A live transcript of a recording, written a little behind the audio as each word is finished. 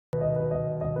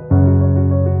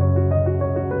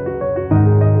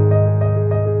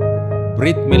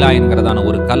Breath மிலா என்கிறதான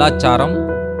ஒரு கலாச்சாரம்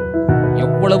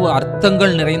எவ்வளவு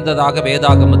அர்த்தங்கள் நிறைந்ததாக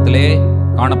வேதாகமத்திலே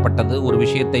காணப்பட்டது. ஒரு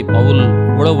விஷயத்தை பவுல்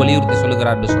இவ்வளவு வலியுறுத்தி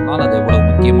சொல்லுகிறார் என்று சொன்னால் அது எவ்வளவு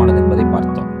முக்கியமானது என்பதை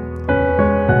பார்த்தோம்.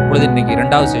 இப்பொழுது இன்னைக்கு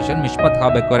இரண்டாவது செஷன் மிஷ்பத்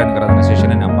ஹாபெக்கோர் என்கிறதான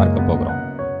செஷனை நாம் பார்க்க போகிறோம்.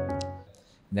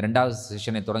 இந்த இரண்டாவது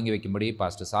செஷனை தொடங்கி வைக்கும்படி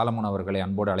பாஸ்டர் சாலமோன் அவர்களை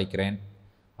அன்போடு அழைக்கிறேன்.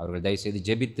 அவர்கள் தயவுசெய்து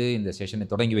ஜெபித்து இந்த செஷனை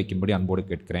தொடங்கி வைக்கும்படி அன்போடு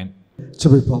கேட்கிறேன்.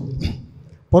 ஜெபிப்போம்.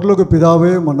 பரலோக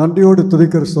பிதாவே, நன்றியோடு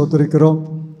துதிக்கிற ஸ்தோத்திரிக்கிறோம்.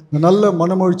 இந்த நல்ல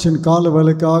மனமொழிச்சின் கால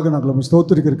வேலைக்காக நாங்கள்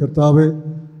ஸ்தோத்திரிக்கிற கர்த்தாவே,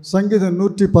 சங்கீதம்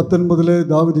 119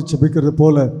 தாவீது ஜெபிக்கிறது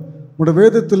போல உடைய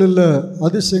வேதத்தில் உள்ள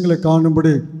அதிசயங்களை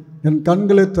காணும்படி என்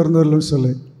கண்களை திறந்தவர்களும்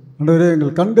சொல்லி ஆண்டவரே,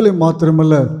 எங்கள் கண்களை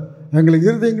மாத்திரமல்ல எங்கள்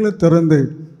இருதயங்களும் திறந்து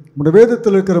உடைய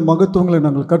வேதத்தில் இருக்கிற மகத்துவங்களை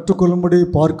நாங்கள் கற்றுக்கொள்ளும்படி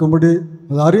பார்க்கும்படி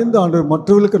அதை அறிந்த ஆண்டவர்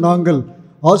மற்றவர்களுக்கு நாங்கள்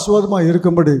ஆசீர்வாதமாக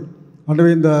இருக்கும்படி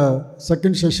ஆண்டவர் இந்த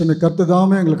செகண்ட் செஷனை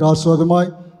கர்த்ததாமே எங்களுக்கு ஆசீர்வாதமாய்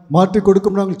மாற்றி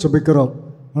கொடுக்கும் நாங்கள் ஜெபிக்கிறோம்.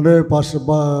 ஆண்டவரே, பாஸ்டர்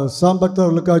சாம் பக்தர்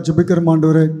அவர்களுக்காக ஜெபிக்கிறோம்.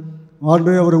 ஆண்டவரே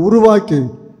அவரை உருவாக்கி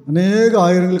அநேக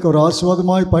ஆயிரங்களுக்கு ஒரு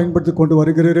ஆசீர்வாதமாய் பயன்படுத்தி கொண்டு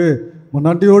வருகிறீரே,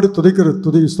 நன்றியோடு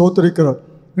ஸ்தோத்திரிக்கிறோம்.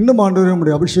 இன்னும் ஆண்டவரே,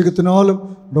 உடைய அபிஷேகத்தினாலும்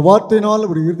உடைய வார்த்தையினாலும்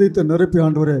உடைய இருதயத்தை நிரப்பி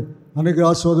ஆண்டவரே அநேக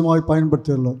ஆசீர்வாதமாய்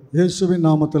பயன்படுத்திடலாம். இயேசுவின்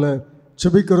நாமத்தில்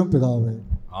ஜெபிக்கிறோம் பிதாவே,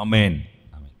 ஆமென்.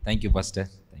 Thank you pastor,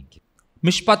 thank you.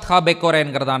 மிஷ்பத் ஹாபெக்கோர்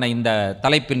என்கிறதான இந்த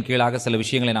தலைப்பின் கீழாக சில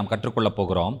விஷயங்களை நாம் கற்றுக்கொள்ளப்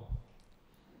போகிறோம்.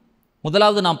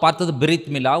 முதலாவது நாம் பார்த்தது பிரீத்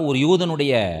மிலா, ஒரு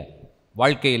யூதனுடைய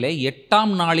வாழ்க்கையில்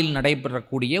 8ஆம் நாளில்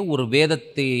நடைபெறக்கூடிய ஒரு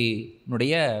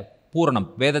வேதத்தினுடைய பூரணம்,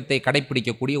 வேதத்தை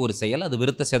கடைப்பிடிக்கக்கூடிய ஒரு செயல். அது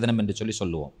விருத்த சேதனம் என்று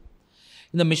சொல்லுவோம்.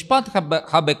 இந்த மிஷ்பாத்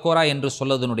ஹாபெக்கோரா என்று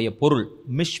சொல்வதனுடைய பொருள்,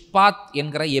 மிஷ்பாத்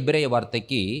என்கிற எபிரேய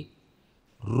வார்த்தைக்கு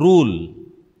ரூல்,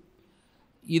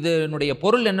 இதனுடைய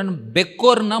பொருள் என்னன்னு,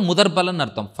 பெக்கோர்னா முதற்பலன்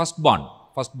அர்த்தம், first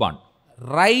bond,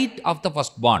 right of the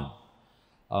first bond,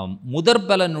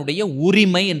 முதற்பலனுடைய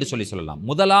உரிமை என்று சொல்லலாம்.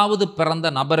 முதலாவது பிறந்த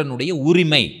நபரனுடைய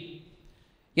உரிமை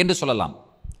என்று சொல்லலாம்.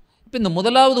 இப்போ இந்த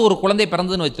முதலாவது ஒரு குழந்தை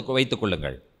பிறந்ததுன்னு வைத்துக்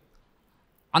கொள்ளுங்கள்.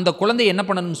 அந்த குழந்தை என்ன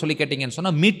பண்ணணும்னு சொல்லி கேட்டிங்கன்னு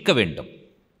சொன்னால் மீட்க வேண்டும்.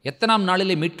 எத்தனாம்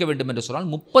நாளிலே மீட்க வேண்டும் என்று சொன்னால்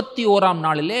 31ஆம்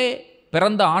நாளிலே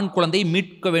பிறந்த ஆண் குழந்தையை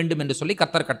மீட்க வேண்டும் என்று சொல்லி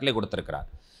கர்த்தர் கட்டளை கொடுத்திருக்கிறார்.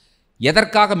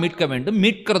 எதற்காக மீட்க வேண்டும்,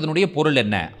 மீட்கிறதுனுடைய பொருள்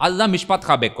என்ன, அதுதான் மிஷ்பாத்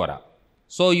ஹாபெக்கோரா.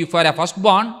 So you for a first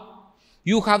born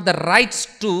you have the rights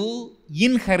to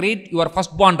inherit your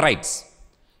first born rights.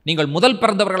 நீங்கள் முதல்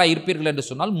பிறந்தவர்களாக இருப்பீர்கள் என்று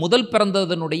சொன்னால் முதல்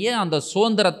பிறந்ததனுடைய அந்த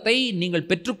சுதந்திரத்தை நீங்கள்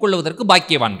பெற்றுக்கொள்வதற்கு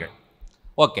பாக்கியவான்கள்.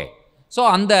 ஓகே, ஸோ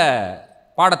அந்த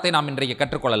பாடத்தை நாம் இன்றைக்கு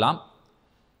கற்றுக்கொள்ளலாம்.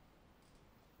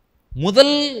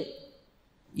 முதல்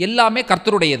எல்லாமே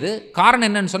கர்த்தருடையது. காரணம்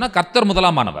என்னன்னு சொன்னால், கர்த்தர்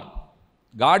முதலாமானவர்.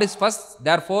 God is first,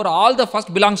 therefore all the first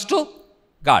belongs to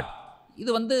God.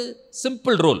 இது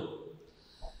சிம்பிள் ரூல்.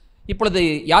 இப்பொழுது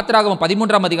யாத்திராகமம்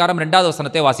 13ஆம் அதிகாரம் 2வது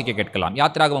வசனத்தை வாசிக்க கேட்கலாம்.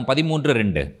 யாத்திராகமம்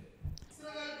 13:2.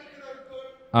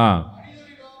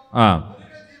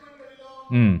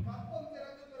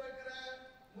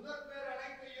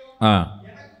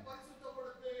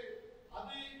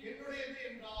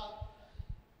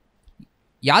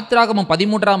 யாத்திராகமம்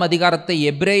 13ஆம் அதிகாரத்தை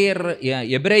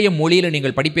எபிரேய மொழியில்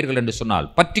நீங்கள் படிப்பீர்கள் என்று சொன்னால்,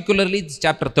 particularly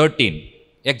chapter 13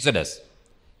 Exodus,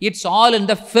 it's all in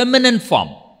the feminine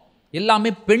form. எல்லாமே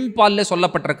பெண் பாலில்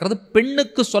சொல்லப்பட்டிருக்கிறது,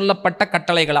 பெண்ணுக்கு சொல்லப்பட்ட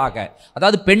கட்டளைகளாக,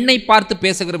 அதாவது பெண்ணை பார்த்து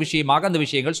பேசுகிற விஷயமாக அந்த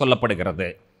விஷயங்கள் சொல்லப்படுகிறது.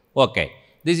 Okay,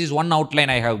 this is one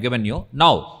outline I have given you.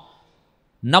 Now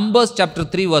numbers chapter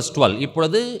 3 verse 12.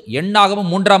 இப்பொழுது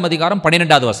எண்ணாகமம் 3ஆம் அதிகாரம்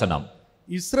 12வது வசனம்.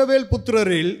 இஸ்ரவேல்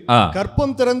புத்திரரில்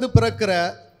கற்பம் திறந்து பிறக்கிற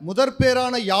முதற்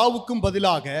பேரான யாவுக்கும்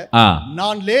பதிலாக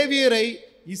நான் லேவியரை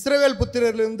இஸ்ரவேல்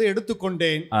புத்திரரிலிருந்து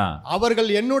எடுத்துக்கொண்டேன், அவர்கள்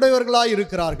என்னுடையவர்களாய்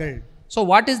இருக்கிறார்கள். So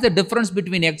what is the difference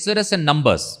between Exodus and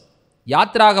Numbers?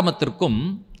 யாத்திராகமத்திற்கும்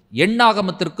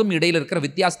எண்ணாகமத்திற்கும் இடையில் இருக்கிற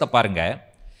வித்தியாசத்தை பாருங்க.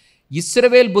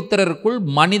 இஸ்ரவேல் புத்திரருக்குள்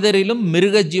மனிதரிலும்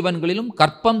மிருக ஜீவன்களிலும்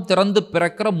கற்பம் திறந்து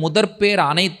பிறக்கிற முதற்பேர்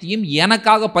அனைத்தையும்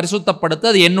எனக்காக பரிசுத்தப்படுத்த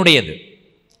அது என்னுடையது.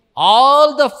 All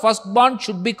the firstborn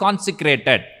should be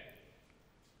consecrated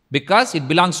because it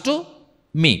belongs to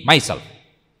me, myself.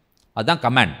 அதுதான்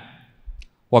கமாண்ட்.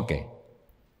 ஓகே,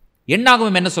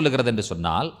 எண்ணாகமம் என்ன சொல்லுகிறது என்று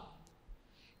சொன்னால்,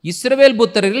 இஸ்ரவேல்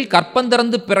புத்திரரில்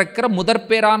கற்பந்திறந்து பிறக்கிற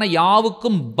முதற்பேரான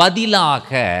யாவுக்கும் பதிலாக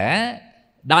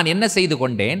நான் என்ன செய்து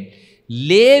கொண்டேன்,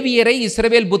 லேவியரை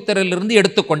இஸ்ரவேல் புத்திரரிலிருந்து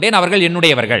எடுத்துக்கொண்டேன், அவர்கள்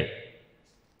என்னுடையவர்கள்.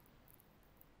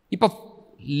 இப்போ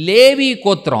லேவி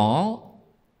கோத்திரம்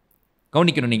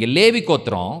கவனிக்கணும். நீங்கள் லேவி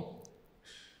கோத்திரம்,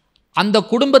 அந்த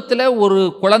குடும்பத்தில் ஒரு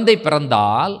குழந்தை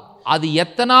பிறந்தால் அது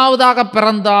எத்தனாவதாக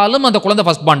பிறந்தாலும் அந்த குழந்தை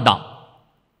ஃபர்ஸ்ட் பார்ன் தான்.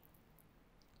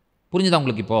 புரிஞ்சுதா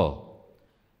உங்களுக்கு? இப்போ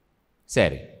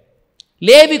சரி,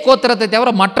 லேவி கோத்திரத்தை தவிர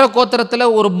மற்ற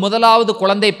கோத்திரத்தில் ஒரு முதலாவது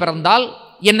குழந்தை பிறந்தால்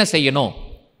என்ன செய்யணும்,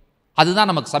 அதுதான்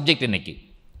நமக்கு சப்ஜெக்ட் இன்னைக்கு.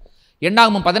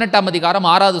 எண்ணாகமம் 18ஆம் அதிகாரம்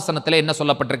 6வது வசனத்தில் என்ன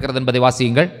சொல்லப்பட்டிருக்கிறது என்பதை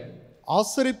வாசியுங்கள்.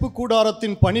 ஆசரிப்பு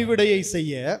கூடாரத்தின் பணிவிடையை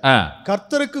செய்ய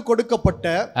கர்த்தருக்கு கொடுக்கப்பட்ட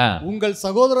உங்கள்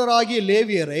சகோதரராகிய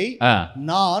லேவியரை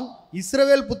நான்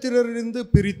இஸ்ரவேல் புத்திரரிலிருந்து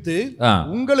பிரித்து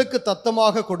உங்களுக்கு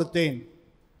தத்தமாக கொடுத்தேன்.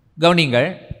 கவனிங்கள்,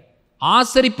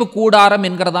 ஆசரிப்பு கூடாரம்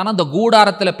என்கிறதான அந்த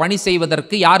கூடாரத்தில் பணி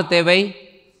செய்வதற்கு யார் தேவை?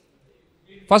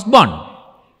 ஃபர்ஸ்ட்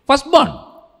பார்ன்,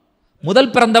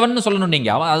 முதல் பிறந்தவன் சொல்லணும்.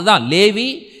 நீங்க அதுதான் லேவி.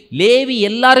 லேவி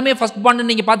எல்லாருமே ஃபர்ஸ்ட் பார்ன்.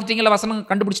 நீங்க பார்த்துட்டீங்களா? வசனம்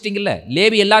கண்டுபிடிச்சிட்டீங்கல்ல?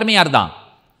 லேவி எல்லாருமே யார் தான்?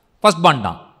 ஃபர்ஸ்ட் பார்ன்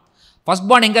தான். ஃபர்ஸ்ட்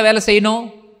பார்ன் எங்க வேலை செய்யணும்?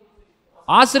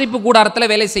 ஆசரிப்பு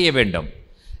கூடாரத்தில் வேலை செய்ய வேண்டும்.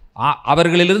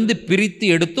 அவர்களிலிருந்து பிரித்து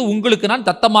எடுத்து உங்களுக்கு நான்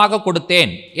தத்தமாக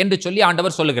கொடுத்தேன் என்று சொல்லி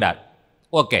ஆண்டவர் சொல்லுகிறார்.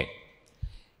 ஓகே,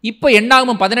 இப்போ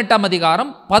என்னாகும் 18ஆம்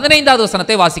அதிகாரம் 15வது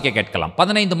வசனத்தை வாசிக்க கேட்கலாம்.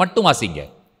 15 மட்டும் வாசிங்க.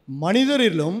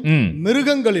 மனிதரிலும்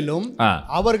மிருகங்களிலும்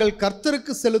அவர்கள்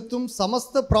கர்த்தருக்கு செலுத்தும்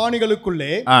சமஸ்த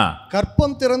பிராணிகளுக்குள்ளே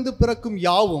கற்பம் திறந்து பிறக்கும்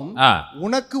யாவும்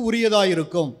உனக்கு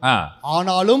உரியதாயிருக்கும்.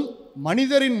 ஆனாலும்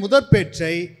மனிதரின் முதற்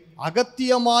பேற்றை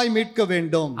அகத்தியமாய் மீட்க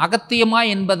வேண்டும்.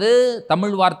 அகத்தியமாய் என்பது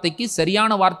தமிழ் வார்த்தைக்கு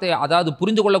சரியான வார்த்தை, அதாவது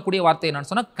புரிந்து கொள்ளக்கூடிய வார்த்தை. நான்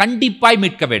சொன்னா கண்டிப்பாய்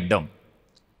மீட்க வேண்டும்.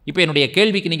 இப்போ என்னுடைய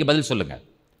கேள்விக்கு நீங்க பதில் சொல்லுங்க.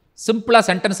 சிம்பிளா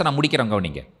சென்டென்ஸ் நான் முடிக்கிறேன்.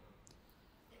 கவனிங்க,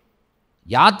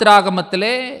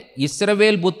 யாத்ராகமத்திலே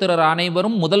இஸ்ரவேல் புத்திரர்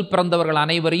அனைவரும் முதல் பிறந்தவர்கள்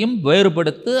அனைவரையும்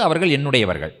வேறுபடுத்து அவர்கள்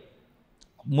என்னுடையவர்கள்.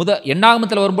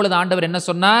 எண்ணாகமத்தில் வரும்பொழுது ஆண்டவர் என்ன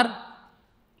சொன்னார்?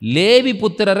 லேவி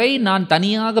புத்திரரை நான்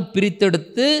தனியாக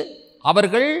பிரித்தெடுத்து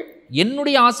அவர்கள்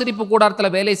என்னுடைய ஆசரிப்பு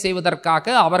கூடாரத்தில் வேலை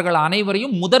செய்வதற்காக அவர்கள்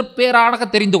அனைவரையும் முதற்பேராக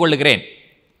தெரிந்து கொள்ளுகிறேன்.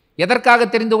 எதற்காக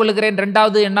தெரிந்து கொள்ளுகிறேன்?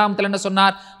 2வது எண்ணாகமத்தில் என்ன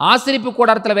சொன்னார்? ஆசரிப்பு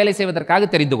கூடாரத்தில் வேலை செய்வதற்காக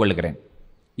தெரிந்து கொள்ளுகிறேன்.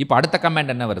 இப்போ அடுத்த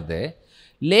கமெண்ட் என்ன வருது?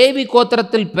 லேவி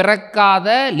கோத்திரத்தில் பிறக்காத,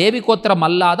 லேவி கோத்திரம்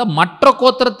அல்லாத மற்ற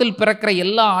கோத்திரத்தில் பிறக்கிற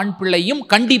எல்லா ஆண் பிள்ளையும்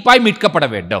கண்டிப்பாய் மீட்கப்பட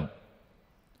வேண்டும்.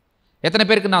 எத்தனை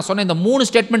பேருக்கு நான் சொன்ன இந்த 3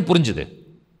 ஸ்டேட்மெண்ட் புரிஞ்சுது?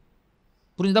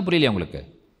 புரிஞ்சுதா? புரியலையா உங்களுக்கு?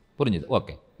 புரிஞ்சுது.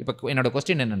 ஓகே, இப்போ என்னோட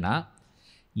கொஸ்டின் என்னன்னா,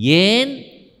 ஏன்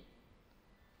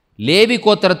லேவி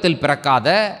கோத்திரத்தில் பிறக்காத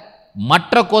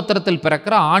மற்ற கோத்திரத்தில்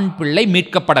பிறக்கிற ஆண் பிள்ளை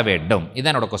மீட்கப்பட வேண்டும்?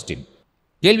 இதுதான் என்னோட கொஸ்டின்.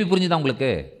 கேள்வி புரிஞ்சுதா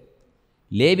உங்களுக்கு?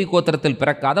 லேவி கோத்திரத்தில்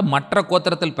பிறக்காத மற்ற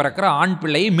கோத்திரத்தில் பிறக்கிற ஆண்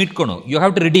பிள்ளையை மீட்கணும். You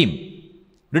have to redeem.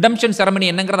 Redemption ceremony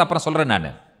என்னங்கிறத அப்புறம் சொல்கிறேன்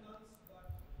நான்.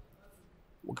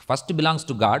 First belongs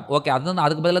to God. Okay,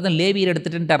 அதுக்கு பதிலாக தான் லேவியர்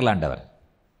எடுத்துட்டு ஆண்டவர்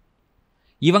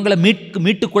இவங்களை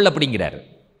மீட்டுக்கொள்ள அப்படிங்கிறார்.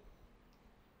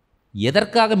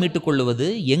 எதற்காக மீட்டுக்கொள்ளுவது?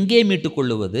 எங்கே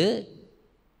மீட்டுக்கொள்ளுவது?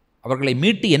 அவர்களை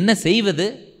மீட்டு என்ன செய்வது?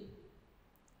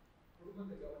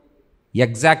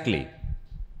 எக்ஸாக்ட்லி.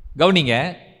 கவனிங்க,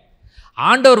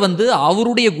 ஆண்டவர்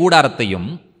அவருடைய கூடாரத்தையும்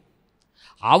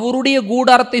அவருடைய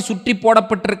கூடாரத்தை சுற்றி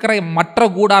போடப்பட்டிருக்கிற மற்ற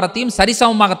கூடாரத்தையும்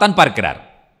சரிசமமாகத்தான் பார்க்கிறார்.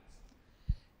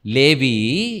 லேவி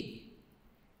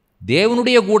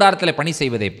தேவனுடைய கூடாரத்தில் பணி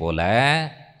செய்வதைப் போல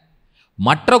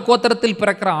மற்ற கோத்திரத்தில்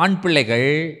பிறக்கிற ஆண் பிள்ளைகள்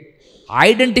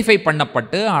ஐடென்டிஃபை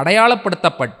பண்ணப்பட்டு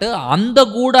அடையாளப்படுத்தப்பட்டு அந்த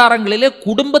கூடாரங்களிலே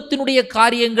குடும்பத்தினுடைய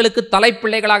காரியங்களுக்கு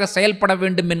தலைப்பிள்ளைகளாக செயல்பட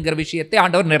வேண்டும் என்கிற விஷயத்தை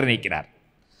ஆண்டவர் நிர்ணயிக்கிறார்.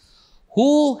 Who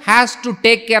has to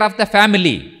take care of the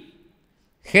family?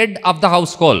 Head of the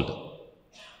household.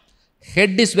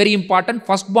 Head is very important.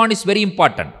 Firstborn is very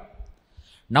important.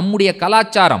 நம்முடைய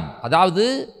கலாச்சாரம், அதாவது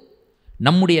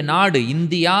நம்முடைய நாடு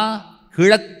இந்தியா,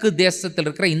 கிழக்கு தேசத்தில்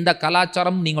இருக்கிற இந்த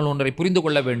கலாச்சாரம், நீங்கள் ஒன்றை புரிந்து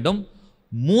கொள்ள வேண்டும்,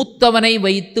 மூத்தவனை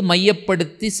வைத்து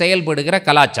மையப்படுத்தி செயல்படுகிற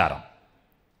கலாச்சாரம்.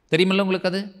 தெரியுமில்ல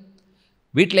உங்களுக்கு? அது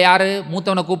வீட்டில் யார்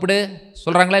மூத்தவனை கூப்பிடு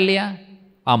சொல்கிறாங்களா இல்லையா?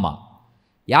 ஆமாம்.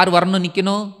 யார் வரணும்?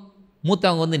 நிற்கணும்.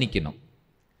 மூத்தவங்க நிற்கணும்.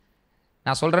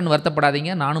 நான் சொல்கிறேன்னு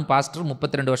வருத்தப்படாதீங்க, நானும் பாஸ்டர்,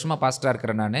 32 வருஷமாக பாஸ்டராக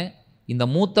இருக்கிறேன். நான் இந்த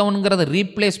மூத்தவனுங்கிறத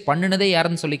ரீப்ளேஸ் பண்ணினதே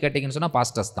யாருன்னு சொல்லி கேட்டிங்கன்னு சொன்னால்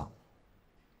பாஸ்டர்ஸ் தான்.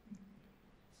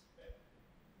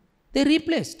 தே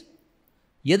ரீப்ளேஸ்ட்.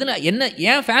 எதுனா என்ன?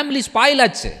 ஏன் ஃபேமிலி ஸ்பாயில்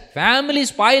ஆச்சு? ஃபேமிலி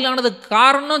ஸ்பாயில் ஆனதுக்கு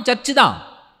காரணம் சர்ச்சு தான்.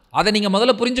 அதை நீங்கள்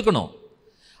முதல்ல புரிஞ்சுக்கணும்.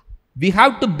 We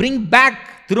have to bring back.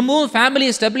 திரும்பவும்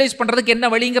ஃபேமிலியை ஸ்டெபிலைஸ் பண்ணுறதுக்கு என்ன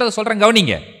வழிங்கிறத சொல்கிறேன்,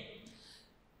 கவனிங்க.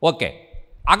 ஓகே,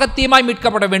 அகத்தியமாய்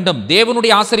மீட்கப்பட வேண்டும்.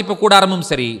 தேவனுடைய ஆசரிப்பு கூடாரமும்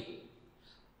சரி,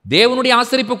 தேவனுடைய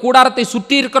ஆசரிப்பு கூடாரத்தை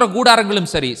சுற்றி இருக்கிற கூடாரங்களும்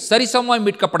சரி, சரிசமமாய்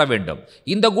மீட்கப்பட வேண்டும்.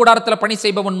 இந்த கூடாரத்தில் பணி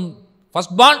செய்பவன்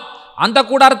ஃபர்ஸ்ட் பார்ன். அந்த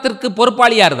கூடாரத்திற்கு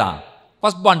பொறுப்பாளி யார் தான்?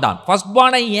 ஃபர்ஸ்ட் பார்ன் தான். ஃபர்ஸ்ட்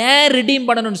பார்னை ஏன் ரிடீம்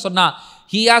பண்ணணும்னு சொன்னா,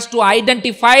 he has to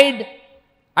identified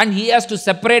and he has to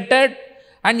separated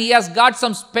and he has got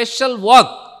some special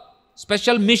work,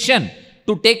 special mission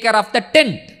to take care of the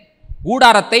tent.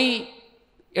 கூடாரத்தை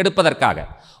எடுப்பதற்காக.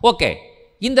 ஓகே,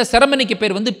 இந்த செரமனிக்கு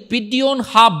பேர் பிட்யோன்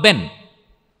ஹாபென்.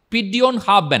 பிட்யோன்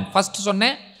ஹாபென். ஃபர்ஸ்ட்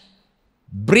சொன்னேன்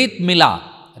பிரீத் மிலா,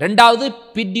 ரெண்டாவது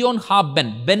பிட்யோன் ஹாபென்.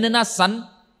 பென்னா சன்,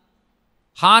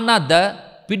 ஹானா த,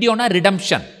 பிட்யோனா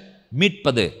redemption,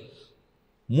 மீட்பது.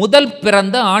 முதல்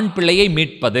பிறந்த ஆண் பிள்ளையை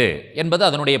மீட்பது என்பது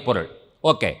அதனுடைய பொருள்.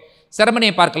 ஓகே,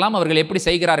 செரமனியை பார்க்கலாம், அவர்கள் எப்படி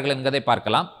செய்கிறார்கள் என்பதை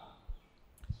பார்க்கலாம்.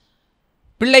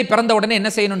 பிள்ளை பிறந்த உடனே என்ன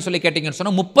செய்யணும்னு சொல்லி கேட்டீங்கன்னு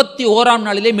சொன்னால் 31ஆம்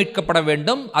நாளிலே மீட்கப்பட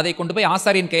வேண்டும். அதை கொண்டு போய்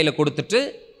ஆசாரியன் கையில் கொடுத்துட்டு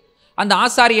அந்த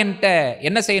ஆசாரியன்ட்ட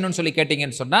என்ன செய்யணும்னு சொல்லி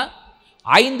கேட்டீங்கன்னு சொன்னால்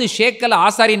 5 ஷேக்கல்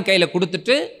ஆசாரியன் கையில்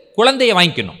கொடுத்துட்டு குழந்தையை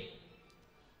வாங்கிக்கணும்.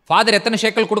 ஃபாதர் எத்தனை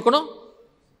ஷேக்கல் கொடுக்கணும்?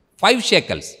 5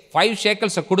 ஷேக்கல்ஸ். 5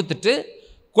 ஷேக்கல்ஸை கொடுத்துட்டு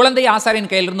குழந்தையை ஆசாரியன்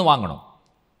கையிலிருந்து வாங்கணும்.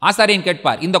 ஆசாரியன்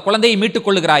கேட்பார், இந்த குழந்தையை மீட்டுக்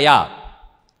கொள்ளுகிறாயா?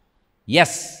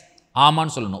 எஸ்,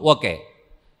 ஆமான்னு சொல்லணும். ஓகே,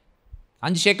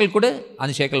 5 ஷேக்கல் கொடு,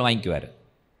 5 ஷேக்கல் வாங்கிக்குவார்.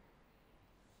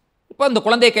 இப்போ இந்த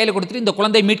குழந்தையை கையில் கொடுத்துட்டு இந்த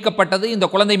குழந்தை மீட்கப்பட்டது, இந்த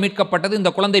குழந்தை மீட்கப்பட்டது,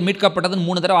 இந்த குழந்தை மீட்கப்பட்டதுன்னு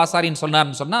 3 தடவை ஆசாரியன்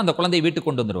சொன்னார்னு சொன்னால் அந்த குழந்தையை வீட்டுக்கு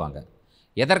கொண்டு வந்துடுவாங்க.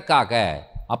 எதற்காக?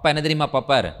 அப்பா என்ன தெரியுமா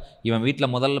பாப்பார்? இவன்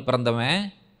வீட்டில் முதல்ல பிறந்தவன்,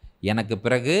 எனக்கு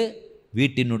பிறகு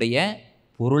வீட்டினுடைய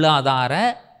பொருளாதார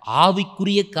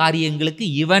ஆவிக்குரிய காரியங்களுக்கு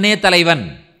இவனே தலைவன்.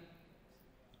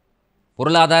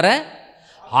 பொருளாதார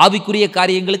ஆவிக்குரிய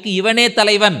காரியங்களுக்கு இவனே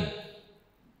தலைவன்.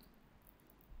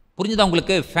 புரிஞ்சுதா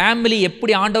உங்களுக்கு? ஃபேமிலி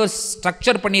எப்படி ஆண்டவர்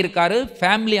ஸ்ட்ரக்சர் பண்ணியிருக்காரு,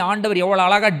 ஃபேமிலி ஆண்டவர் எவ்வளோ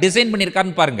அழகாக டிசைன்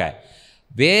பண்ணியிருக்காருன்னு பாருங்க.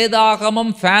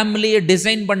 வேதாகமம் ஃபேமிலியை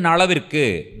டிசைன் பண்ண அளவிற்கு,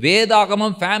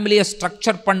 வேதாகமம் ஃபேமிலியை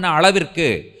ஸ்ட்ரக்சர் பண்ண அளவிற்கு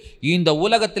இந்த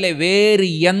உலகத்தில் வேறு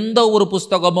எந்த ஒரு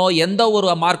புஸ்தகமோ எந்த ஒரு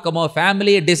மார்க்கமோ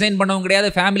ஃபேமிலியை டிசைன் பண்ணவும் கிடையாது,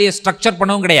 ஃபேமிலியை ஸ்ட்ரக்சர்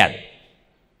பண்ணவும் கிடையாது.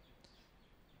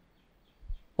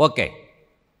 Okay,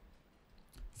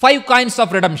 5 coins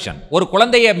of redemption. ஒரு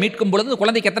குழந்தையை மீட்கும் பொழுது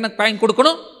குழந்தைக்கு எத்தனை காயின்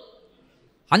கொடுக்கணும்?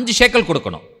 5 ஷேக்கல்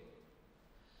கொடுக்கணும்.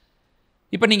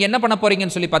 இப்போ நீங்கள் என்ன பண்ண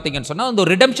போறீங்கன்னு சொல்லி பார்த்தீங்கன்னு சொன்னால், அந்த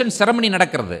ரிடம்ஷன் செரமனி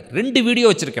நடக்கிறது. 2 வீடியோ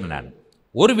வச்சுருக்கேன் நான்.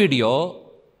 ஒரு வீடியோ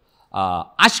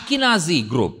அஷ்கினாசி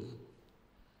குரூப்,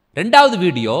 2வது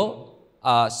video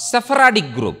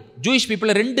செஃபராடிக் group. Jewish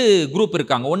people 2 group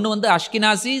இருக்காங்க. ஒன்று வந்து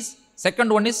அஷ்கினாசிஸ்,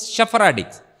 second one is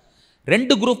செஃபராடிக்ஸ்.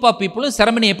 2 group of பீப்புளும்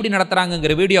ceremony எப்படி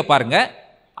நடத்துகிறாங்கங்கிற வீடியோ பாருங்கள்.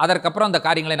 அதற்கப்புறம் அந்த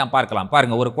காரியங்களை நாம் பார்க்கலாம்.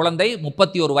 பாருங்கள், ஒரு குழந்தை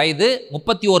 31 வயது,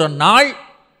 31 நாள்.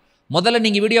 முதல்ல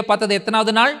நீங்கள் வீடியோ பார்த்தது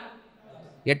எத்தனாவது நாள்?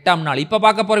 8ஆம் நாள். இப்போ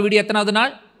பார்க்க போகிற வீடியோ எத்தனாவது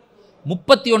நாள்?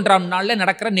 31ஆம் நாளில்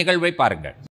நடக்கிற நிகழ்வை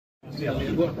பாருங்கள்.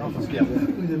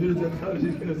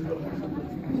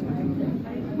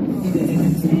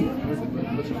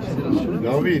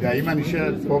 דוד, האמא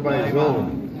נשארת פה באזור.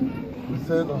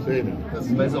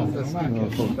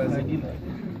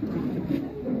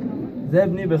 זה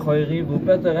בני בכורי והוא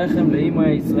פטר רחם לאמא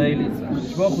הישראלית.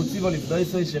 שמו חוציבו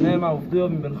לפדויסוי שנאמר עובדו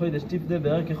מבן חודש טיפדה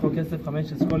בערכו כסף 5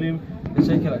 שקלים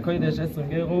ושקל הקודש 10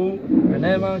 גרו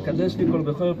ונאמר קדש לי כל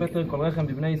בכור פטר כל רחם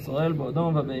בבני ישראל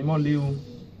באודום ובאמו ליהו.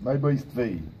 ביי בויס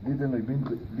צווי,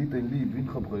 ליתן לי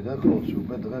בינך בחירךו שהוא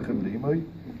פטר רחם לאמוי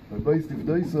ובויס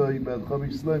לפדויסוי בעדך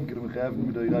בישלוים כדי מחייבתי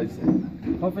מדי רייסה.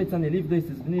 חופץ אני לפדויס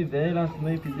את בני ואילך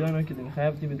מי פדיון כדי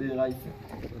מחייבתי מדי רייסה.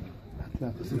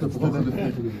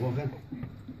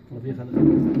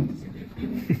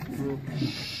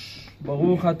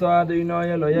 ברוך אתה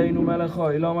אדוני אלוהינו מלך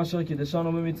העולם אשר קידשנו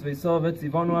במצוותיו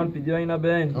וציוונו על פדיון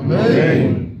הבן.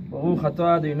 אמן. ברוך אתה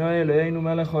אדוני אלוהינו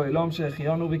מלך העולם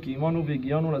שהחיינו וקיימנו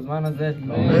והגיענו לזמן הזה.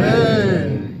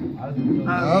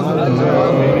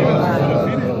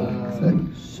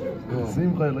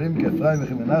 שמחה אלוהים כאפרים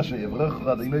וכמנשה יברכך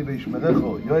אדוני וישמרך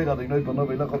יאיר אדוני פנו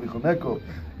ואילך ויחונקו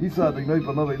יישא אדוני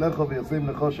פנו ואילך וישים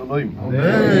לך שלום.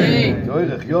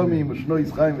 יארך יומי ושנו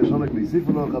ישחיים ושונק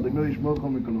ויוסיפו לך אדוני ישמורך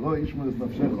מכל רוע ישמור את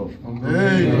נפשך.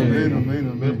 אמן אמן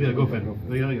אמן. פרי הגופן.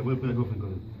 רגע, פרי הגופן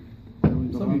קודם.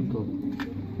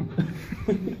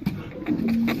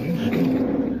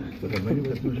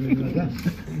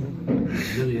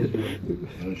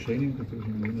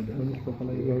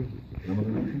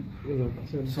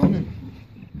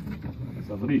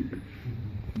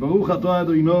 ברוך אתה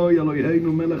אדוני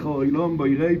אלוהינו מלך העולם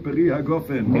בוירי פרי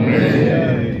הגופן.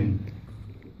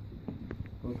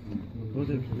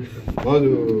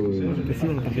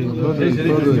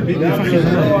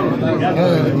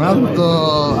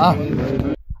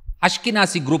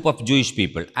 அஷ்கினாசி குரூப் ஆஃப் ஜூயிஷ்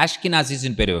பீப்புள்.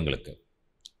 அஷ்கினாசிஸ்ன்னு பேர் இவங்களுக்கு.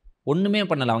 ஒன்றுமே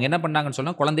பண்ணலை. அவங்க என்ன பண்ணாங்கன்னு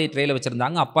சொன்னால், குழந்தைய ட்ரெயில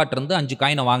வச்சுருந்தாங்க. அப்பாட்டிருந்து 5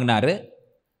 காயினை வாங்கினார்.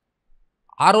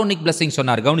 ஆரோனிக் பிளஸிங்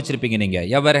சொன்னார். கவனிச்சிருப்பீங்க நீங்கள்.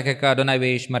 எவரேக்கா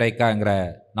டொனாவேஷ்மரேக்காங்கிற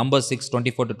நம்பர்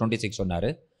 6:24-26 சொன்னார்.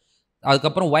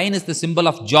 அதுக்கப்புறம் wine is the symbol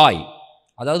of Joy,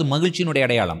 அதாவது மகிழ்ச்சியினுடைய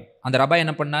அடையாளம். அந்த ரபா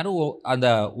என்ன பண்ணார்? அந்த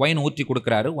ஒயின் ஊற்றி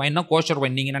கொடுக்குறாரு. ஒயின்னா கோஷர்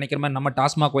ஒயின். நீங்கள் நினைக்கிற மாதிரி நம்ம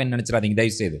டாஸ்மாக் ஒயின் நினச்சிடாதீங்க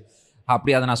தயவுசெய்து.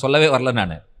 அப்படி அதை நான் சொல்லவே வரல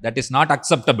நான். That is not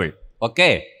acceptable. Okay,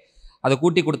 அதை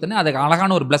கூட்டி கொடுத்தேன்னு அதுக்கு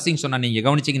அழகான ஒரு பிளஸிங் சொன்னால் நீங்கள்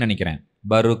கவனிச்சிங்கன்னு நினைக்கிறேன்.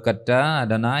 பருக்கட்ட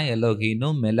அடனா எலோகினு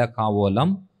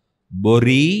மெலகாவோலம்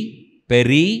பொரி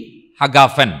பெரி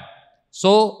ஹகாஃபன்.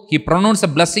 So he pronounce a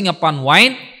blessing upon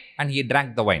wine and he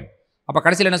drank the wine. அப்போ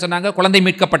கடைசியில் என்ன சொன்னாங்க? குழந்தை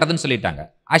மீட்கப்பட்டதுன்னு சொல்லிட்டாங்க.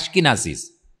 அஷ்கினாசிஸ்.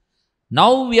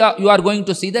 Now you are going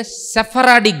to see the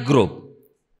Sephardic group.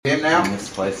 Him now? You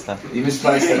misplaced that. You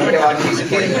misplaced it. Look at he's a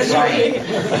kid. Sorry.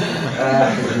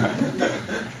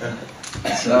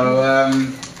 So,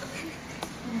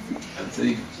 So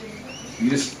you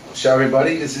just show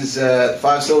everybody. This is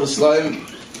 5 silver sloam.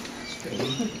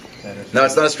 No,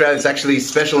 it's not Australian. It's actually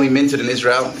specially minted in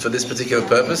Israel for this particular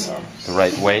purpose. The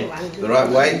right weight. The right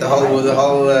weight. The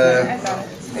whole.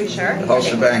 Are you sure? The whole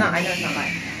shebang. No, I know it's not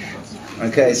mine.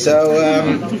 Okay, so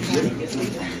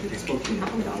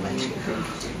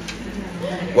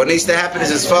what needs to happen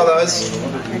is as follows.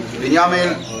 Binyamin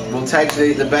will take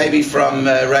the baby from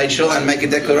Rachel and make a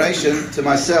declaration to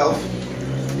myself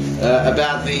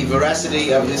about the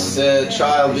veracity of this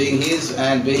child being his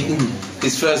and being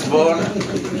his firstborn.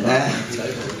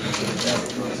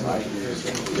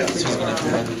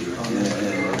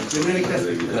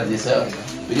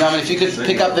 Binyamin, if you could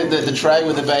pick up the tray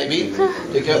with the baby,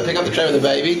 pick up the tray with the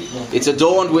baby. It's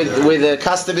adorned with the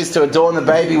custom is to adorn the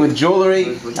baby with jewelry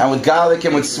and with garlic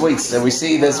and with sweets. And we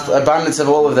see there's abundance of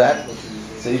all of that.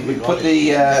 So you put the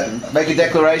make a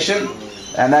declaration,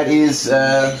 and that is.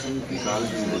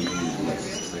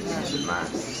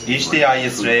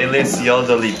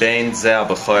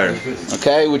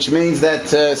 Okay, which means that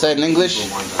say it in English.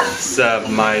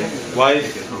 My wife,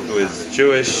 who is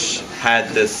Jewish, had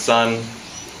this son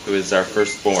who is our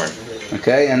firstborn.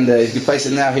 Okay, and you can place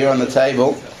it now here on the table.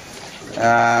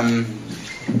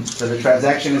 So the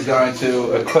transaction is going to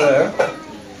occur.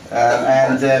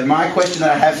 And my question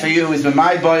that I have for you is,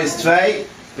 my boy is tvei,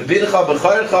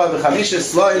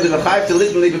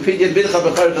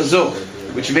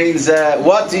 which means,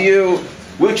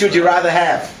 which would you rather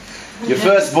have? Your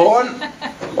firstborn,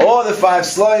 or the 5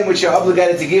 sloim which you're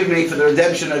obligated to give me for the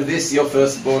redemption of this, your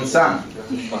firstborn son?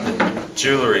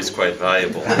 Jewelry is quite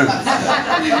valuable.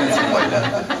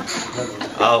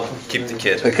 I'll keep the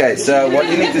kid. Okay, so what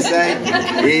you need to say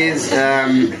is,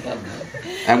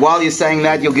 and while you're saying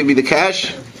that, you'll give me the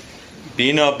cash.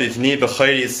 Bina bivni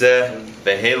b'chayri zeh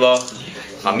v'helach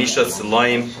chamisha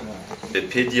tzelaim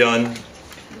b'pidyon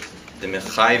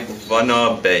d'mechayv vana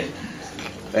be.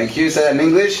 Thank you. Say that in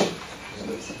English.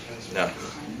 No.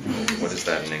 What is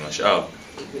that in English? Oh.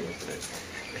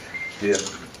 Yeah.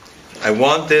 I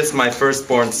want this, my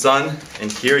firstborn son,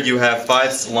 and here you have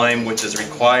 5 slime, which is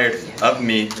required of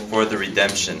me for the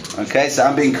redemption. Okay, so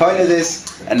I'm being kind of this,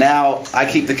 and now I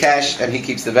keep the cash, and he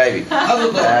keeps the baby.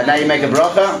 Now you make a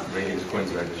bracha.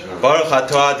 Baruch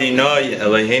atah Adonai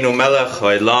Eloheinu melech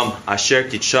haolam asher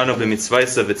kitshanu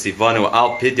b'mitzvaysa v'tzivanu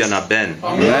al Pidyon haben.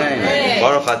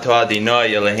 Baruch atah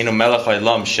Adonai Eloheinu melech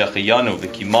haolam shechiyanu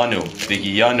v'kimanu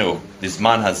v'giyanu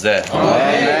b'zman hazeh.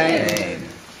 Amen.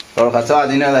 Baruch atah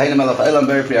Adonai Eloheinu melech haolam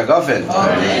b'rei agafen.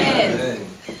 Amen.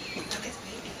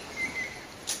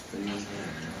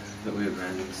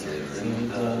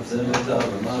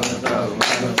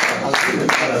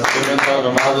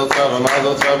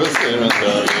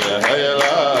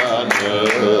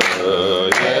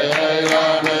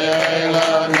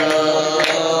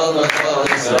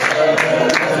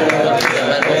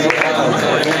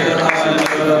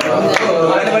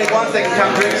 Anybody wants, they can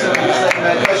come drink some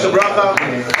special bracha.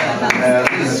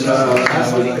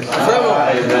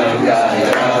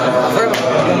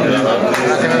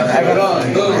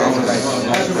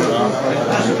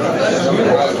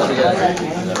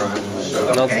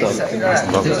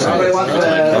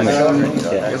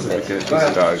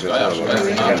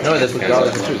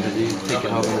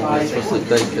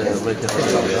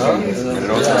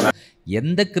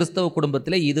 எந்த கிறிஸ்தவ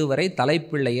குடும்பத்தில் இதுவரை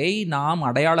தலைப்பிள்ளையை நாம்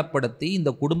அடையாளப்படுத்தி இந்த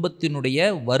குடும்பத்தினுடைய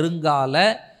வருங்கால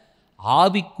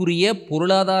ஆவிக்குரிய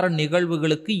பொருளாதார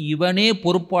நிகழ்வுகளுக்கு இவனே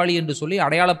பொறுப்பாளி என்று சொல்லி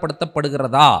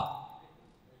அடையாளப்படுத்தப்படுகிறதா?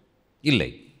 இல்லை.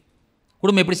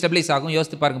 குடும்பம் எப்படி ஸ்டெபிலைஸ் ஆகும்?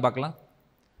 யோசித்து பாருங்க பார்க்கலாம்.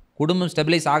 குடும்பம்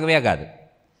ஸ்டெபிலைஸ் ஆகவே ஆகாது.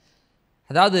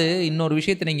 அதாவது இன்னொரு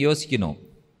விஷயத்தை நீங்கள் யோசிக்கணும்.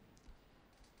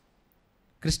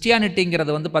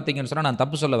 கிறிஸ்டியானிட்டிங்கிறத பார்த்தீங்கன்னு சொன்னால், நான்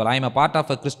தப்பு சொல்ல வரேன். I am a part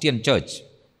of a Christian search.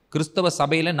 கிறிஸ்தவ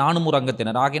சபையில் நானும் ஒரு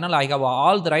அங்கத்தினர். ஆகினால் I have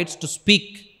all the rights to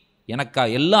speak. எனக்கு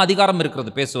எல்லா அதிகாரம்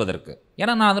இருக்கிறது பேசுவதற்கு.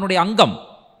 ஏன்னா நான் அதனுடைய அங்கம்.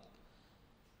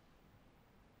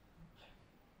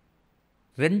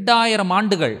 2000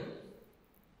 ஆண்டுகள்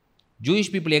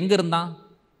ஜூயிஷ் பீப்புள் எங்கே இருந்தான்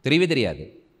தெரியவே தெரியாது.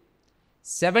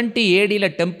 70 AD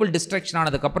டெம்பிள் டிஸ்ட்ரக்ஷன்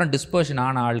ஆனதுக்கப்புறம் டிஸ்பர்ஷன்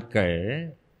ஆன ஆட்கள்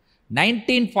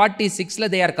 1946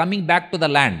 they are coming back to the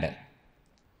land.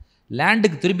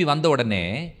 லேண்டுக்கு திரும்பி வந்த உடனே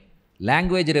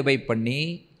லாங்குவேஜ் ரிவைவ் பண்ணி,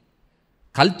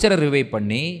 கல்ச்சரை ரிவைவ்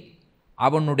பண்ணி,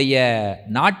 அவனுடைய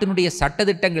நாட்டினுடைய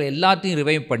சட்டத்திட்டங்கள் எல்லாத்தையும்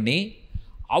ரிவைவ் பண்ணி,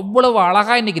 அவ்வளவு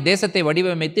அழகாக இன்றைக்கி தேசத்தை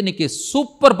வடிவமைத்து இன்றைக்கி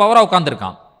சூப்பர் பவராக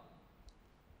உட்காந்துருக்கான்.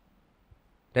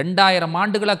 2000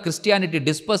 ஆண்டுகளாக கிறிஸ்டியானிட்டி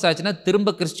டிஸ்பர்ஸ் ஆச்சுன்னா திரும்ப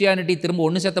கிறிஸ்டியானிட்டி திரும்ப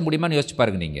ஒன்று சேர்த்த முடியுமான்னு யோசிச்சு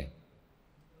பாருங்க. நீங்கள்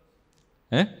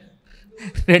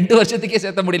 2 வருஷத்துக்கே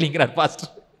சேர்த்த முடியலைங்கிறார்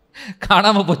பாஸ்டர்.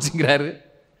 காணாமல் போச்சுங்கிறாரு.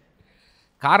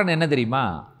 காரணம் என்ன தெரியுமா?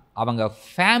 அவங்க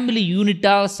ஃபேமிலி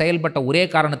யூனிட்டாக செயல்பட்ட ஒரே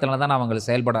காரணத்தினால தான்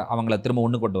அவங்கள திரும்ப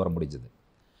ஒன்று கொண்டு வர முடிஞ்சது.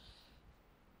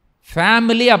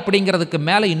 ஃபேமிலி அப்படிங்கிறதுக்கு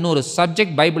மேலே இன்னொரு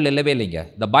சப்ஜெக்ட் பைபிள் இல்லவே இல்லைங்க.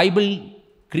 த பைபிள்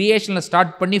கிரியேஷனில்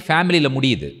ஸ்டார்ட் பண்ணி ஃபேமிலியில்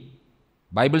முடியுது.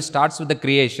 Bible starts with the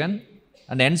creation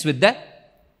and ends with the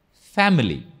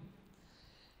family.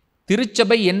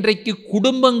 திருச்சபை என்றைக்கு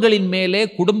குடும்பங்களின் மேலே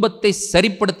குடும்பத்தை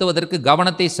சரிப்படுத்துவதற்கு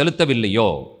கவனத்தை செலுத்தவில்லையோ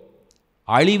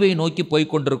அழிவை நோக்கி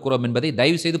போய்கொண்டிருக்கிறோம் என்பதை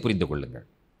தயவு செய்து புரிந்து கொள்ளுங்கள்.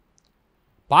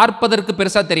 பார்ப்பதற்கு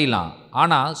பெருசாக தெரியலாம்,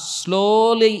 ஆனால்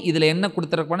ஸ்லோலி இதில் என்ன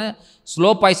கொடுத்துருக்கோன்னு ஸ்லோ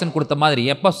பாய்சன் கொடுத்த மாதிரி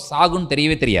எப்போ சாகுன்னு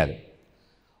தெரியவே தெரியாது.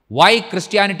 Why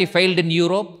Christianity failed in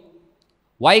Europe?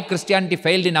 Why Christianity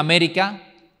failed in America?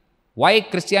 Why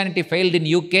Christianity failed in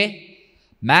UK?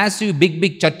 Massive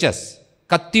big churches,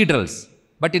 cathedrals,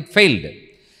 but it failed.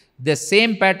 The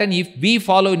same pattern if we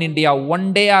follow in India, one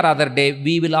day or other day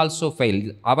we will also fail.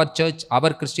 Our church,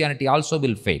 our Christianity also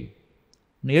will fail.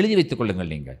 எழுதி வைத்துக்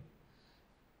கொள்ளுங்கள், நீங்கள்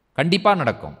கண்டிப்பாக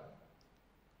நடக்கும்.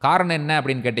 காரணம் என்ன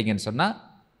அப்படின்னு கேட்டிங்கன்னு சொன்னால்,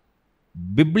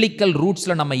 பிப்ளிக்கல்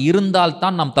ரூட்ஸில் நம்ம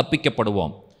இருந்தால்தான் நாம்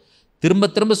தப்பிக்கப்படுவோம். திரும்ப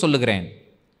திரும்ப சொல்லுகிறேன்,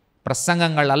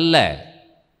 பிரசங்கங்கள் அல்ல,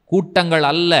 கூட்டங்கள்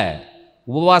அல்ல,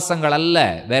 உபவாசங்கள் அல்ல,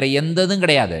 வேற எந்ததும்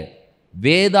கிடையாது.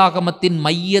 வேதாகமத்தின்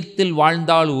மையத்தில்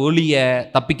வாழ்ந்தால் ஒழிய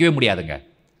தப்பிக்கவே முடியாதுங்க.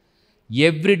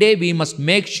 Everyday we must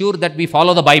make sure that we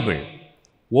follow the Bible.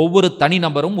 ஒவ்வொரு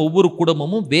தனிநபரும் ஒவ்வொரு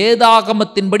குடும்பமும்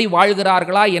வேதாகமத்தின்படி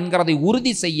வாழ்கிறார்களா என்கிறதை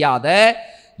உறுதி செய்யாத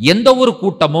எந்த ஒரு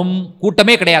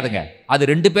கூட்டமே கிடையாதுங்க. அது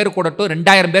 2 பேர் கூடட்டும்,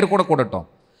 2000 பேர் கூட கூடட்டும்,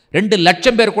 2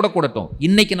 லட்சம் பேர் கூட கூடட்டும்.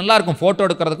 இன்னைக்கு நல்லா இருக்கும், ஃபோட்டோ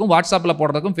எடுக்கிறதுக்கும், வாட்ஸ்அப்பில்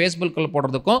போடுறதுக்கும், ஃபேஸ்புக்கில்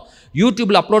போடுறதுக்கும்,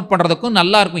 யூடியூப்பில் அப்லோட் பண்ணுறதுக்கும்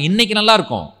நல்லா இருக்கும். இன்னைக்கு நல்லா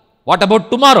இருக்கும். What about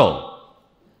tomorrow?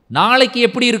 நாளைக்கு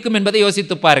எப்படி இருக்கும் என்பதை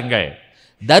யோசித்து பாருங்கள்.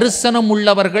 தரிசனம்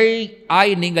உள்ளவர்கள்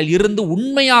நீங்கள் இருந்து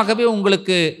உண்மையாகவே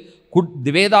உங்களுக்கு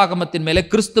வேதாகமத்தின் மேலே,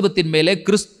 கிறிஸ்துவத்தின் மேலே,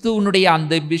 கிறிஸ்துவனுடைய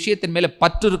அந்த விஷயத்தின் மேலே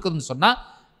பற்று இருக்குதுன்னு சொன்னால்,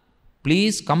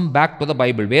 please come back to the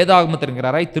Bible.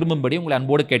 வேதாகமத்தின்கிறாராய் திரும்பும்படி உங்களை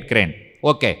அன்போடு கேட்கிறேன்.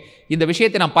 ஓகே, இந்த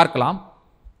விஷயத்தை நாம் பார்க்கலாம்.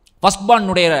 ஃபர்ஸ்ட்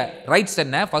பார்னுடைய ரைட்ஸ்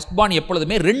என்ன? ஃபர்ஸ்ட் பார்ன்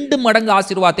எப்பொழுதுமே 2 மடங்கு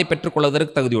ஆசீர்வாதத்தை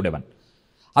பெற்றுக்கொள்வதற்கு தகுதியுடையவன்.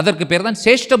 அதற்கு பேர் தான்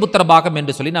சேஷ்டபுத்திர பாகம்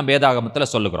என்று சொல்லி நாம்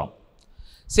வேதாகமத்தில் சொல்லுகிறோம்.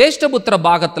 சேஷ்டபுத்திர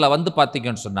பாகத்தில் வந்து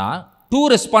பார்த்தீங்கன்னு சொன்னால் 2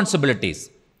 ரெஸ்பான்சிபிலிட்டிஸ்.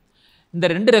 இந்த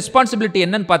 2 ரெஸ்பான்சிபிலிட்டி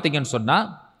என்னன்னு பார்த்தீங்கன்னு சொன்னால்,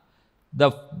 the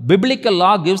biblical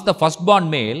law gives the firstborn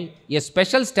male a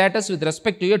special status with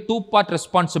respect to a 2-part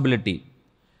responsibility.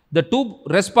 The 2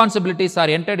 responsibilities are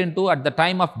entered into at the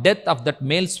time of death of that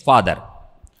male's father.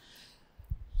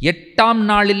 8ஆம்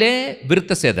நாளிலே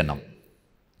விருத்த சேதனம்,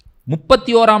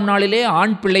 31ஆம் நாளிலே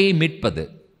ஆண் பிள்ளையை மீட்பது,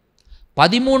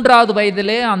 13வது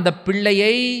வயதிலே அந்த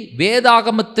பிள்ளையை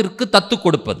வேதாகமத்திற்கு தத்து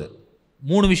கொடுப்பது.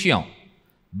 3 விஷயம்: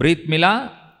 பிரீத் மிலா,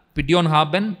 பிட்யோன்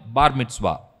ஹாபன், பார்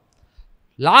மிட்ஸ்வா.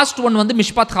 லாஸ்ட் ஒன் வந்து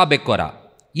மிஷ்பாத் ஹாபெக்கோரா.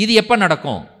 இது எப்போ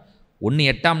நடக்கும்? ஒன்று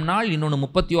 8ஆம் நாள், இன்னொன்று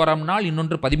 31ஆம் நாள்,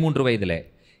 இன்னொன்று 13 வயதில்.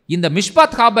 இந்த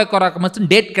மிஷ்பாத் ஹாபெக்கோராக்கு மட்டும்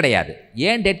டேட் கிடையாது.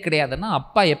 ஏன் டேட் கிடையாதுன்னா,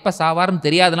 அப்பா எப்போ சாவார்னு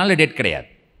தெரியாதனால டேட் கிடையாது.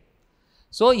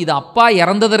 ஸோ இது அப்பா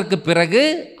இறந்ததற்கு பிறகு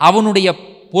அவனுடைய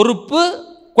பொறுப்பு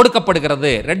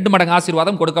கொடுக்கப்படுகிறது, 2 மடங்கு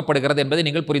ஆசீர்வாதம் கொடுக்கப்படுகிறது என்பதை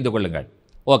நீங்கள் புரிந்து கொள்ளுங்கள்.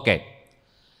 Okay,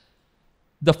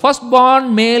 the firstborn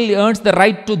male earns the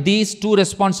right to these 2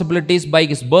 responsibilities by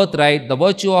his birthright, the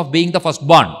virtue of being the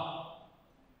firstborn.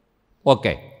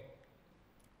 Okay,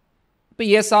 இப்போ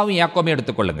ஏசாவும் யாக்கோபையும்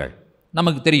எடுத்துக்கொள்ளுங்கள்.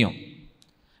 நமக்கு தெரியும்,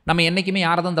 நம்ம என்றைக்குமே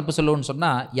யாரை தான் தப்பு சொல்லுவோம்னு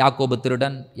சொன்னால், யாக்கோபு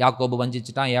திருடன், யாக்கோபு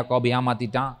வஞ்சிச்சிட்டான், யாக்கோபு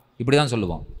ஏமாற்றிட்டான், இப்படி தான்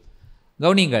சொல்லுவோம்.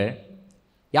 கவனிங்கள்,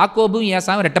 யாக்கோபும்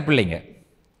ஏசாவும் ரெட்டை பிள்ளைங்க.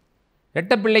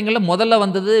 ரெட்டை பிள்ளைங்களில்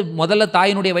முதல்ல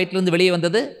தாயினுடைய வயிற்றிலிருந்து வெளியே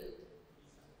வந்தது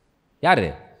யார்?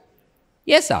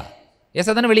 ஏசா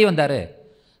தானே வெளியே வந்தார்.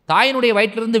 தாயினுடைய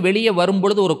வயிற்றிலிருந்து வெளியே வரும்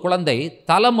பொழுது ஒரு குழந்தை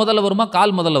தலை முதல்ல வருமா,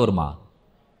 கால் முதல்ல வருமா?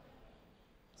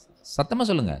 சத்தமாக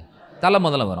சொல்லுங்கள். தலை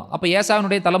முதல்ல வரும். அப்போ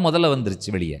ஏசாவினுடைய தலை முதல்ல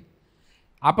வந்துருச்சு வெளியே.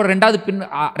 அப்புறம்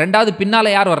ரெண்டாவது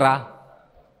பின்னால் யார் வர்றா?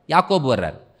 யாக்கோபு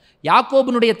வர்றார்.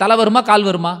 யாக்கோபுனுடைய தலை வருமா, கால்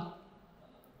வருமா?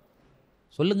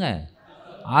 சொல்லுங்க.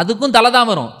 அதுக்கும் தலை தான்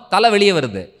வரும். தலை வெளியே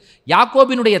வருது.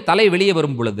 யாக்கோபினுடைய தலை வெளியே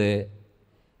வரும் பொழுது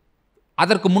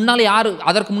அதற்கு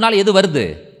முன்னால் எது வருது?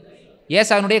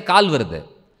 ஏசாவினுடைய கால் வருது.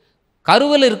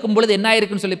 கருவில் இருக்கும் பொழுது என்ன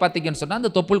ஆயிருக்குன்னு சொல்லி பார்த்தீங்கன்னு சொன்னால்,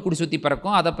 அந்த தொப்புள் குடி சுற்றி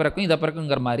பிறக்கும், அதை பிறக்கும், இதை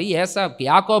பிறக்குங்கிற மாதிரி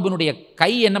யாக்கோபினுடைய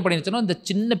கை என்ன பண்ணிருச்சுன்னா, இந்த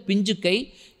சின்ன பிஞ்சு கை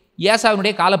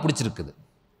ஏசாவினுடைய காலை பிடிச்சிருக்குது.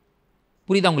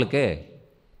 புரியுதா உங்களுக்கு?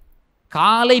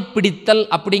 காலை பிடித்தல்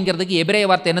அப்படிங்கிறதுக்கு எபிரேய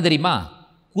வார்த்தை என்ன தெரியுமா?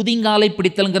 குதிங்காலை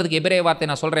பிடித்தல்ங்கிறதுக்கு எபிரேய வார்த்தை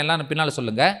நான் சொல்கிறேன், எல்லாம் பின்னால்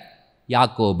சொல்லுங்க.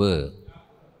 யாக்கோபு.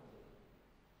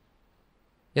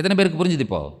 எத்தனை பேருக்கு புரிஞ்சுது?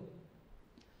 இப்போ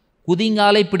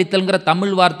குதிங்காலை பிடித்தல்ங்கிற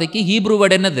தமிழ் வார்த்தைக்கு ஹீப்ரு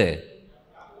வேர்டு என்னது?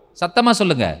 சத்தமாக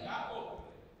சொல்லுங்க.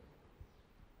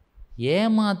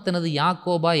 ஏமாத்தினது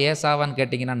யாக்கோபா ஏசாவான்னு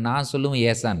கேட்டிங்கன்னா நான் சொல்லுவேன்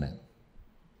ஏசான்னு.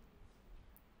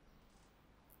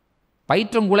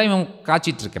 பயிற்றங்குலை இவன்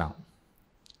காய்ச்சிட்டு இருக்கிறான்.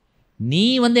 நீ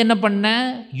என்ன பண்ண,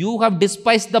 you have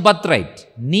despise the birth right.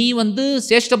 நீ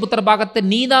சேஷ்டபுத்திர பாகத்தை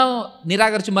நீ தான்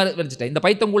நிராகரிச்சு வச்சுட்ட. இந்த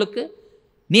பைத்தங்குளுக்கு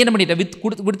நீ என்ன பண்ணிட்ட,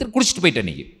 வித்து குடிச்சிட்டு போயிட்ட.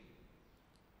 நீ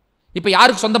இப்போ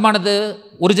யாருக்கு சொந்தமானது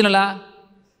ஒரிஜினலா?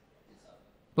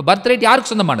 இப்போ பர்த் ரைட்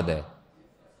யாருக்கு சொந்தமானது?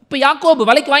 இப்போ யாக்கோபு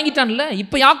விலைக்கு வாங்கிட்டான்ல,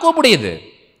 இப்போ யாக்கோபுடையது.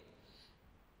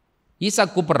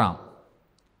 ஈசாக்கு கூப்பிடுறான்,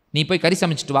 நீ போய் கறி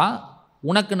சமைச்சிட்டு வா,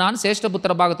 உனக்கு நான்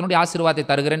சேஷ்டபுத்திர பாகத்தினுடைய ஆசீர்வாதத்தை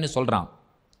தருகிறேன்னு சொல்கிறான்.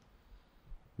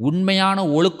 உண்மையான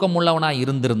ஒழுக்கம் உள்ளவனாக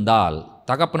இருந்திருந்தால்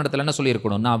தகப்பனிடத்தில் என்ன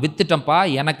சொல்லியிருக்கணும், நான் வித்துட்டேன்ப்பா,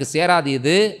 எனக்கு சேராது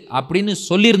இது அப்படின்னு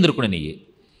சொல்லியிருந்திருக்கணும்.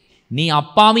 நீ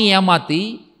அப்பாவையும் ஏமாற்றி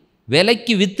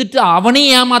விலைக்கு வித்துட்டு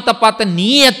அவனையும் ஏமாத்த பார்த்த நீ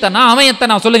எத்தனா அவன்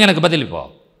எத்தனா? சொல்லுங்க எனக்கு பதில். இப்போ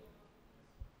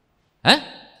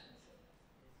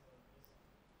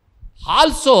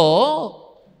ஆல்சோ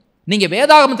நீங்க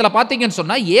வேதாகமத்தில் பார்த்தீங்கன்னு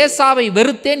சொன்னா ஏசாவை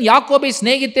வெறுத்தேன் யாக்கோபை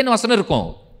சிநேகித்தேன் வசனம் இருக்கும்.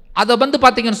 அதை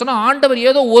பார்த்தீங்கன்னு சொன்னா ஆண்டவர்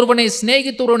ஏதோ ஒருவனை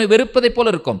சிநேகித்து ஒருவனை வெறுப்பதை போல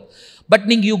இருக்கும். பட்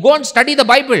நீங்க you go and study the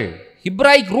Bible,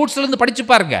 ஹிப்ராயிக் ரூட்ஸ்ல இருந்து படிச்சு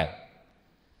பாருங்க.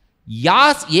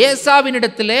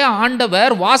 ஏசாவினிடத்திலே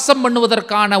ஆண்டவர் வாசம்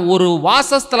பண்ணுவதற்கான ஒரு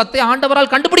வாசஸ்தலத்தை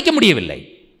ஆண்டவரால் கண்டுபிடிக்க முடியவில்லை.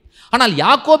 ஆனால்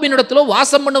யாக்கோபினிடத்திலோ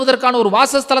வாசம் பண்ணுவதற்கான ஒரு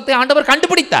வாசஸ்தலத்தை ஆண்டவர்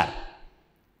கண்டுபிடித்தார்.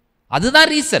 அதுதான்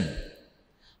ரீசன்.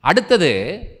 அடுத்தது,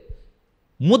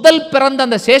 முதல் பிறந்த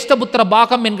அந்த சேஷ்டபுத்திர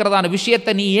பாகம் என்கிறதான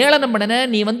விஷயத்தை நீ ஏளனம் பண்ணன,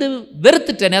 நீ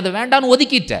வெறுத்துட்ட, நீ அதை வேண்டான்னு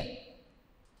ஒதுக்கிட்ட.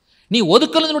 நீ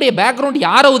ஒதுக்குனதுடைய பேக்ரவுண்ட்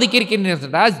யாரை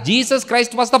ஒதுக்கியிருக்கீங்க? Jesus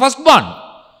Christ was the first born.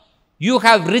 You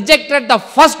have rejected the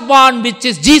first born which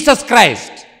is Jesus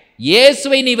Christ.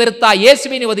 இயேசுவை நீ வெறுத்தாய்,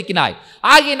 இயேசுவை நீ ஒதுக்கினாய்.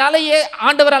 ஆகையினால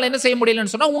ஆண்டவரால் என்ன செய்ய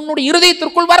முடியலன்னு சொன்னா உன்னுடைய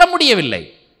இருதயத்திற்குள் வர முடியவில்லை.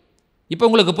 இப்போ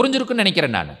உங்களுக்கு புரிஞ்சிருக்குன்னு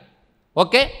நினைக்கிறேன் நான்.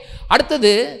 ஓகே,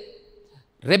 அடுத்தது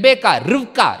ரெபேக்கா,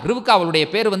 ரிவ்கா. ரிவ்கா அவளுடைய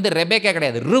பேர் ரெபேக்கா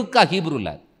கிடையாது, ரிவ்கா ஹீப்ரூல.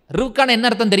 ரிவ்கான்னு என்ன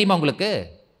அர்த்தம் தெரியுமா உங்களுக்கு?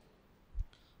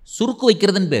 சுருக்கு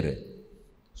வைக்கிறதுன்னு பேரு.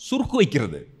 சுருக்கு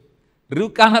வைக்கிறது.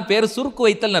 ரிவ்கான பேர் சுருக்கு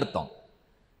வைத்தல் அர்த்தம்.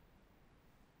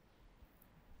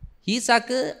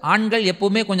 ஈசாக்கு ஆண்கள்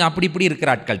எப்பவுமே கொஞ்சம் அப்படி இப்படி இருக்கிற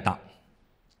ஆட்கள் தான்.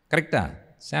 கரெக்டா?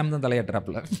 சாம் தான்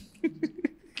தலையாட்டுறாப்புல.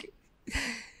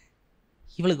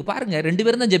 இவளுக்கு பாருங்க, 2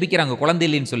 பேரும் தான் ஜெபிக்கிறாங்க குழந்தை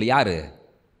இல்லைன்னு சொல்லி. யாரு?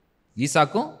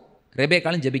 ஈசாக்கும்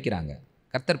ரெபேக்காலும் ஜெபிக்கிறாங்க.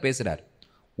 கர்த்தர் பேசுகிறார்,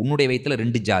 உன்னுடைய வயிற்றில்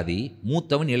 2 ஜாதி,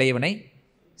 மூத்தவன் இளையவனை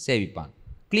சேவிப்பான்.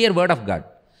 Clear word of God.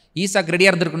 ஈசாக்கு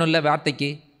ரெடியாக இருந்திருக்கணும்ல, வார்த்தைக்கு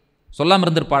சொல்லாமல்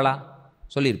இருந்திருப்பாளா?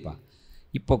 சொல்லியிருப்பா.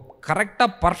 இப்போ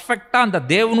கரெக்டாக பர்ஃபெக்டாக அந்த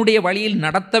தேவனுடைய வழியில்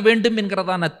நடத்த வேண்டும்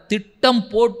என்கிறதான திட்டம்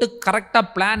போட்டு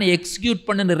கரெக்டாக பிளானை எக்ஸிக்யூட்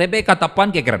பண்ணுன்னு ரெபேக்கா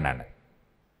தப்பான்னு கேட்குறேன் நான்.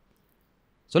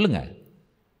 சொல்லுங்க.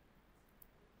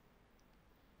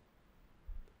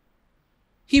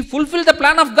 He fulfilled the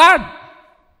plan of God.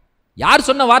 யார்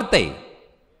சொன்ன வார்த்தை?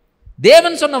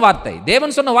 தேவன் சொன்ன வார்த்தை.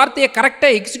 தேவன் சொன்ன வார்த்தையை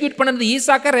கரெக்டாக எக்ஸிக்யூட் பண்ணது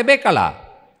ஈசாக்கா ரெபேக்காலா?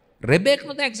 ரெபேக்கா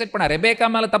தான் எக்ஸெப்ட் பண்ண. ரெபேக்கா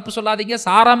மேலே தப்பு சொல்லாதீங்க,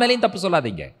 சாரா மேலேயும் தப்பு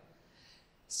சொல்லாதீங்க.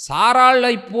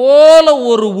 சாராளை போல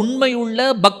ஒரு உண்மையுள்ள,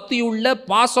 பக்தியுள்ள,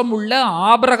 பாசமுள்ள,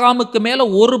 ஆபிரகாமுக்கு மேலே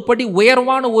ஒரு படி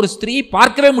உயர்வான ஒரு ஸ்திரீ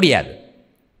பார்க்கவே முடியாது.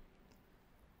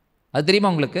 அது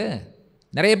தெரியுமா உங்களுக்கு?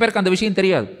 நிறைய பேருக்கு அந்த விஷயம்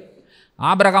தெரியாது.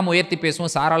 ஆபிரகாம் உயர்த்தி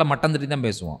பேசுவோம், சாராளை மட்டம் தட்டி தான்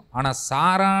பேசுவோம்.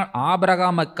 ஆனால்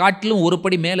ஆபிரகாமை காட்டிலும் ஒரு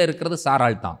படி மேலே இருக்கிறது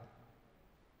சாராள் தான்.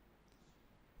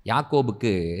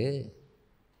 யாக்கோபுக்கு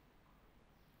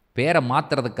பேரை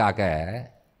மாற்றுறதுக்காக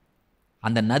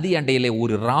அந்த நதி அண்டையில்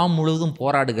ஒரு ராம் முழுவதும்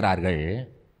போராடுகிறார்கள்.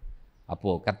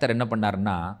 அப்போது கர்த்தர் என்ன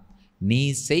பண்ணாருன்னா, நீ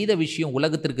செய்த விஷயம்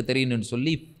உலகத்திற்கு தெரியணும்னு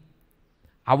சொல்லி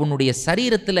அவனுடைய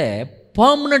சரீரத்தில்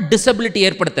பெர்மனன்ட் டிசபிலிட்டி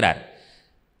ஏற்படுத்துகிறார்.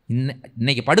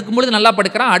 இன்னைக்கு படுக்கும் பொழுது நல்லா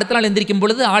படுக்கிறான், அடுத்த நாள் எந்திரிக்கும்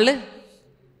பொழுது ஆள்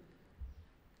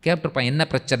கேப்டிருப்பான், என்ன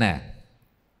பிரச்சனை?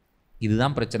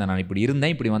 இதுதான் பிரச்சனை, நான் இப்படி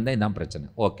இருந்தேன், இப்படி வந்தேன், இதுதான் பிரச்சனை.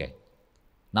 Okay,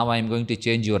 now I am going to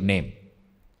change your name.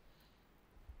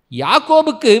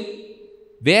 யாக்கோபுக்கு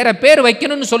வேற பேர்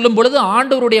வைக்கணும்னு சொல்லும் பொழுது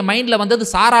ஆண்டவருடைய மைண்டில் வந்தது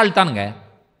சாராள் தானுங்க.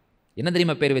 என்ன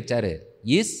தெரியுமா பேர் வச்சாரு?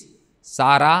 Is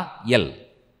Sarah L.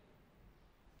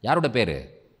 யாரோட பேர்?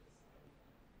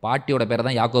 பாட்டியோட பேரை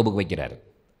தான் யாக்கோபுக்கு வைக்கிறார்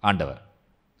ஆண்டவர்.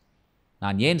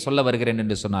 நான் ஏன் சொல்ல வருகிறேன்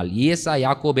என்று சொன்னால், ஏசா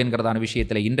யாக்கோபு என்கிறதான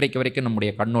விஷயத்தில் இன்றைக்கு வரைக்கும்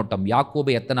நம்முடைய கண்ணோட்டம்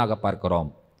யாக்கோபை எத்தனாக பார்க்கிறோம்?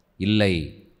 இல்லை,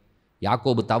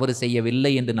 யாக்கோபு தவறு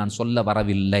செய்யவில்லை என்று நான் சொல்ல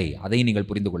வரவில்லை. அதை நீங்கள்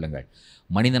புரிந்து கொள்ளுங்கள்.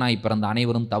 மனிதனாய் பிறந்த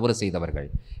அனைவரும் தவறு செய்தவர்கள்.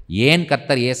 ஏன்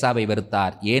கர்த்தர் ஏசாவை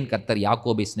வெறுத்தார், ஏன் கர்த்தர்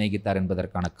யாக்கோபை சிநேகித்தார்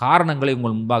என்பதற்கான காரணங்களை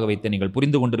உங்கள் முன்பாக வைத்து நீங்கள்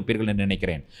புரிந்து கொண்டிருப்பீர்கள் என்று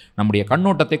நினைக்கிறேன். நம்முடைய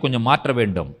கண்ணோட்டத்தை கொஞ்சம் மாற்ற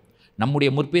வேண்டும்.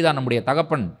 நம்முடைய முற்பிதா, நம்முடைய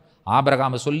தகப்பன்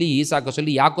ஆபிரகாமை சொல்லி, ஈசாக்க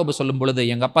சொல்லி, யாக்கோபை சொல்லும் பொழுது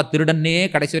எங்கள் அப்பா திருடன்னே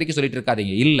கடைசி வரைக்கும் சொல்லிட்டு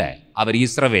இருக்காதீங்க. இல்லை, அவர்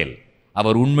இஸ்ரவேல்,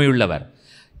 அவர் உண்மையுள்ளவர்.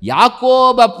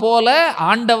 யாக்கோபை போல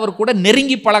ஆண்டவர் கூட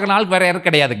நெருங்கி பழகினால் வேற யாரும்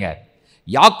கிடையாதுங்க.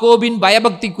 யாக்கோபின்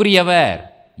பயபக்திக்குரியவர்,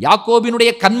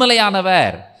 யாக்கோபினுடைய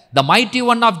கண்மலையானவர், the mighty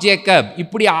one of Jacob.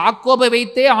 இப்படி யாக்கோபை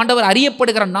வைத்தே ஆண்டவர்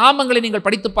அறியப்படுகிற நாமங்களை நீங்கள்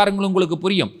படித்து பாருங்கள், உங்களுக்கு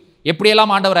புரியும்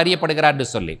எப்படியெல்லாம் ஆண்டவர் அறியப்படுகிறார் என்று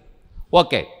சொல்லி.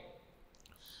 ஓகே,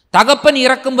 தகப்பன்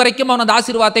இறக்கும் வரைக்கும் அவன் அந்த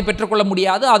ஆசீர்வாதத்தை பெற்றுக்கொள்ள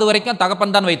முடியாது, அது வரைக்கும்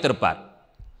தகப்பன் தான் வைத்திருப்பார்.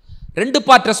 2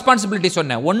 பார்ட் ரெஸ்பான்சிபிலிட்டி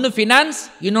சொன்னேன், ஒன்று ஃபினான்ஸ்,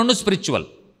 இன்னொன்று ஸ்பிரிச்சுவல்.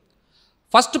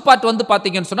 ஃபர்ஸ்ட் பார்ட் வந்து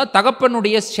பார்த்தீங்கன்னு சொன்னால்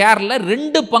தகப்பனுடைய ஷேரில்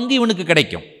 2 பங்கு இவனுக்கு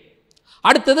கிடைக்கும்.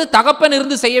 அடுத்தது தகப்பன்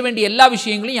இருந்து செய்ய வேண்டிய எல்லா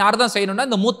விஷயங்களையும் யார் தான் செய்யணும்னா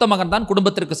இந்த மூத்த மகன் தான்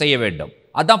குடும்பத்திற்கு செய்ய வேண்டும்.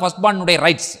 அதுதான் ஃபர்ஸ்ட் பார்னுடைய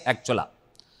ரைட்ஸ். ஆக்சுவலாக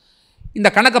இந்த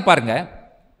கணக்கை பாருங்க,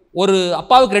 ஒரு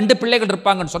அப்பாவுக்கு 2 பிள்ளைகள்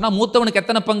இருப்பாங்கன்னு சொன்னால் மூத்தவனுக்கு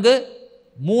எத்தனை பங்கு?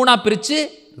 3 பிரித்து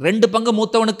 2 பங்கு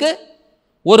மூத்தவனுக்கு,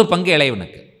 1 பங்கு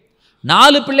இளையவனுக்கு.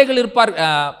 4 பிள்ளைகள் இருப்பார்,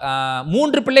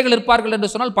 3 பிள்ளைகள் இருப்பார்கள்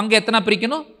என்று சொன்னால் பங்கு எத்தனை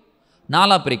பிரிக்கணும்?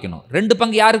 4 பிரிக்கணும். 2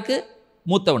 பங்கு யாருக்கு?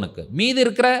 மூத்தவனுக்கு. மீதி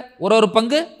இருக்கிற ஒரு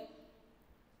பங்கு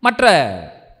மற்ற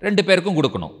 2 பேருக்கும்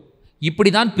கொடுக்கணும். இப்படி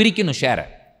தான் பிரிக்கணும் ஷேரை.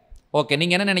 ஓகே,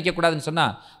 நீங்கள் என்ன நினைக்கக்கூடாதுன்னு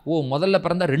சொன்னால், முதல்ல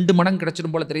பிறந்தா 2 மடங்கு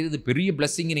கிடச்சிடும் போல தெரியுது, இது பெரிய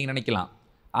பிளஸ்ஸிங் நீங்கள் நினைக்கலாம்.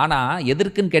 ஆனால்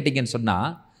எதற்குன்னு கேட்டிங்கன்னு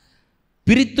சொன்னால்,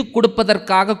 பிரித்து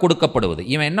கொடுப்பதற்காக கொடுக்கப்படுவது.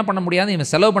 இவன் என்ன பண்ண முடியாது,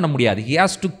 இவன் செலவு பண்ண முடியாது. He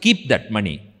has to keep that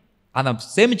money. அதை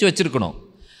சேமித்து வச்சுருக்கணும்.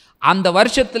 அந்த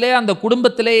வருஷத்திலே அந்த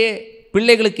குடும்பத்திலே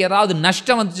பிள்ளைகளுக்கு ஏதாவது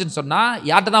நஷ்டம் வந்துச்சுன்னு சொன்னால்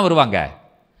யார்கிட்ட தான் வருவாங்க?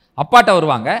 அப்பாட்ட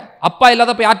வருவாங்க. அப்பா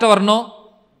இல்லாதப்ப யார்கிட்ட வரணும்?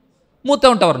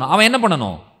 மூத்தவன்கிட்ட வரணும். அவன் என்ன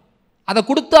பண்ணணும்? அதை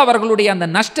கொடுத்து அவர்களுடைய அந்த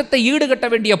நஷ்டத்தை ஈடுகட்ட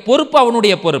வேண்டிய பொறுப்பு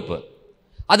அவனுடைய பொறுப்பு.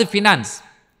 அது ஃபினான்ஸ்.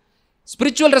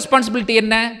 ஸ்பிரிச்சுவல் ரெஸ்பான்சிபிலிட்டி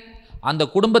என்ன? அந்த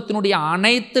குடும்பத்தினுடைய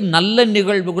அனைத்து நல்ல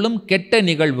நிகழ்வுகளும் கெட்ட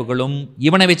நிகழ்வுகளும்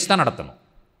இவனை வச்சு தான் நடத்தணும்.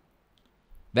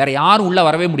 வேற யாரும் உள்ளே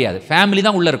வரவே முடியாது. ஃபேமிலி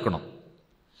தான் உள்ளே இருக்கணும்.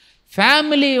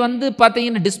 ஃபேமிலி வந்து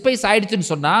பார்த்தீங்கன்னா டிஸ்பைஸ்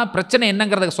ஆயிடுச்சுன்னு சொன்னால் பிரச்சனை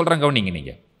என்னங்கிறத சொல்கிறேன், கவனிங்க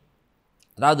நீங்கள்.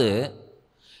 அதாவது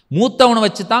மூத்தவனை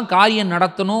வச்சு தான் காரியம்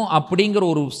நடத்தணும் அப்படிங்கிற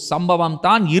ஒரு சம்பவம்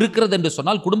தான் இருக்கிறது என்று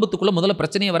சொன்னால் குடும்பத்துக்குள்ளே முதல்ல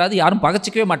பிரச்சனையே வராது, யாரும்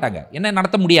பகச்சிக்கவே மாட்டாங்க. என்ன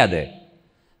நடத்த முடியாது?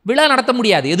 விழா நடத்த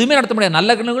முடியாது, எதுவுமே நடத்த முடியாது. நல்ல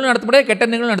நிகழ்வுகளும் நடத்த முடியாது, கெட்ட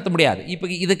நிகழ்வுகளும் நடத்த முடியாது. இப்போ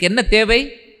இதுக்கு என்ன தேவை?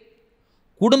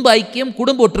 குடும்ப ஐக்கியம்,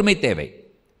 குடும்ப ஒற்றுமை தேவை.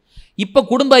 இப்போ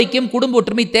குடும்ப ஐக்கியம், குடும்ப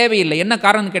ஒற்றுமை தேவையில்லை. என்ன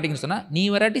காரணம்னு கேட்டிங்கன்னு சொன்னால், நீ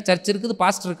வராட்டி சர்ச் இருக்குது,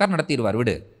 பாஸ்டர் இருக்கார், நடத்திடுவார்,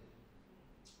 விடு,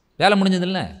 வேலை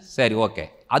முடிஞ்சதில்ல, சரி ஓகே.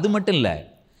 அது மட்டும் இல்லை,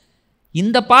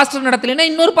 இந்த பாஸ்டர் நடத்தலைன்னா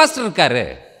இன்னொரு பாஸ்டர் இருக்காரு.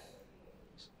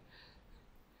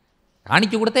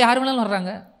 காணிக்க கொடுத்தா யார் வேணாலும்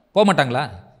வர்றாங்க, போக மாட்டாங்களா?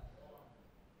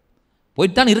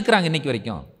 போயிட்டு தான் இருக்கிறாங்க இன்னைக்கு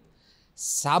வரைக்கும்.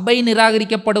 சபை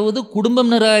நிராகரிக்கப்படுவது,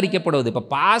 குடும்பம் நிராகரிக்கப்படுவது. இப்போ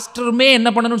பாஸ்டருமே என்ன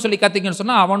பண்ணணும்னு சொல்லி கற்றுக்கணும்னு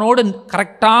சொன்னால் அவனோட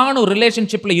கரெக்டான ஒரு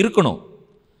ரிலேஷன்ஷிப்பில் இருக்கணும்.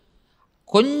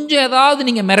 கொஞ்சம் ஏதாவது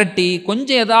நீங்கள் மிரட்டி,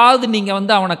 கொஞ்சம் ஏதாவது நீங்கள்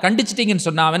வந்து அவனை கண்டிச்சிட்டிங்கன்னு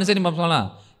சொன்னால் அவன் என்ன சரி சொல்லலாம்,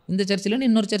 இந்த சர்ச்சில்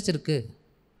இன்னொரு சர்ச் இருக்குது,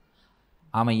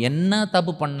 அவன் என்ன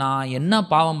தப்பு பண்ணான், என்ன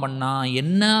பாவம் பண்ணான்,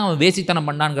 என்ன அவன் வேசித்தனம்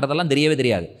பண்ணான்ங்கிறதெல்லாம் தெரியவே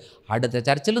தெரியாது. அடுத்த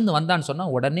சர்ச்சிலேருந்து வந்தான்னு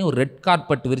சொன்னால் உடனே ஒரு ரெட்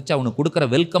கார்பெட் விரித்து அவனுக்கு கொடுக்குற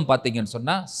வெல்கம் பார்த்தீங்கன்னு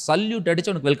சொன்னால் சல்யூட்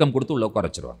அடித்து அவனுக்கு வெல்கம் கொடுத்து உள்ள உட்கார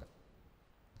வச்சுருவாங்க.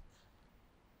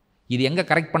 இது எங்கே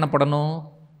கரெக்ட் பண்ணப்படணும்?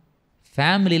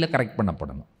 ஃபேமிலியில் கரெக்ட்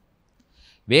பண்ணப்படணும்.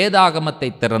 வேதாகமத்தை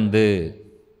திறந்து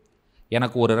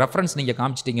எனக்கு ஒரு ரெஃபரன்ஸ் நீங்கள்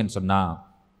காமிச்சிட்டிங்கன்னு சொன்னால்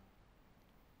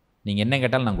நீங்கள் என்ன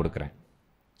கேட்டாலும் நான் கொடுக்குறேன்.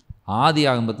 ஆதி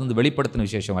ஆகமத்திலிருந்து வெளிப்படுத்தின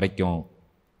விசேஷம் வரைக்கும்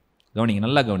கவனிங்க,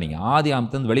 நல்லா கவனிங்க. ஆதி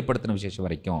ஆகமத்திலிருந்து வெளிப்படுத்தின விசேஷம்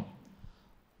வரைக்கும்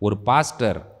ஒரு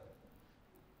பாஸ்டர்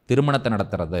திருமணத்தை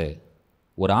நடத்துறது,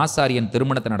 ஒரு ஆசாரியன்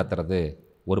திருமணத்தை நடத்துறது,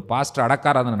 ஒரு பாஸ்டர்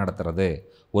அடக்காராதனை நடத்துறது,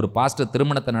 ஒரு பாஸ்டர்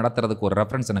திருமணத்தை நடத்துறதுக்கு ஒரு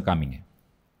ரெஃபரன்ஸ் எனக்கு காமிங்க.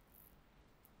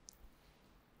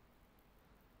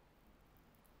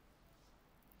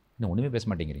 இன்னும் ஒன்றுமே பேச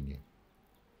மாட்டேங்கிறீங்க.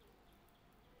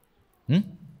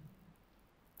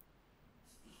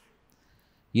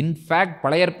 இன்ஃபேக்ட்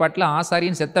பழைய ஏற்பாட்டில்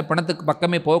ஆசாரியன் செத்த பிணத்துக்கு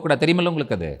பக்கமே போகக்கூடாது, தெரியுமில்ல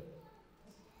உங்களுக்கு? அது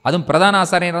அதுவும் பிரதான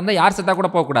ஆசாரியன் இருந்தால் யார் செத்தா கூட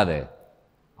போகக்கூடாது,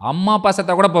 அம்மா அப்பா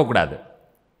செத்தா கூட போகக்கூடாது,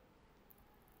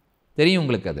 தெரியும்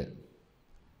உங்களுக்கு அது.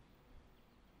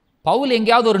 பவுல்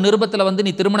எங்கேயாவது ஒரு நிருபத்தில் வந்து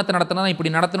நீ திருமணத்தை நடத்தினா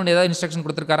இப்படி நடத்தணும்னு ஏதாவது இன்ஸ்ட்ரக்ஷன்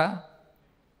கொடுத்துருக்காரா?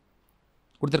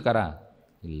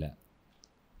 இல்லை.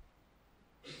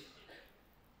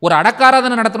 ஒரு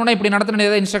அடக்காராதனை நடத்தணும்னா இப்படி நடத்தணும்னு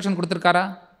ஏதாவது இன்ஸ்ட்ரக்ஷன் கொடுத்துருக்காரா?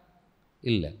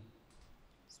 இல்லை.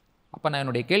 அப்போ நான்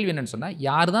என்னுடைய கேள்வி என்னன்னு சொன்னால்,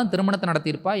 யார் தான் திருமணத்தை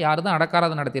நடத்தியிருப்பா, யார் தான்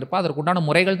அடக்காராதனை நடத்தியிருப்பா, அதற்கு உண்டான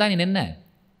முறைகள் தான் என்ன?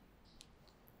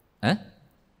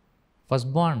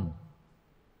 First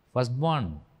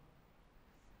born.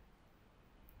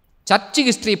 சர்ச்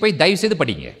ஹிஸ்டரி போய் தயவு செய்து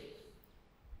படிங்க.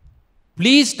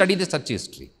 Please study the search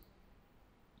history.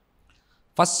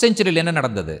 First செஞ்சுரியில் என்ன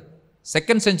நடந்தது,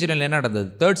 செகண்ட் செஞ்சுரியில் என்ன நடந்தது,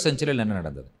 தேர்ட் செஞ்சுரியில் என்ன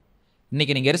நடந்தது.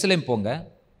 இன்றைக்கி நீங்கள் எருசலேம் போங்க,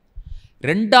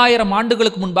 2000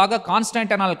 ஆண்டுகளுக்கு முன்பாக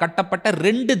கான்ஸ்டன்டைனால் கட்டப்பட்ட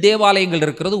 2 தேவாலயங்கள்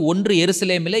இருக்கிறது. ஒன்று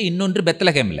எருசலேமில், இன்னொன்று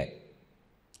பெத்லகேமில்.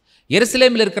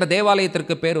 எருசலேமில் இருக்கிற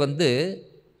தேவாலயத்திற்கு பேர் வந்து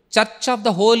சர்ச் ஆஃப்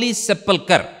த ஹோலி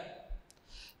செப்பல்கர்.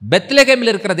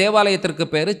 பெத்லகேமில் இருக்கிற தேவாலயத்திற்கு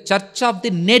பேர் search of the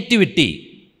nativity.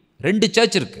 2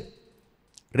 search இருக்கு.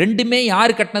 2மே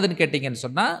யார் கட்டினதுன்னு கேட்டிங்கன்னு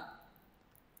சொன்னால்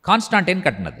கான்ஸ்டான்டைன்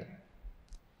கட்டினது.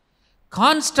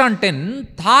 கான்ஸ்டான்டைன்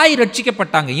தாய்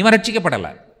ரட்சிக்கப்பட்டாங்க, இவன்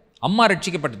ரட்சிக்கப்படலை, அம்மா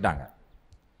ரட்சிக்கப்பட்டுட்டாங்க.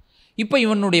 இப்போ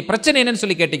இவனுடைய பிரச்சனை என்னன்னு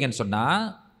சொல்லி கேட்டிங்கன்னு சொன்னால்,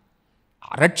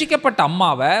 ரட்சிக்கப்பட்ட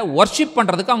அம்மாவை ஒர்ஷிப்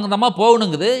பண்ணுறதுக்கு அவங்க அம்மா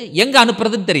போகணுங்குது, எங்கே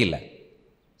அனுப்புறதுன்னு தெரியல.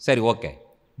 சரி, okay,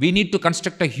 we need to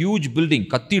construct a huge building,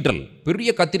 cathedral, பெரிய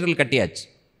கத்தீட்ரல் கட்டியாச்சு.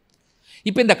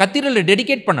 இப்போ இந்த கத்தீட்ரலை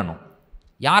டெடிகேட் பண்ணணும்.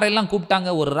 யாரெல்லாம் கூப்பிட்டாங்க?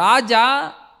 ஒரு ராஜா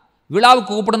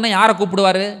விழாவுக்கு கூப்பிடணும்னா யாரை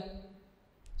கூப்பிடுவார்?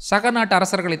 சக நாட்டு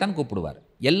அரசர்களை தான் கூப்பிடுவார்.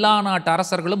 எல்லா நாட்டு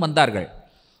அரசர்களும் வந்தார்கள்.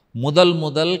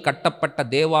 முதல் கட்டப்பட்ட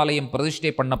தேவாலயம்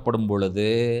பிரதிஷ்டை பண்ணப்படும் பொழுது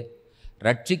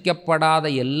ரட்சிக்கப்படாத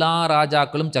எல்லா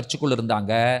ராஜாக்களும் சர்ச்சுக்குள்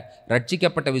இருந்தாங்க,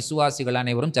 ரட்சிக்கப்பட்ட விசுவாசிகள்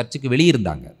அனைவரும் சர்ச்சுக்கு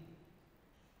வெளியிருந்தாங்க.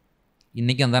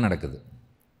 இன்றைக்கும் தான் நடக்குது.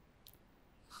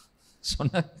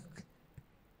 சொன்ன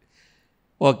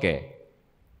ஓகே,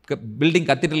 பில்டிங்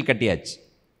கத்தீட்ரல் கட்டியாச்சு.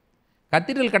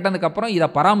 கத்தீட்ரல் கட்டினதுக்கப்புறம் இதை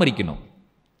பராமரிக்கணும்.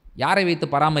 யாரை வைத்து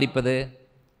பராமரிப்பது?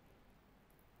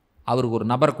 அவருக்கு ஒரு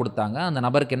நபர் கொடுத்தாங்க. அந்த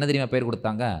நபருக்கு என்ன தெரியுமா பேர்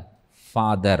கொடுத்தாங்க?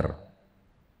 ஃபாதர்.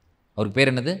 அவருக்கு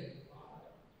பேர் என்னது?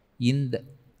 இந்த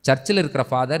சர்ச்சில் இருக்கிற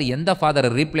ஃபாதர் எந்த ஃபாதரை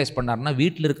ரீப்ளேஸ் பண்ணார்னா,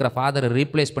 வீட்டில் இருக்கிற ஃபாதரை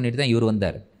ரீப்ளேஸ் பண்ணிட்டு தான் இவர்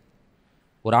வந்தார்.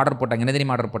 ஒரு ஆர்டர் போட்டாங்க. என்ன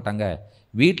தெரியுமா ஆர்டர் போட்டாங்க?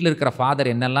 வீட்டில் இருக்கிற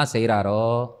ஃபாதர் என்னெல்லாம் செய்கிறாரோ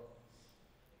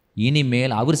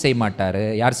இனிமேல் அவர் செய்ய மாட்டார்.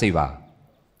 யார் செய்வா?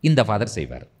 இந்த ஃபாதர்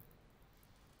செய்வார்.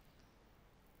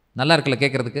 நல்லா இருக்குல்ல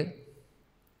கேட்குறதுக்கு?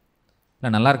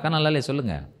 இல்லை நல்லா இருக்கா நல்லா இல்லையா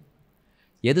சொல்லுங்கள்.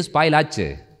 எது ஸ்பாயில் ஆச்சு?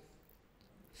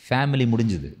 ஃபேமிலி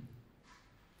முடிஞ்சுது.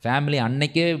 ஃபேமிலி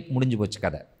அன்னைக்கே முடிஞ்சு போச்சு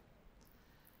கதை.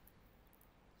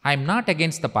 I am not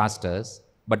against the pastors,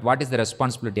 but what is the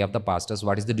responsibility of the pastors?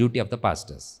 What is the duty of the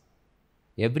pastors?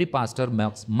 Every pastor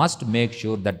must make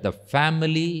sure that the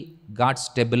family got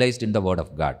stabilized in the word of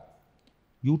God.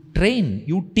 You train,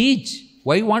 you teach.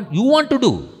 Why you want to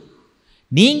do?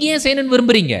 நீங்க ஏன் செய்யணும்னு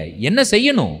விரும்புறீங்க? என்ன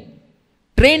செய்யணும்?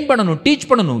 Train பண்ணணும், teach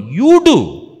பண்ணணும். You do.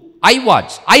 I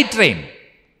watch, I train.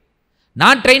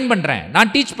 நான் train பண்றேன்,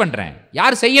 நான் டீச் பண்றேன்.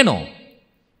 யார் செய்யணும்?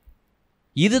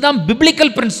 இதுதான்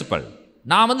பிப்ளிக்கல் பிரின்சிபல்.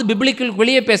 நான் பிப்ளிக்கல்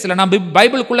வெளியே பேசல, நான்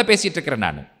பைபிளுக்குள்ள பேசிட்டு இருக்கிறேன்.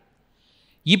 நான்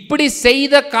இப்படி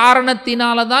செய்த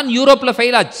காரணத்தினால தான் யூரோப்பில்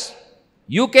ஃபெயில் ஆச்சு,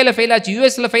 யூகேல ஃபெயில் ஆச்சு,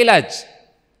 யூஎஸ்ல ஃபெயில் ஆச்சு.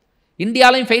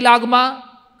 இந்தியாலையும் ஃபெயில் ஆகுமா?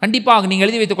 கண்டிப்பாக. நீங்கள்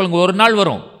எழுதி வைத்துக் கொள்ளுங்க, ஒரு நாள்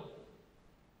வரும்,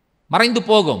 மறைந்து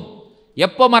போகும்.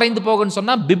 எப்போ மறைந்து போகும்னு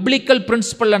சொன்னால், பிப்ளிக்கல்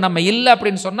பிரின்சிபலில் நம்ம இல்லை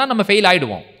அப்படின்னு சொன்னால் நம்ம ஃபெயில்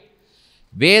ஆகிடுவோம்.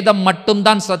 வேதம்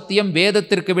மட்டும்தான் சத்தியம்.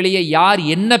 வேதத்திற்கு வெளியே யார்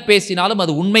என்ன பேசினாலும்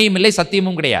அது உண்மையும் இல்லை,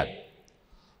 சத்தியமும் கிடையாது.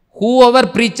 Whoever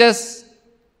preaches,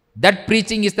 that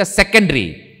preaching is the secondary,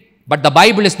 but the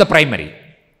Bible is the primary.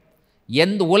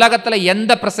 எந்த உலகத்தில்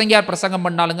எந்த பிரசங்கியார் பிரசங்கம்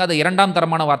பண்ணாலுங்க அது இரண்டாம்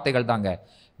தரமான வார்த்தைகள் தாங்க.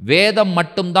 வேதம்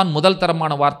மட்டும்தான் முதல்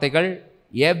தரமான வார்த்தைகள்.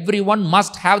 Everyone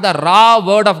must have the raw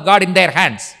word of God in their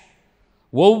hands.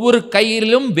 ஒவ்வொரு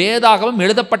கையிலும் வேதாகமும்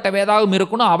எழுதப்பட்ட வேதாகவும்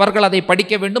இருக்கணும். அவர்கள் அதை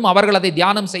படிக்க வேண்டும், அவர்கள் அதை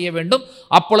தியானம் செய்ய வேண்டும்.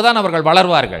 அப்பொழுதுதான் அவர்கள்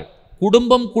வளர்வார்கள்.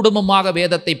 குடும்பம் குடும்பமாக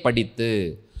வேதத்தை படித்து,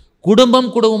 குடும்பம்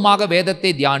குடும்பமாக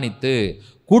வேதத்தை தியானித்து,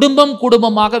 குடும்பம்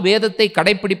குடும்பமாக வேதத்தை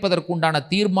கடைபிடிப்பதற்குண்டான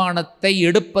தீர்மானத்தை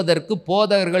எடுப்பதற்கு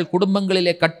போதகர்கள்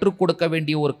குடும்பங்களிலே கற்றுக் கொடுக்க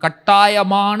வேண்டிய ஒரு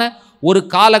கட்டாயமான ஒரு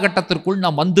காலகட்டத்திற்குள்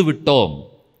நாம் வந்துவிட்டோம்.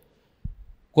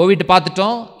 கோவிட்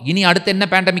பார்த்துட்டோம், இனி அடுத்து என்ன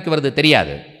பேண்டமிக் வருது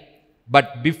தெரியாது.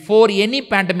 But before any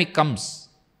pandemic comes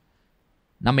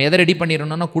நம்ம எதை ரெடி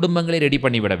பண்ணிடணும்னா குடும்பங்களை ரெடி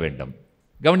பண்ணிவிட வேண்டும்.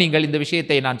 கவனிங்கள், இந்த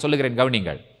விஷயத்தை நான் சொல்லுகிறேன்,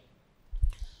 கவனிங்கள்.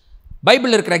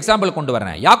 பைபிள் இருக்கிற எக்ஸாம்பிள் கொண்டு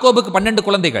வரேன். யாக்கோபுக்கு 12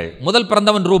 குழந்தைகள். முதல்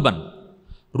பிறந்தவன் ரூபன்.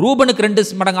 ரூபனுக்கு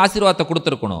 2 மடங்கு ஆசீர்வாதத்தை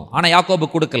கொடுத்துருக்கணும், ஆனால்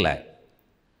யாக்கோபுக்கு கொடுக்கல.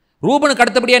 ரூபனுக்கு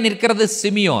அடுத்தபடியாக நிற்கிறது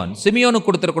சிமியோன். சிமியோனுக்கு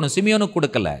கொடுத்துருக்கணும், சிமியோனுக்கு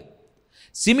கொடுக்கல.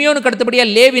 சிமியோனுக்கு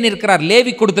அடுத்தபடியாக லேவி நிற்கிறார்,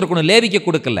 லேவி கொடுத்துருக்கணும், லேவிக்கு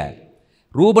கொடுக்கல.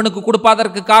 ரூபனுக்கு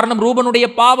கொடுப்பாதற்கு காரணம் ரூபனுடைய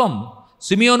பாவம்.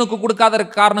 சிமியோனுக்கு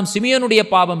கொடுக்காதற்கு காரணம் சிமியோனுடைய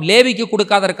பாவம். லேவிக்கு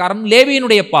கொடுக்காதற்கு காரணம்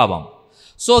லேவியினுடைய பாவம்.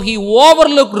 So he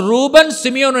overlooked Reuben,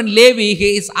 Simeon and Levi.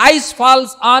 His eyes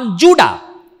falls on Judah.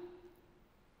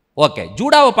 Okay,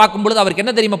 ஜூடாவை பார்க்கும் பொழுது அவருக்கு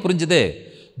என்ன தெரியுமா புரிஞ்சுது?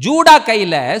 ஜூடா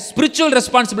கையில் ஸ்பிரிச்சுவல்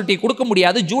ரெஸ்பான்சிபிலிட்டி கொடுக்க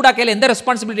முடியாது. ஜூடா கையில் எந்த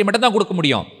ரெஸ்பான்சிபிலிட்டி மட்டும் தான் கொடுக்க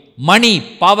முடியும்? மணி,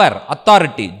 பவர்,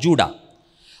 அத்தாரிட்டி. ஜூடா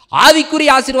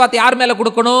ஆவிக்குரிய ஆசீர்வாதத்தை யார் மேலே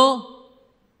கொடுக்கணும்?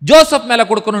 ஜோசப் மேலே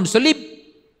கொடுக்கணும்னு சொல்லி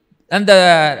அந்த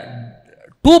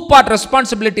 2 part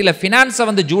ரெஸ்பான்சிபிலிட்டியில்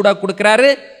ஃபினான்ஸை ஜூடா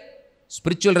கொடுக்குறாரு.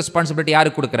 ஸ்பிரிச்சுவல் ரெஸ்பான்சிபிலிட்டி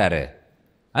யாருக்கு கொடுக்குறாரு?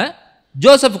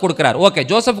 ஜோசப் கொடுக்கிறார். ஓகே,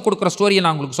 ஜோசப் கொடுக்குற ஸ்டோரியை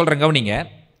நான் உங்களுக்கு சொல்கிறேன், கவனிங்க.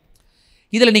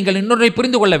 இதில் நீங்கள் இன்னொன்றை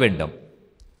புரிந்து கொள்ள வேண்டும்.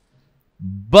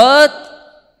 Birth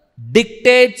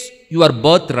dictates your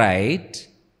birth right,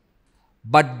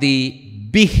 but the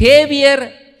behaviour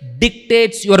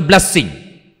dictates your blessing.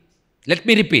 Let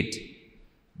me repeat.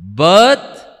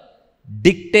 Birth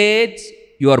dictates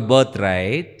your birth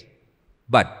right,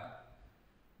 but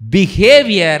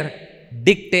behaviour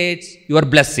dictates your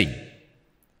blessing.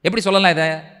 எப்படி சொல்லலாம்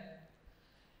இதை?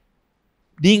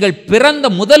 நீங்கள்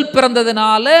முதல்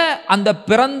பிறந்ததினால அந்த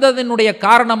பிறந்ததனுடைய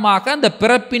காரணமாக அந்த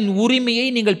பிறப்பின் உரிமையை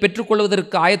நீங்கள்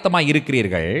பெற்றுக்கொள்வதற்கு ஆயத்தமாக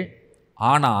இருக்கிறீர்கள்.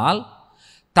 ஆனால்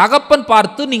தகப்பன்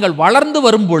பார்த்து நீங்கள் வளர்ந்து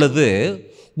வரும் பொழுது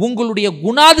உங்களுடைய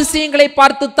குணாதிசயங்களை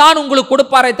பார்த்து தான் உங்களுக்கு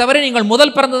கொடுப்பாரே தவிர நீங்கள்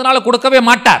முதல் பிறந்ததுனால கொடுக்கவே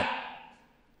மாட்டார்.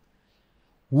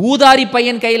 ஊதாரி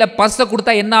பையன் கையில பர்ஸை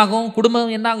கொடுத்தா என்ன ஆகும்?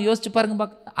 குடும்பம் என்ன ஆகும்? யோசிச்சு பாருங்க.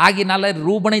 ஆகினால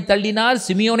ரூபனை தள்ளினார்,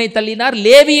 சிமியோனை தள்ளினார்,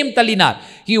 லேவியும் தள்ளினார்.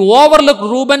 He overlooked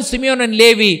Reuben, Simeon and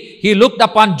Levi. He looked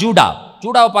upon Judah.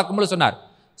 ஜூடாவை பார்க்கும்போது சொன்னார்,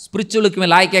 ஸ்பிரிச்சுவலுக்கு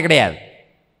மேல் லாய்க்கே கிடையாது.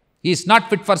 He is not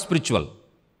fit for spiritual.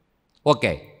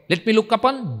 Okay, let me look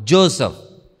upon Joseph.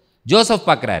 Joseph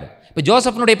பார்க்கிறாரு. இப்போ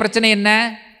ஜோசப்னுடைய பிரச்சனை என்ன?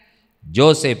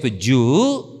 ஜோசப் ஜூ,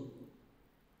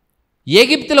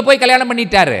 எகிப்தில் போய் கல்யாணம்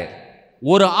பண்ணிட்டாரு.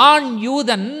 ஒரு ஆண்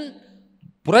யூதன்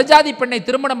புறஜாதி பெண்ணை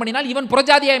திருமணம் பண்ணினால் இவன்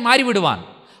புறஜாதியாய் மாறிவிடுவான்.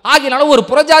 ஆகினால ஒரு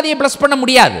புறஜாதியை பிளஸ் பண்ண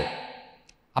முடியாது.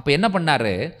 அப்ப என்ன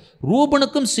பண்ணாரு?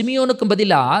 ரூபனுக்கும் சிமியோனுக்கும்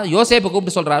பதிலா யோசேப்பை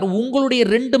கூப்பிட்டு சொல்றாரு, உங்களுடைய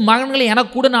 2 மகன்களை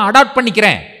எனக்கு கூட நான் அடாப்ட்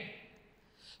பண்ணிக்கிறேன்.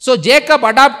 So Jacob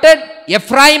adopted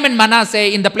Ephraim and Manasseh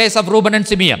in the place of Reuben and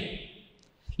Simeon.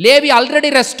 Levi already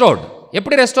restored.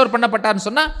 எப்படி ரெஸ்டோர் பண்ணப்பட்டார்னு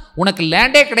சொன்னா, உனக்கு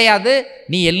லேண்டே கிடையாது,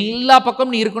 நீ எல்லா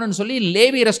பக்கமும் நீ இருக்கணும்னு சொல்லி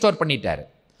லேவி ரெஸ்டோர் பண்ணிட்டாரு.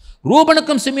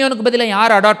 ரூபனுக்கும் சிமியோனுக்கும் பதிலாக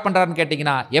யார் அடாப்ட் பண்றாருன்னு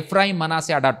கேட்டீங்கன்னா, எப்ராயிம்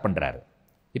மனாசே அடாப்ட் பண்றாரு.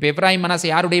 இப்போ எப்ராயிம் மனாசே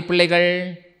யாருடைய பிள்ளைகள்?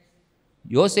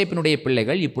 யோசேப்பினுடைய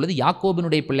பிள்ளைகள். இப்பொழுது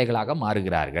யாக்கோபினுடைய பிள்ளைகளாக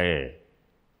மாறுகிறார்கள்.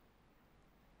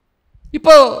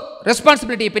 இப்போ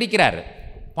ரெஸ்பான்சிபிலிட்டியை பிரிக்கிறாரு.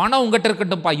 பணம் உங்ககிட்ட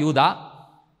இருக்கட்டும்பா யூதா,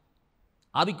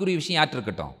 ஆவிக்குரிய விஷயம் யார்கிட்ட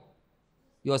இருக்கட்டும்?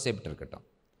 யோசேப்பிட்ட இருக்கட்டும்.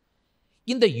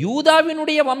 இந்த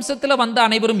யூதாவினுடைய வம்சத்தில் வந்த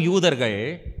அனைவரும் யூதர்கள்,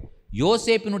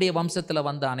 யோசேப்பினுடைய வம்சத்தில்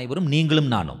வந்த அனைவரும் நீங்களும்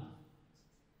நானும்.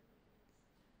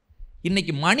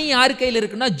 இன்னைக்கு மணி யார் கையில்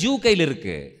இருக்குன்னா ஜூ கையில்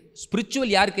இருக்கு.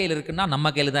 ஸ்பிரிச்சுவல் யார் கையில் இருக்குன்னா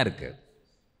நம்ம கையில் தான் இருக்கு.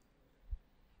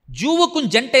 ஜூவுக்கும்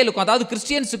ஜென்டைலுக்கும், அதாவது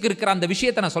கிறிஸ்டியன்ஸுக்கு இருக்கிற அந்த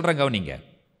விஷயத்தை நான் சொல்றேன் கவனிங்க.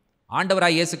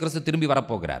 ஆண்டவராய் இயேசு கிறிஸ்து திரும்பி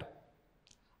வரப்போகிறார்.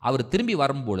 அவர் திரும்பி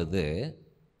வரும்பொழுது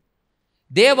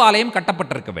தேவாலயம்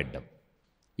கட்டப்பட்டிருக்க வேண்டும்.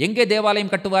 எங்கே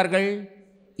தேவாலயம் கட்டுவார்கள்?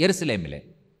 எருசலேமிலே.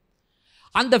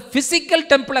 அந்த பிசிக்கல்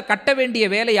டெம்பிளை கட்ட வேண்டிய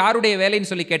வேலை யாருடைய வேலைன்னு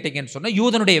சொல்லி கேட்டீங்கன்னு சொன்னா,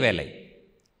 யூதனுடைய வேலை.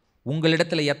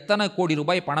 உங்களிடத்தில் எத்தனை கோடி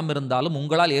ரூபாய் பணம் இருந்தாலும்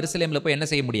உங்களால் எருசலேமில் போய் என்ன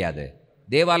செய்ய முடியாது?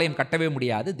 தேவாலயம் கட்டவே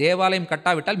முடியாது. தேவாலயம்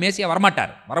கட்டாவிட்டால் மேசியா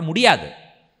வரமாட்டார், வர முடியாது.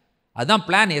 அதுதான்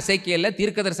பிளான். எசேக்கியேல்ல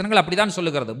தீர்க்க தரிசனங்கள் அப்படிதான்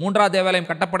சொல்லுகிறது. 3வது தேவாலயம்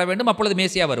கட்டப்பட வேண்டும், அப்பொழுது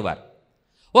மேசியா வருவார்.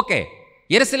 ஓகே,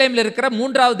 எருசலேமில் இருக்கிற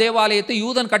 3வது தேவாலயத்தை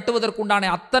யூதன்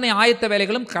கட்டுவதற்குண்டான அத்தனை ஆயத்த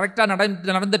வேலைகளும் கரெக்டாக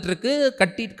நடந்துட்டு இருக்கு.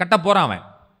 கட்ட போறான் அவன்.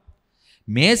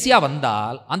 மேசியா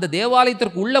வந்தால் அந்த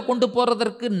தேவாலயத்திற்கு உள்ள கொண்டு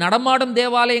போறதற்கு நடமாடும்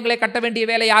தேவாலயங்களை கட்ட வேண்டிய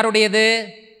வேலை யாருடையது?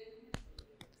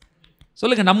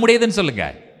 சொல்லுங்க, நம்முடையதுன்னு சொல்லுங்க.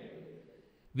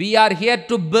 We are here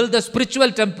to build the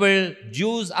spiritual temple.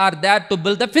 Jews are there to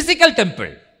build the physical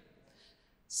temple.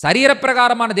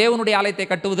 சரீரப்பிரகாரமான தேவனுடைய ஆலயத்தை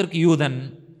கட்டுவதற்கு யூதன்,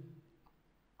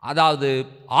 அதாவது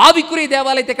ஆவிக்குரிய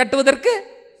தேவாலயத்தை கட்டுவதற்கு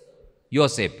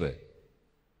யோசேப்பு,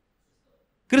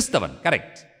 கிறிஸ்தவன்.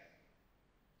 கரெக்ட்.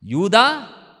 யூதா,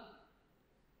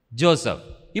 ஜோசப்,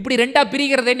 இப்படி 2ஆ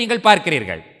பிரிகிறதை நீங்கள்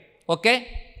பார்க்கிறீர்கள். ஓகே,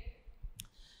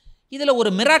 இதில் ஒரு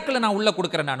மிராக்கிளை நான் உள்ள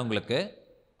கொடுக்குறேன் நான் உங்களுக்கு.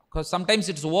 சம்டைம்ஸ்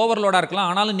இட்ஸ் ஓவர்லோடாக இருக்கலாம்.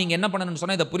 ஆனாலும் நீங்கள் என்ன பண்ணணும்னு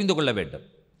சொன்னால் இதை புரிந்து கொள்ள வேண்டும்.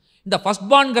 இந்த ஃபர்ஸ்ட்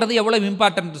பார்ன்ங்கிறது எவ்வளோ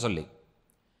இம்பார்ட்டன்ட் சொல்லி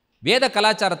வேத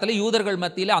கலாச்சாரத்தில் யூதர்கள்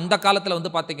மத்தியில் அந்த காலத்தில்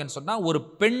வந்து பார்த்தீங்கன்னு சொன்னால், ஒரு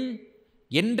பெண்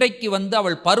என்றைக்கு வந்து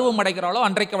அவள் பருவம் அடைகிறாளோ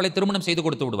அன்றைக்கு அவளை திருமணம் செய்து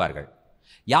கொடுத்து விடுவார்கள்.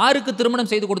 யாருக்கு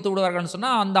திருமணம் செய்து கொடுத்து விடுவார்கள்னு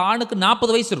சொன்னால், அந்த ஆணுக்கு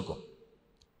 40 வயசு இருக்கும்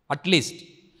அட்லீஸ்ட்.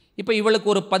 இப்போ இவளுக்கு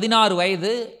ஒரு 16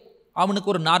 வயது,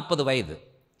 அவனுக்கு ஒரு 40 வயது.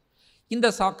 இந்த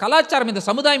கலாச்சாரம், இந்த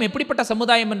சமுதாயம் எப்படிப்பட்ட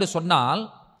சமுதாயம் என்று சொன்னால்,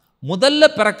 முதல்ல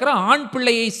பிறக்கிற ஆண்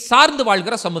பிள்ளையை சார்ந்து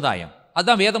வாழ்கிற சமுதாயம்.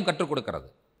 அதுதான் வேதம் கற்றுக் கொடுக்கிறது.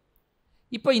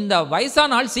 இப்போ இந்த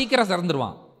வயசான ஆள் சீக்கிரம்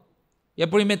இறந்துருவான்,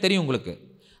 எப்பொழுதுமே தெரியும் உங்களுக்கு.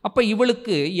 அப்போ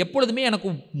இவளுக்கு எப்பொழுதுமே எனக்கு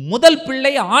முதல்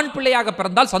பிள்ளை ஆண் பிள்ளையாக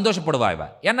பிறந்தால் சந்தோஷப்படுவா இவ.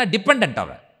 ஏன்னா டிபெண்ட்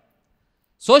அவ.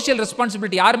 சோஷியல்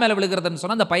ரெஸ்பான்சிபிலிட்டி யார் மேலே விழுகிறதுன்னு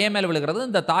சொன்னால், அந்த பையன் மேலே விழுகிறது.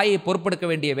 இந்த தாயை பொறுப்பெடுக்க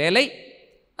வேண்டிய வேலை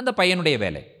அந்த பையனுடைய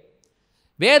வேலை.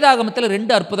 வேதாகமத்தில்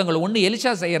 2 அற்புதங்கள், ஒன்று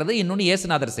எலிஷா செய்கிறது, இன்னொன்று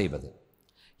இயேசுநாதர் செய்வது.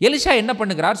 எலிஷா என்ன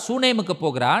பண்ணுகிறார்? சூனேமுக்கு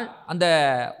போகிறாள்.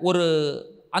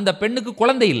 அந்த பெண்ணுக்கு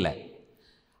குழந்தை இல்லை.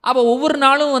 அவள் ஒவ்வொரு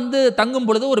நாளும் வந்து தங்கும்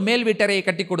பொழுது ஒரு மேல் வீட்டறையை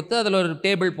கட்டி கொடுத்து அதில் ஒரு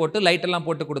டேபிள் போட்டு லைட்டெல்லாம்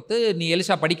போட்டு கொடுத்து நீ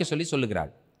எலிஷா படிக்க சொல்லி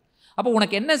சொல்லுகிறாள். அப்போ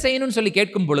உனக்கு என்ன செய்யணும்னு சொல்லி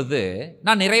கேட்கும் பொழுது,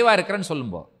 நான் நிறைவாக இருக்கிறேன்னு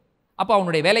சொல்லும்போது, அப்போ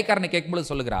அவனுடைய வேலைக்காரனை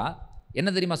கேட்கும்பொழுது சொல்லுகிறான். என்ன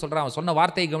தெரியுமா சொல்றான்? அவன் சொன்ன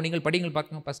வார்த்தையை கவனிங்கள், படிங்கள்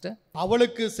பார்க்குங்க ஃபர்ஸ்ட்.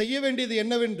 அவளுக்கு செய்ய வேண்டியது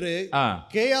என்னவென்று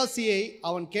கேயாசியை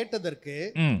அவன் கேட்டதற்கு,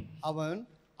 அவன்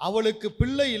அவளுக்கு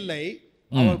பிள்ளை இல்லை,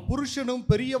 அவன் புருஷனும்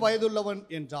பெரிய வயதுள்ளவன்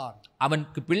என்றான்.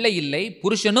 அவனுக்கு பிள்ளை இல்லை,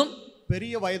 புருஷனும்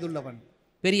பெரிய வயதுள்ளவன்.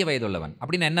 பெரிய வயதுள்ளவன்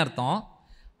அப்படின்னு என்ன அர்த்தம்?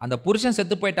 அந்த புருஷன்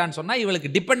செத்து போயிட்டான்னு சொன்னா இவளுக்கு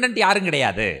டிபெண்டன்ட் யாரும்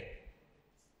கிடையாது.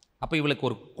 அப்போ இவளுக்கு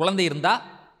ஒரு குழந்தை இருந்தால்,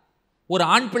 ஒரு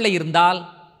ஆண் பிள்ளை இருந்தால்,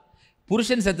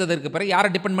 புருஷன் செத்ததற்கு பிறகு யாரை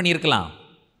டிபெண்ட் பண்ணியிருக்கலாம்?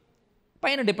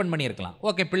 பையனை டிபெண்ட் பண்ணியிருக்கலாம்.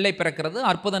 ஓகே, பிள்ளை பிறக்கிறது,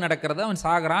 அற்புதம் நடக்கிறது, அவன்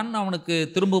சாகிறான், அவனுக்கு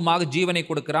திரும்பமாக ஜீவனை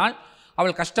கொடுக்கிறாள்.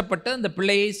 அவள் கஷ்டப்பட்டு அந்த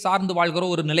பிள்ளையை சார்ந்து வாழ்கிற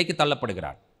ஒரு நிலைக்கு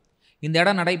தள்ளப்படுகிறாள். இந்த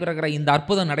இடம் நடைபெறுகிற, இந்த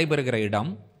அற்புதம் நடைபெறுகிற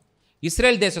இடம்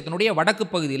இஸ்ரேல் தேசத்தினுடைய வடக்கு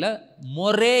பகுதியில்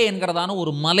மொரே என்கிறதான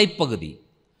ஒரு மலைப்பகுதி.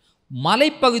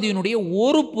 மலைப்பகுதியினுடைய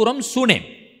ஒரு புறம் சூனேம்,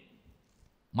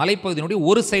 மலைப்பகுதியினுடைய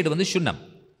ஒரு சைடு வந்து சுன்னம்.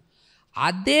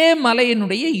 அதே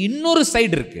மலையினுடைய இன்னொரு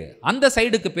சைடு இருக்கு. அந்த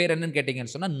சைடுக்கு பேர் என்னன்னு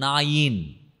கேட்டீங்கன்னு சொன்னா நாயின்.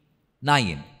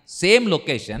 நாயின் சேம்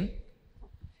லொகேஷன்.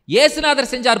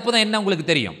 இயேசுநாதர் செஞ்ச அற்புதம் என்ன உங்களுக்கு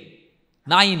தெரியும்?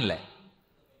 நாயின்ல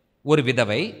ஒரு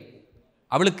விதவை,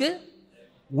 அவளுக்கு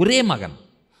ஒரே மகன்.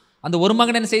 அந்த ஒரு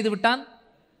மகன் என்ன செய்து விட்டான்?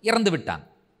 இறந்து விட்டான்.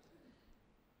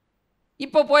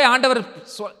 இப்போ போய் ஆண்டவர்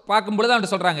பார்க்கும்பொழுது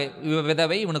அவன் சொல்றாங்க,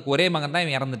 விதவை, இவனுக்கு ஒரே மகன் தான்,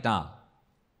 இவன் இறந்துட்டான்.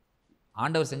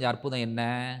 ஆண்டவர் செஞ்ச அற்புதம் என்ன?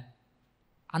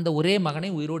 அந்த ஒரே மகனை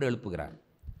உயிரோடு எழுப்புகிறார்.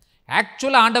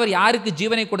 ஆக்சுவலாக ஆண்டவர் யாருக்கு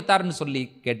ஜீவனை கொடுத்தாருன்னு சொல்லி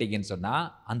கேட்டீங்கன்னு சொன்னால்,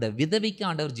 அந்த விதவைக்கு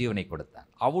ஆண்டவர் ஜீவனை கொடுத்தார்.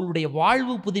 அவளுடைய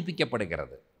வாழ்வு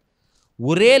புதுப்பிக்கப்படுகிறது.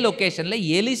 ஒரே லொக்கேஷனில்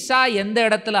எலிசா எந்த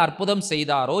இடத்துல அற்புதம்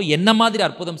செய்தாரோ, என்ன மாதிரி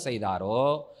அற்புதம் செய்தாரோ,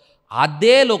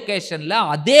 அதே லொக்கேஷனில்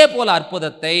அதே போல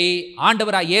அற்புதத்தை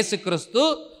ஆண்டவராக இயேசு கிறிஸ்து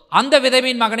அந்த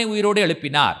விதவையின் மகனை உயிரோடு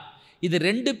எழுப்பினார். இது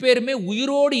ரெண்டு பேருமே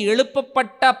உயிரோடு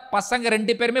எழுப்பப்பட்ட பசங்க,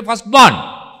 ரெண்டு பேருமே ஃபர்ஸ்ட் பார்ன்.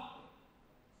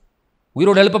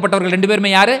 உயிரோடு எழுப்பப்பட்டவர்கள் ரெண்டு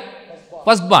பேருமே யாரு?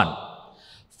 First born.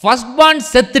 ஃபர்ஸ்ட் பார்ன்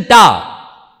செத்துட்டா,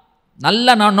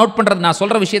 நல்லா நான் நோட் பண்றது, நான்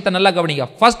சொல்ற விஷயத்தை நல்லா கவனிங்க.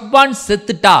 ஃபர்ஸ்ட் பார்ன்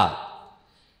செத்துட்டா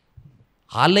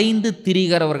அலைந்து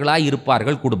திரிகிறவர்களாக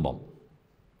இருப்பார்கள் குடும்பம்.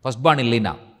 ஃபர்ஸ்ட் பார்ன்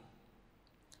இல்லைன்னா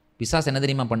பிசாசு என்ன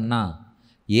தெரியுமா பண்ணா?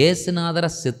 இயேசுநாதரை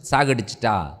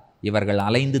சாகடிச்சிட்டா இவர்கள்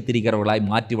அலைந்து திரிகிறவர்களாய்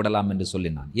மாற்றி விடலாம் என்று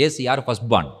சொல்லினான். இயேசு யார்? ஃபர்ஸ்ட்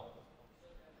பார்ன்,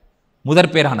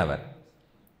 முதற் பேரானவர்.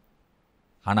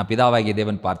 ஆனால் பிதாவாகிய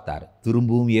தேவன் பார்த்தார்,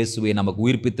 திரும்பவும் இயேசுவை நமக்கு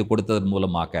உயிர்ப்பித்து கொடுத்ததன்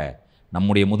மூலமாக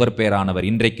நம்முடைய முதற் பேரானவர்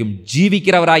இன்றைக்கும்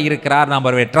ஜீவிக்கிறவராய் இருக்கிறார். நாம்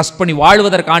அவரை ட்ரஸ்ட் பண்ணி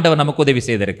வாழ்வதற்கு ஆண்டவர் நமக்கு உதவி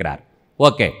செய்திருக்கிறார்.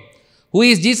 Okay, who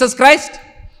is Jesus Christ?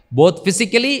 Both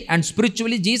physically and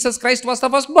spiritually Jesus Christ was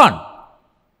the first born.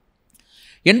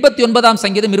 89ஆம்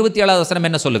சங்கீதம் 27வது வசனம்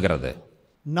என்ன சொல்லுகிறது?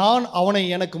 நான் அவனை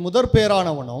எனக்கு முதற்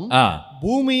பேரானவனும்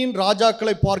பூமியின்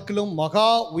ராஜாக்களை பார்க்கிலும் மகா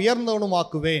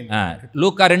உயர்ந்தவனுமாக்குவேன்.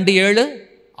 லூக்கா 2:7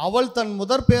 அவள் தன்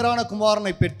முதற் பேரான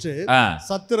குமாரனை பெற்று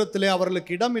சத்திரத்திலே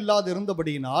அவர்களுக்கு இடம் இல்லாது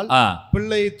இருந்தபடியினால்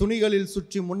பிள்ளை துணிகளில்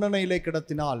சுற்றி முன்னணையிலே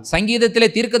கிடத்தினாள். சங்கீதத்திலே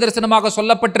தீர்க்க தரிசனமாக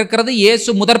சொல்லப்பட்டிருக்கிறது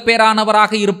இயேசு முதற்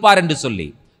பேரானவராக இருப்பார் என்று சொல்லி.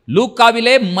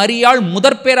 லூக்காவிலே மரியாள்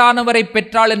முதற் பேரானவரை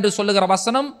பெற்றாள் என்று சொல்லுகிற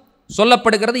வசனம்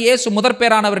சொல்லப்படுகிறது. இயேசு முதற்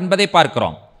பேரானவர் என்பதை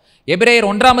பார்க்கிறோம். எபிரேயர்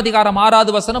 1ஆம் அதிகாரம்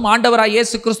 6வது வசனம் ஆண்டவராய்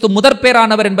இயேசு கிறிஸ்து முதற்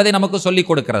பேரானவர் என்பதை நமக்கு சொல்லிக்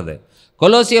கொடுக்கிறது.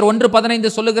 கொலோசியர் 1:15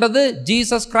 சொல்லுகிறது,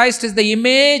 Jesus Christ is the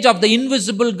image of the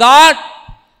invisible God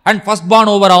and first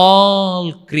born over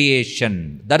all creation.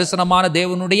 தரிசனமான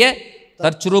தேவனுடைய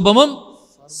தற்சுரூபமும்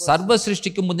சர்வ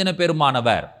சிருஷ்டிக்கும் முந்தின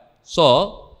பேருமானவர். ஸோ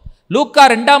லூக்கா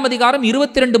 2ஆம் அதிகாரம்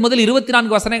 22 முதல்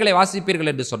 24 வசனங்களை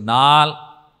வாசிப்பீர்கள் என்று சொன்னால்,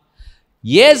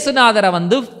 இயேசுநாதரை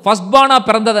வந்து ஃபர்ஸ்ட் பார்னா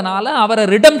பிறந்ததனால அவரை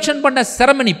ரிடம்ஷன் பண்ண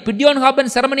செரமனி, பிட்யோன்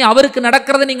ஹாபன் செரமனி அவருக்கு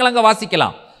நடக்கிறத நீங்கள் அங்கே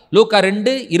வாசிக்கலாம். லூக்கா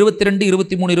 2:22,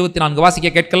 23, 24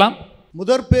 வாசிக்க கேட்கலாம்.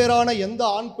 முதற் பேரான எந்த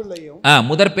ஆண் பிள்ளையும்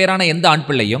முதற் பேரான எந்த ஆண்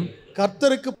பிள்ளையும்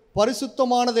கர்த்தருக்கு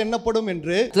பரிசுத்தமானது எண்ணப்படும்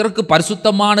என்று, கர்த்தருக்கு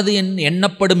பரிசுத்தமானது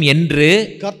எண்ணப்படும் என்று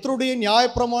கர்த்தருடைய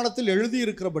நியாயப்பிரமாணத்தில்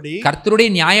எழுதியிருக்கிறபடி, கர்த்தருடைய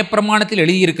நியாயப்பிரமாணத்தில்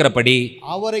எழுதியிருக்கிறபடி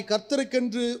அவரை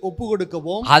கர்த்தருக்கென்று ஒப்பு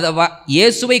கொடுக்கவும்,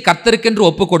 இயேசுவை கர்த்தருக்கென்று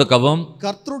ஒப்பு கொடுக்கவும்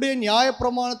கர்த்தருடைய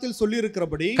நியாயப்பிரமாணத்தில்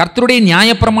சொல்லியிருக்கிறபடி, கர்த்தருடைய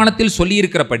நியாயப்பிரமாணத்தில்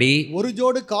சொல்லியிருக்கிறபடி ஒரு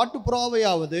ஜோடு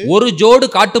காட்டுப்புறாவையாவது, ஒரு ஜோடு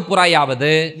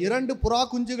காட்டுப்புறாயாவது, 2 புறா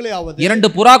குஞ்சுகளையாவது,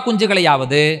 2 புறா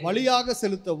குஞ்சுகளையாவது பலியாக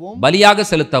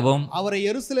செலுத்தவும் அவரை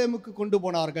எருசலேமுக்கு கொண்டு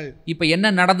போனார்கள். இப்ப என்ன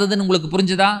நடந்ததுன்னு உங்களுக்கு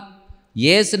புரிஞ்சுதா?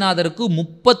 இயேசுநாதருக்கு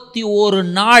 31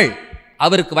 நாள்,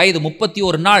 அவருக்கு வயது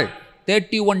 31 நாள்,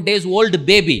 31 days ஓல்டு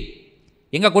பேபி.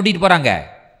 எங்க கூட்டிட்டு போறாங்க?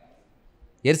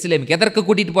 எருசலேமுக்கு. எதற்கு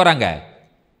கூட்டிட்டு போறாங்க?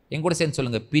 எங்க கூட சேர்ந்து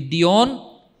சொல்லுங்க. பிட்யோன்,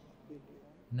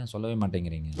 என்ன சொல்லவே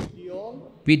மாட்டேங்கிறீங்க?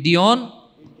 பிட்யோன்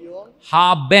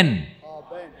ஹாபென்,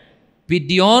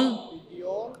 பிட்யோன்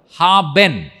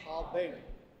ஹாபென்.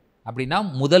 அப்படின்னா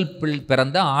முதல்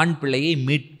பிறந்த ஆண் பிள்ளையை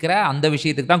மீட்கிற அந்த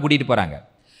விஷயத்துக்கு தான் கூட்டிகிட்டு போகிறாங்க.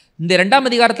 இந்த 2ஆம்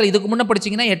அதிகாரத்தில் இதுக்கு முன்னே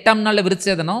படிச்சிங்கன்னா 8ஆம் நாளில்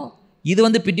விருட்சேதனம், இது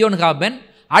வந்து பிட்யோன் ஹாபென்.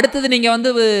 அடுத்தது நீங்கள் வந்து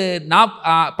நான்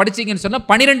படிச்சிங்கன்னு சொன்னால்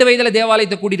 12 வயதில்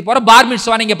தேவாலயத்தை கூட்டிகிட்டு போகிற பார்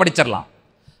மிட்ஸ்வா நீங்கள் படிச்சிடலாம்.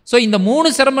 ஸோ இந்த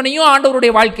 3 செரமனியும்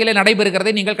ஆண்டவருடைய வாழ்க்கையில்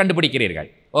நடைபெறுகிறதை நீங்கள் கண்டுபிடிக்கிறீர்கள்.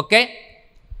 ஓகே,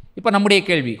 இப்போ நம்முடைய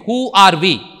கேள்வி, ஹூ ஆர்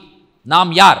வி?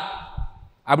 நாம் யார்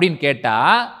அப்படின்னு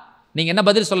கேட்டால் நீங்கள் என்ன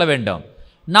பதில் சொல்ல வேண்டும்?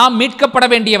 நாம் மீட்கப்பட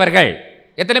வேண்டியவர்கள்.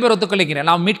 எத்தனை பேர் ஒத்துக்கொள்கிறீர்கள்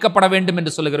நாம் மீட்கப்பட வேண்டும்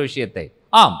என்று சொல்லுகிற விஷயத்தை?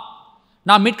 ஆம்,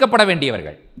 நாம் மீட்கப்பட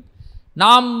வேண்டியவர்கள்.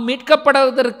 நாம்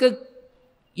மீட்கப்படுவதற்கு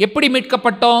எப்படி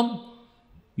மீட்கப்பட்டோம்?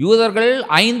 யூதர்கள்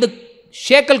 5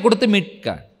 ஷேக்கல் கொடுத்து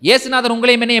மீட்க, இயேசுநாதர்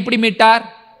உங்களையும் என்ன எப்படி மீட்டார்?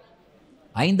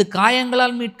 5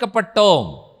 காயங்களால் மீட்கப்பட்டோம்.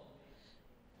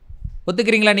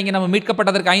 ஒத்துக்கிறீங்களா? நீங்கள் நம்ம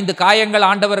மீட்கப்பட்டதற்கு 5 காயங்கள்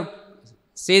ஆண்டவர்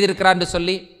செய்திருக்கிறார் என்று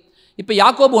சொல்லி. இப்போ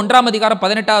யாக்கோபு 1ஆம் அதிகாரம்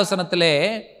 18ஆம் வசனத்திலே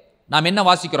நாம் என்ன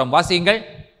வாசிக்கிறோம்? வாசியுங்கள்.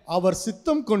 அவர்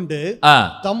சித்தம் கொண்டு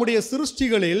தம்முடைய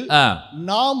சிருஷ்டிகளில்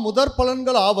நாம் முதற்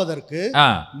பலன்கள் ஆவதற்கு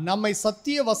நம்மை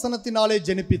சத்திய வசனத்தினாலே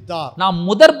ஜெனிப்பித்தார். நாம்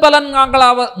முதற்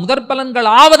பலன்கள்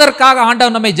ஆவதற்காக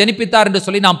ஆண்டவர் நம்மை ஜெனிப்பித்தார் என்று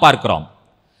சொல்லி நாம் பார்க்கிறோம்.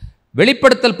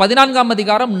 வெளிப்படுத்தல் 14ஆம்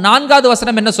அதிகாரம் 4வது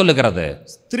வசனம் என்ன சொல்லுகிறது?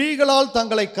 ஸ்திரீகளால்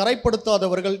தங்களை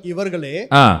கரைப்படுத்தாதவர்கள் இவர்களே,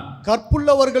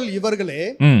 கற்புள்ளவர்கள் இவர்களே,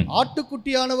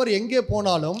 ஆட்டுக்குட்டியானவர் எங்கே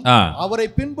போனாலும் அவரை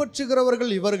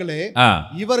பின்பற்றுகிறவர்கள் இவர்களே,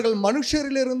 இவர்கள்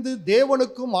மனுஷரிலிருந்து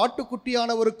தேவனுக்கும்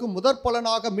ஆட்டுக்குட்டியானவருக்கும் முதற்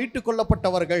பலனாக மீட்டுக்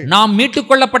கொள்ளப்பட்டவர்கள். நாம் மீட்டுக்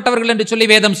கொள்ளப்பட்டவர்கள் என்று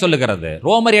சொல்லி வேதம் சொல்லுகிறது.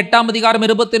 ரோமர் 8ஆம் அதிகாரம்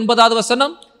 29வது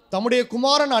வசனம், தம்முடைய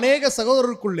குமாரன் அநேக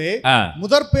சகோதரருக்குள்ளே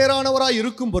முதற் பேரானவராய்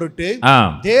இருக்கும் பொருட்டு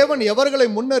தேவன் எவர்களை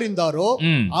முன்னறிந்தாரோ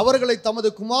அவர்களை தமது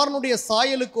குமாரனுடைய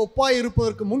சாயலுக்கு ஒப்பாய்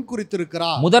இருப்பதற்கு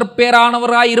முன்குறித்திருக்கிறார். முதற்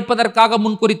பேரானவராய் இருப்பதற்காக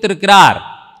முன்குறித்திருக்கிறார்.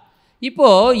 இப்போ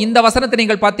இந்த வசனத்தை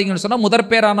நீங்கள் பார்த்தீங்கன்னு சொன்னா, முதற்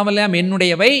பேரானவெல்லாம்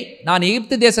என்னுடையவை, நான்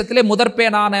எகிப்து தேசத்திலே முதற்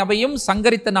பேரானவையும்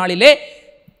சங்கரித்த நாளிலே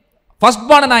ஃபர்ஸ்ட்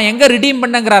பார்ன் நான் எங்க ரிடீம்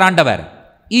பண்ணங்கிறார் ஆண்டவர்?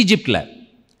 ஈஜிப்ட்ல.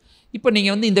 இப்போ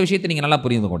நீங்கள் இந்த விஷயத்தை நீங்கள் நல்லா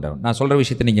புரிந்து கொண்டார். நான் சொல்கிற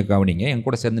விஷயத்தை நீங்கள் கவனிங்க, என்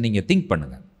கூட சேர்ந்து நீங்கள் திங்க்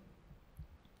பண்ணுங்க.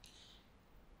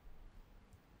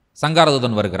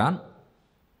 சங்காரதூதன் வருகிறான்.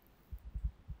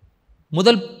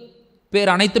 முதல்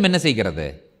பேர் அனைத்தும் என்ன செய்கிறது?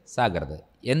 சாகிறது.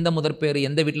 எந்த முதற் பேர்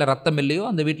எந்த வீட்டில் ரத்தம் இல்லையோ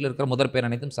அந்த வீட்டில் இருக்கிற முதற் பேர்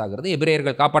அனைத்தும் சாகிறது.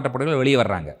 எபிரேயர்கள் காப்பாற்றப்படுகள் வெளியே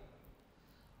வர்றாங்க.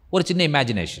 ஒரு சின்ன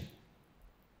இமேஜினேஷன்.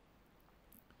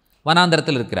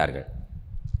 வனாந்தரத்தில் இருக்கிறார்கள்,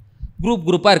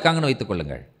 குரூப்பாக இருக்காங்கன்னு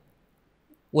வைத்துக்கொள்ளுங்கள்.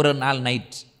 ஒரு நாள்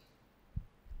night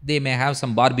they may have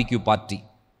some barbecue party.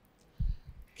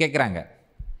 கேட்குறாங்க,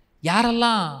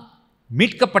 யாரெல்லாம்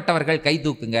மீட்கப்பட்டவர்கள் கை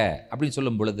தூக்குங்க அப்படின்னு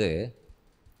சொல்லும் பொழுது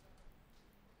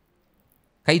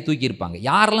கை தூக்கியிருப்பாங்க.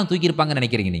 யாரெல்லாம் தூக்கியிருப்பாங்கன்னு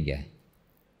நினைக்கிறீங்க நீங்க?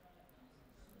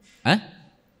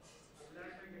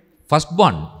 ஃபர்ஸ்ட்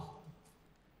பார்ன்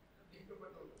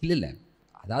இல்லை.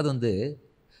 அதாவது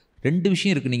 2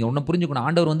 விஷயம் இருக்குது. நீங்கள் ஒன்று புரிஞ்சுக்கணும்.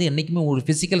 ஆண்டவர் என்றைக்குமே ஒரு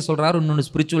ஃபிசிக்கல் சொல்கிறாரு, இன்னொன்று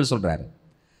ஸ்பிரிச்சுவல் சொல்கிறாரு.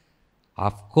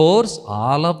 Of course,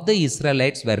 all of the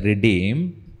Israelites were redeemed.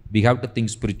 We have to think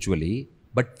spiritually.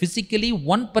 But physically,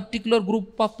 one particular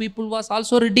group of people was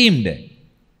also redeemed.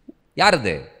 யார்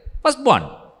அது? First born.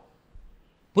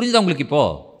 புரிஞ்சுதா உங்களுக்கு இப்போ?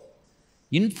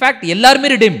 இன்ஃபேக்ட்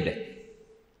எல்லாருமே redeemed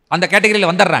அந்த கேட்டகரியில்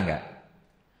வந்துடுறாங்க.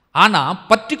 ஆனால்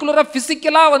பர்டிகுலராக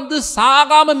ஃபிசிக்கலாக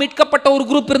சாகாமல் மீட்கப்பட்ட ஒரு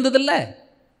குரூப் இருந்ததில்ல.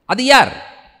 அது யார்?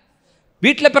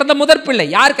 வீட்டில் பிறந்த முதற் பிள்ளை.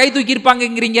 யார் கை தூக்கி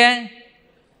இருப்பாங்கங்கிறீங்க?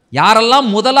 யாரெல்லாம்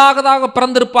முதலாவதாக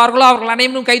பிறந்திருப்பார்களோ அவர்கள்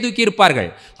அனைவரும் கை தூக்கி இருப்பார்கள்.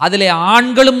 அதில்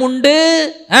ஆண்களும் உண்டு.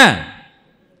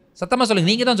 சத்தமாக சொல்லுங்க.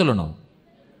 நீங்கள் தான் சொல்லணும்.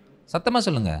 சத்தமாக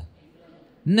சொல்லுங்க.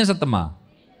 இன்னும் சத்தமா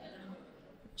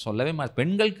சொல்லவே மாட்டேன்.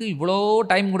 பெண்களுக்கு இவ்வளோ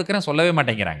டைம் கொடுக்குறேன், சொல்லவே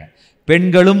மாட்டேங்கிறாங்க.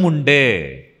 பெண்களும் உண்டு.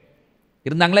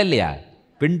 இருந்தாங்களா இல்லையா?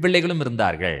 பெண் பிள்ளைகளும்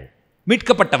இருந்தார்கள்,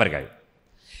 மீட்கப்பட்டவர்கள்.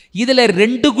 இதில்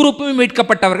 2 குரூப்புமே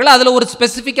மீட்கப்பட்டவர்கள். அதில் ஒரு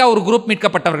ஸ்பெசிஃபிக்காக ஒரு குரூப்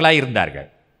மீட்கப்பட்டவர்களாக இருந்தார்கள்.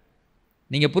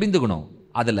 நீங்கள் புரிந்துக்கணும்.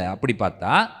 அதில் அப்படி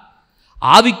பார்த்தா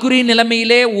ஆவிக்குரிய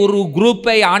நிலைமையிலே ஒரு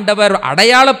குரூப்பை ஆண்டவர்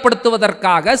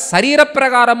அடையாளப்படுத்துவதற்காக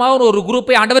சரீரப்பிரகாரமாக ஒரு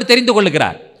குரூப்பை ஆண்டவர் தெரிந்து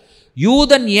கொள்ளுகிறார்.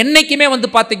 யூதன் என்னைக்குமே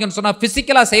பார்த்தீங்கன்னு சொன்னால்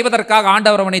பிசிக்கலாக செய்வதற்காக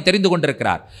ஆண்டவர் அவனை தெரிந்து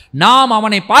கொண்டிருக்கிறார். நாம்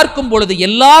அவனை பார்க்கும் பொழுது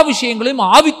எல்லா விஷயங்களையும்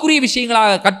ஆவிக்குரிய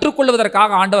விஷயங்களாக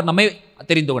கற்றுக்கொள்வதற்காக ஆண்டவர் நம்மை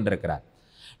தெரிந்து கொண்டிருக்கிறார்.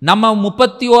 நம்ம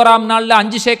 31ஆம் நாளில்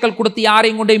 5 ஷேக்கல் கொடுத்து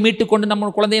யாரையும் கொண்டு மீட்டு கொண்டு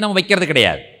நம்ம குழந்தையை நம்ம வைக்கிறது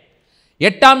கிடையாது.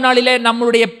 8ஆம் நாளிலே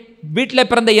நம்மளுடைய வீட்டில்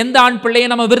பிறந்த எந்த ஆண்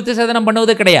பிள்ளையும் நம்ம விருத்தி சேதனம்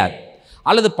பண்ணுவது கிடையாது.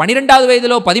 அல்லது 12வது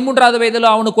வயதிலோ 13வது வயதிலோ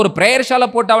அவனுக்கு ஒரு பிரேயர் ஷாலை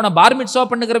போட்டு அவனை பார்மிட்ஸோ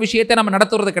பண்ணுகிற விஷயத்தை நம்ம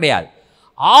நடத்துறது கிடையாது.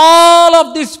 All of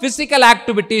these physical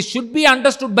activities should be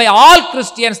understood by all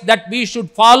Christians that we should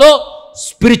follow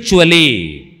spiritually.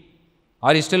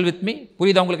 Are you still with me?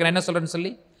 புரியுதா உங்களுக்கு நான் என்ன சொல்றேன்னு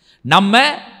சொல்லி? நம்ம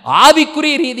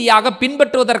ஆவிக்குரிய ரீதியாக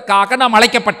பின்பற்றுவதற்காக நாம்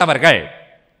அழைக்கப்பட்டவர்கள்.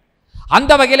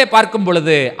 அந்த வகையிலே பார்க்கும்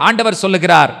பொழுது ஆண்டவர்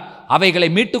சொல்லுகிறார், அவைகளை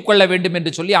மீட்டுக்கொள்ள வேண்டும்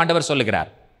என்று சொல்லி ஆண்டவர் சொல்லுகிறார்.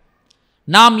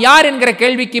 நாம் யார் என்கிற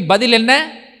கேள்விக்கு பதில் என்ன?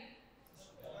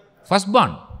 First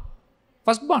born.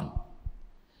 First born.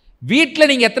 வீட்டில்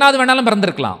நீங்கள் எத்தனாவது வேணாலும்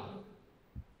பிறந்திருக்கலாம்.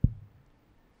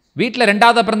 வீட்டில்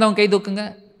 2வது பிறந்தவங்க கை தூக்குங்க.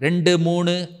 2,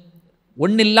 3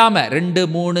 ஒன்று இல்லாமல் 2,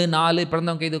 3, 4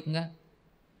 பிறந்தவங்க கை தூக்குங்க.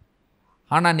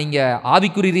 ஆனால் நீங்கள்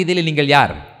ஆவிக்குரிய ரீதியில் நீங்கள்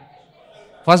யார்?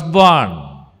 First born.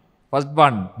 ஃபர்ஸ்ட்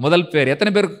பார்ன், முதல் பேர்.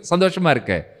 எத்தனை பேர் சந்தோஷமாக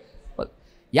இருக்கு?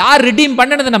 யார் ரிடீம்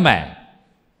பண்ணது? நம்ம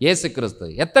இயேசு கிறிஸ்து.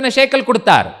 எத்தனை ஷேக்கல்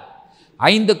கொடுத்தார்?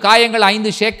 5 காயங்கள்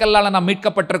 5 ஷேக்கல்லால் நாம்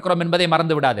மீட்கப்பட்டிருக்கிறோம் என்பதை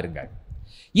மறந்து விடாதிருங்கள்.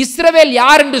 இஸ்ரவேல்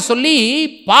யார் என்று சொல்லி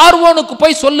பார்வோனுக்கு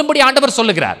போய் சொல்லும்படி ஆண்டவர்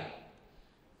சொல்லுகிறார்.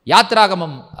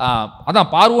 யாத்திராகமம் அதான்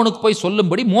பார்வோனுக்கு போய்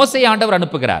சொல்லும்படி மோசேயை ஆண்டவர்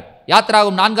அனுப்புகிறார்.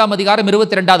 யாத்திராகமம் 4ஆம் அதிகாரம்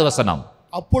 22வது வசனம்.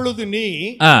 அப்பொழுது நீ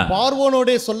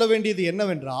பார்வோனோடே சொல்ல வேண்டியது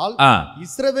என்னவென்றால்,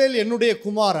 இஸ்ரவேல் என்னுடைய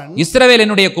குமாரன், இஸ்ரவேல்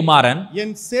என்னுடைய குமாரன்,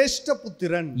 என் சேஷ்ட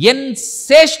புத்திரன், என்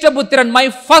சேஷ்ட புத்திரன், மை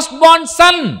ஃபர்ஸ்ட் born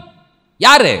சன்.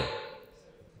 யாரு?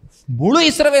 முழு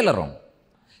இஸ்ரவேலரும்.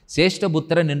 சேஷ்ட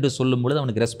புத்திரன் என்று சொல்லும் பொழுது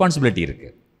அவனுக்கு ரெஸ்பான்சிபிலிட்டி இருக்கு.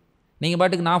 நீங்க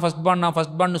பாட்டுக்கு நான்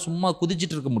ஃபர்ஸ்ட் பார்ன் சும்மா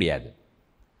குதிச்சிட்டு இருக்க முடியாது.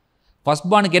 ஃபர்ஸ்ட்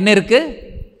பார்னுக்கு என்ன இருக்கு?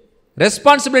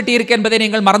 ரெஸ்பான்சிபிலிட்டி இருக்கு என்பதை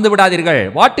நீங்கள் மறந்து விடாதீர்கள்.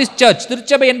 What is search?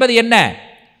 திருச்சபை என்பது என்ன?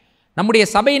 நம்முடைய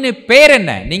சபையின் பேர்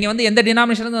என்ன? நீங்கள் எந்த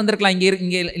டினாமினேஷன் வந்திருக்கலாம்.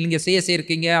 இங்கே சிஎஸ்ஐ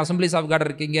இருக்கீங்க, அசம்பிளிஸ் ஆஃப் காட்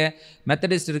இருக்கீங்க,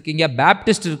 மெத்தடிஸ்ட் இருக்கீங்க,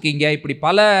 பேப்டிஸ்ட் இருக்கீங்க, இப்படி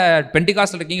பல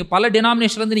பெண்டிகாஸ்ட் இருக்கீங்க, பல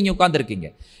டினாமினேஷன்லேருந்து நீங்கள் உட்காந்துருக்கீங்க.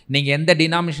 நீங்கள் எந்த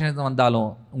டினாமினேஷன் வந்தாலும்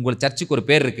உங்கள் சர்ச்சுக்கு ஒரு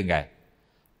பேர் இருக்குங்க.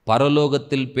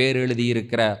 பரலோகத்தில் பேர்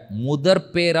எழுதியிருக்கிற முதற்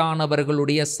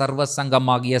பேரானவர்களுடைய சர்வ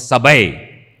சங்கமாகிய சபை,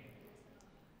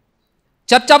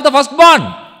 search of the first born.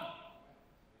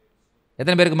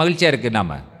 எத்தனை பேருக்கு மகிழ்ச்சியா இருக்கு?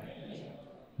 நாம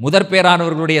முதற்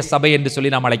பேரானவர்களுடைய சபை என்று சொல்லி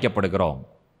நாம் அழைக்கப்படுகிறோம்.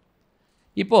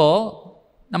 இப்போ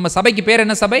நம்ம சபைக்கு பேர்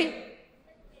என்ன சபை?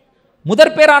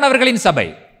 முதற் பேரானவர்களின் சபை.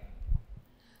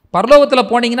 பரலோகத்தில்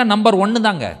போனீங்கன்னா நம்பர் 1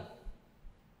 தாங்க,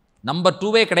 நம்பர்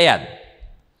 2வே கிடையாது.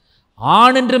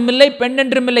 ஆண் என்றும் இல்லை, பெண்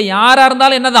என்றும் இல்லை, யாரா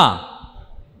இருந்தாலும் என்னதான்?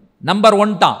 நம்பர்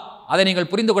 1 தான். அதை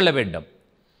நீங்கள் புரிந்து கொள்ள வேண்டும்.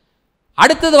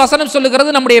 அடுத்தது வசனம் சொல்லுகிறது,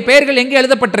 நம்முடைய பெயர்கள் எங்கே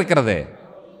எழுதப்பட்டிருக்கிறது?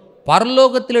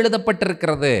 பரலோகத்தில்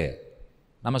எழுதப்பட்டிருக்கிறது.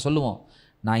 நம்ம சொல்லுவோம்,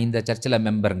 நான் இந்த சர்ச்சில்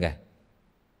மெம்பருங்க,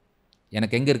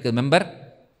 எனக்கு எங்கே இருக்குது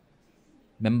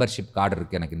மெம்பர்ஷிப் கார்டு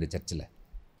இருக்குது எனக்கு இந்த சர்ச்சில்.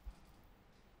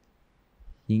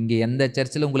 இங்கே எந்த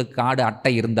சர்ச்சில் உங்களுக்கு கார்டு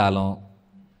அட்டை இருந்தாலும்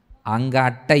அங்கே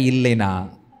அட்டை இல்லைன்னா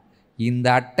இந்த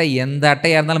அட்டை எந்த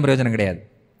அட்டையாக இருந்தாலும் பிரயோஜனம் கிடையாது.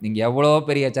 நீங்கள் எவ்வளோ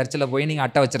பெரிய சர்ச்சில் போய் நீங்கள்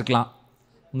அட்டை வச்சுருக்கலாம்,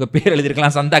 உங்கள் பேர்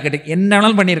எழுதியிருக்கலாம், சந்தா கட்டி என்ன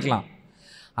வேணாலும் பண்ணியிருக்கலாம்.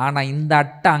 ஆனால் இந்த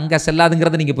அட்டை அங்கே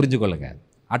செல்லாதுங்கிறத நீங்கள் புரிஞ்சுக்கொள்ளுங்க.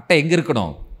 அட்டை எங்கே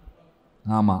இருக்கணும்?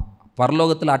 ஆமாம்,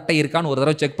 பரலோகத்தில் அட்டை இருக்கான்னு ஒரு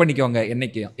தடவை செக் பண்ணிக்கோங்க.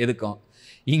 என்னைக்கும் எதுக்கும்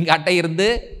இங்கே அட்டை இருந்து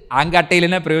அங்கே அட்டை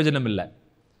இல்லைன்னா பிரயோஜனம் இல்லை.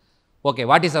 Okay,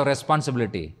 what is our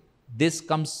responsibility? This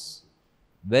comes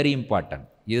very important.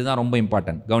 இதுதான் ரொம்ப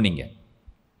இம்பார்ட்டன்ட். கவனிங்க,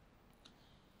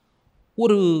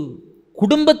 ஒரு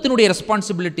குடும்பத்தினுடைய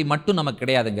ரெஸ்பான்சிபிலிட்டி மட்டும் நமக்கு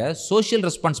கிடையாதுங்க, சோஷியல்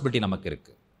ரெஸ்பான்சிபிலிட்டி நமக்கு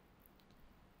இருக்கு.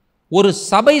 ஒரு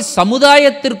சபை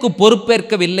சமுதாயத்திற்கு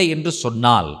பொறுப்பேற்கவில்லை என்று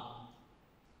சொன்னால்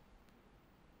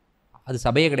அது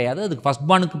சபையே கிடையாது. அதுக்கு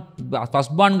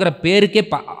ஃபர்ஸ்ட் பார்ன்கிற பேருக்கே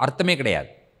அர்த்தமே கிடையாது.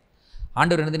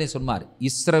 ஆண்டவர் என்னதுனே சொன்னார்,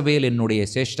 இஸ்ரவேல் என்னுடைய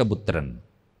சேஷ்ட புத்திரன்.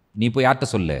 நீ போய் யார்கிட்ட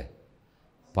சொல்லு?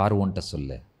 பார்வோன்ட்ட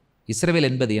சொல்லு. இஸ்ரவேல்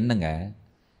என்பது என்னங்க?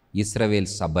 இஸ்ரவேல்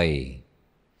சபை.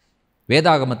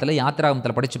 வேதாகமத்தில்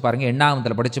யாத்திராகமத்தில் படித்து பாருங்கள்,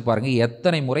 எண்ணாகமத்தில் படித்து பாருங்கள்,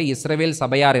 எத்தனை முறை இஸ்ரவேல்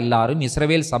சபையார் எல்லாரும்,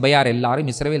 இஸ்ரவேல் சபையார் எல்லாரும்,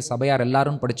 இஸ்ரவேல் சபையார்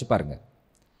எல்லாரும் படித்து பாருங்கள்.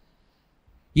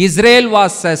 Israel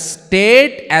was a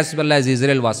state as well as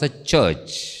Israel was a church.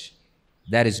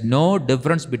 There is no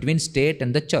difference between state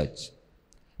and the church.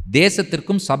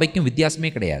 தேசத்திற்கும் சபைக்கும் வித்தியாசமே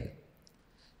கிடையாது.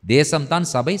 தேசம் தான்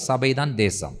சபை, சபை தான்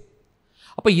தேசம்.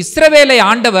 அப்போ இஸ்ரவேலை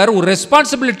ஆண்டவர் ஒரு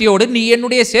ரெஸ்பான்சிபிலிட்டியோடு நீ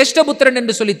என்னுடைய சேஷ்டபுத்திரன்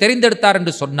என்று சொல்லி தெரிந்தெடுத்தார்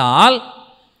என்று சொன்னால்,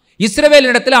 இஸ்ரவேல்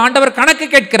இடத்துல ஆண்டவர் கணக்கு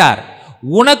கேட்கிறார்.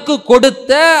 உனக்கு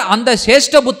கொடுத்த அந்த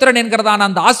சேஷ்டபுத்திரன் என்கிறதான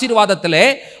அந்த ஆசீர்வாதத்திலே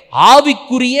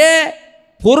ஆவிக்குரிய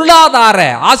பொருளாதார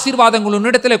ஆசீர்வாதங்கள்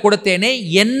உன்னிடத்தில் கொடுத்தேனே,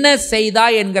 என்ன செய்தா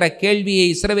என்கிற கேள்வியை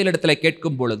இஸ்ரவேல் இடத்துல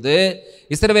கேட்கும் பொழுது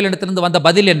இஸ்ரவேல் இடத்திலிருந்து வந்த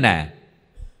பதில் என்ன?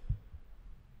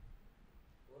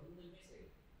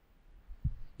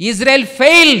 Israel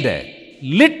failed.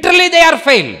 Literally they are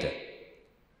failed.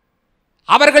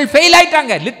 அவர்கள் ஃபெயில்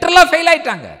ஆயிட்டாங்க, லிட்டரலா ஃபெயில்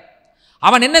ஆயிட்டாங்க.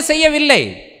 அவன் என்ன செய்யவில்லை?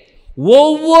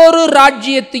 ஒவ்வொரு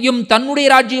ராஜ்யத்தையும் தன்னுடைய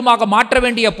ராஜ்யமாக மாற்ற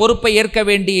வேண்டிய பொறுப்பை ஏற்க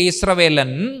வேண்டிய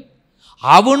இஸ்ரவேலன்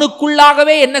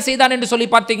அவனுக்குள்ளாகவே என்ன செய்தான் என்று சொல்லி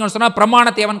பார்த்தீங்கன்னு சொன்னால்,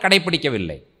 பிரமாணத்தை அவன்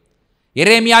கடைபிடிக்கவில்லை.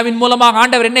 எரேமியாவின் மூலமாக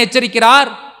ஆண்டவர் என்ன எச்சரிக்கிறார்?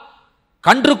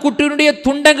 கன்றுக்குட்டியினுடைய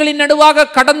துண்டங்களின் நடுவாக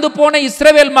கடந்து போன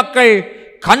இஸ்ரவேல் மக்கள்,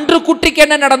 கன்றுக்குட்டிக்கு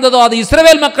என்ன நடந்ததோ அது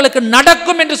இஸ்ரவேல் மக்களுக்கு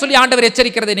நடக்கும் என்று சொல்லி ஆண்டவர்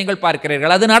எச்சரிக்கிறதை நீங்கள்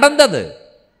பார்க்கிறீர்கள். அது நடந்தது.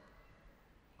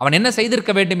 அவன் என்ன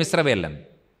செய்திருக்க வேண்டும்? இஸ்ரவேலன்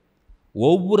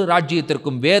ஒவ்வொரு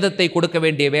ராஜ்யத்திற்கும் வேதத்தை கொடுக்க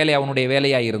வேண்டிய வேலை அவனுடைய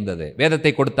வேலையாய் இருந்தது.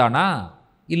 வேதத்தை கொடுத்தானா?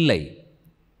 இல்லை.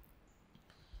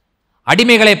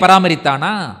 அடிமைகளை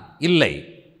பராமரித்தானா? இல்லை.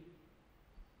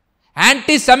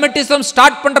 ஆன்டி செமிட்டிசம்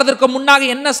ஸ்டார்ட் பண்றதற்கு முன்னாக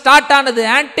என்ன ஸ்டார்ட் ஆனது?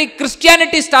 ஆன்டி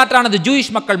கிறிஸ்டியானிட்டி ஸ்டார்ட் ஆனது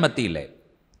ஜூயிஷ் மக்கள் மத்தியில்.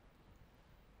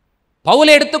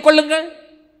 பவுலை எடுத்துக்கொள்ளுங்கள்,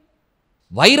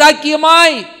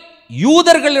 வைராக்கியமாய்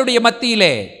யூதர்களுடைய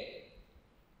மத்தியிலே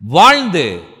வாழ்ந்து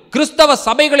கிறிஸ்தவ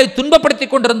சபைகளை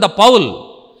துன்பப்படுத்திக் கொண்டிருந்த பவுல்,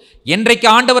 என்றைக்கு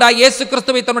ஆண்டவராய் இயேசு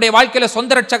கிறிஸ்துவை தன்னுடைய வாழ்க்கையில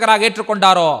சொந்த ரட்சகராக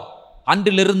ஏற்றுக்கொண்டாரோ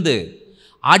அன்றிலிருந்து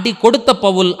அடி கொடுத்த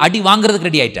பவுல் அடி வாங்குறதுக்கு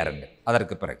ரெடி ஆயிட்டாருங்க.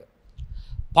 அதற்கு பிறகு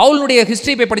பவுலுடைய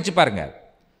ஹிஸ்டரி போய் படிச்சு பாருங்க.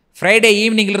 ஃப்ரைடே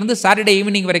ஈவினிங்லேருந்து சாட்டர்டே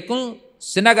ஈவினிங் வரைக்கும்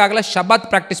சினகாகில் ஷபாத்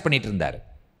ப்ராக்டிஸ் பண்ணிட்டு இருந்தார்.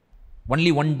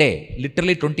 Only one day,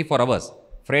 literally 24 hours,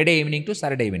 Friday evening to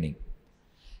Saturday evening.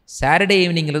 Saturday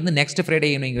ஈவினிங்லேருந்து next Friday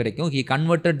evening வரைக்கும் he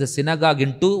converted the synagogue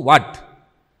into what?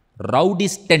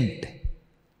 Rowdies tent.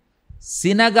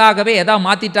 சினகாகவே எதா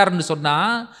மாற்றிட்டாருன்னு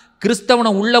சொன்னால்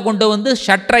கிறிஸ்தவனை உள்ளே கொண்டு வந்து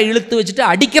ஷட்டரை இழுத்து வச்சுட்டு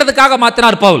அடிக்கிறதுக்காக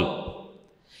மாற்றினார் பவுல்.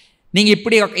 நீங்கள்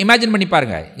இப்படி இமேஜின் பண்ணி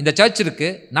பாருங்கள். இந்த சர்ச்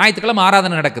இருக்குது, ஞாயிற்றுக்கிழமை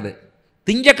ஆராதனை நடக்குது,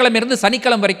 திங்கக்கிழமை இருந்து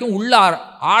சனிக்கிழமை வரைக்கும் உள்ள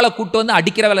ஆளை கூட்டு வந்து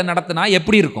அடிக்கிற வேலை நடத்தினா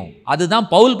எப்படி இருக்கும்? அதுதான்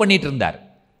பவுல் பண்ணிட்டு இருந்தார்.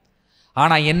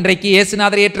 ஆனால் என்றைக்கு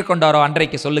இயேசுநாதரை ஏற்றுக்கொண்டாரோ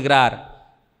அன்றைக்கு சொல்லுகிறார்,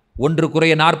 1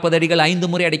 குறைய 40 அடிகள்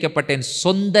 5 முறை அடிக்கப்பட்டேன்,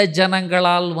 சொந்த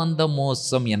ஜனங்களால் வந்த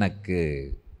மோசம் எனக்கு.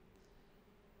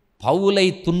 பவுலை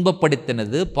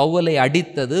துன்பப்படுத்தினது, பவுலை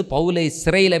அடித்தது, பவுலை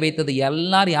சிறையில் வைத்தது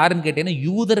எல்லாரும் யாருன்னு கேட்டீங்கன்னா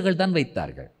யூதர்கள் தான்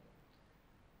வைத்தார்கள்.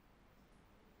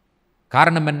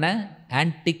 காரணம் என்ன?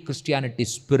 Anti Christianity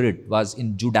spirit was in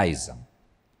Judaism.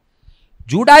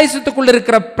 ஜூடாயிசத்துக்குள்ள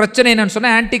இருக்கிற பிரச்சனை என்னன்னு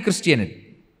சொன்னால் ஆன்டி கிறிஸ்டியானிட்டி,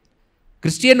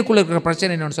 கிறிஸ்டியனுக்குள்ள இருக்கிற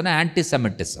பிரச்சனை என்னன்னு சொன்னால் ஆன்டி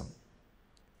செமிட்டிசம்.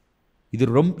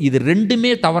 இது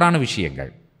ரெண்டுமே தவறான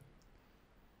விஷயங்கள்.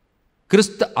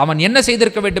 அவன் என்ன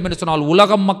செய்திருக்க வேண்டும் என்று சொன்னால்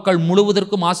உலகம் மக்கள்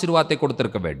முழுவதற்கும் ஆசீர்வாதத்தை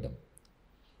கொடுத்திருக்க வேண்டும்.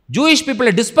 ஜூயிஷ்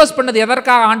பீப்புளை டிஸ்பர்ஸ் பண்ணது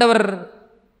எதற்காக ஆண்டவர்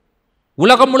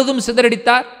உலகம் முழுதும்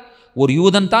சிதறடித்தார்? ஒரு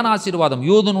யூதன் தான் ஆசீர்வாதம்,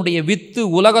 யூதனுடைய வித்து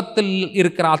உலகத்தில்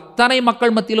இருக்கிற அத்தனை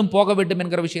மக்கள் மத்தியிலும் போக வேண்டும்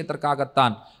என்கிற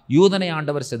விஷயத்திற்காகத்தான் யூதனை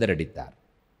ஆண்டவர் சிதறடித்தார்.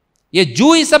 A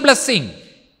Jew is a blessing.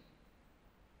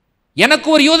 எனக்கு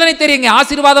ஒரு யூதனை தெரியுங்க,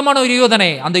 ஆசீர்வாதமான ஒரு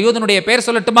யூதனை. அந்த யூதனுடைய பெயர்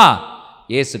சொல்லட்டுமா?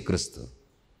 இயேசு கிறிஸ்து.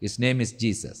 His name is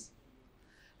Jesus.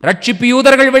 ரட்சிப்பு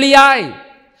யூதர்கள் வெளியாய்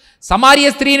சமாரிய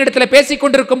ஸ்திரீயின் இடத்துல பேசிக்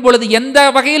கொண்டிருக்கும் பொழுது எந்த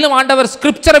வகையிலும் ஆண்டவர்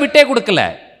ஸ்கிரிப்சரை விட்டே கொடுக்கல.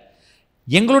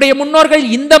 எங்களுடைய முன்னோர்கள்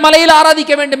இந்த மலையில்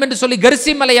ஆராதிக்க வேண்டும் என்று சொல்லி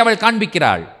கரிசி மலை அவள்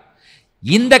காண்பிக்கிறாள்.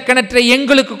 இந்த கிணற்றை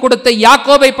எங்களுக்கு கொடுத்த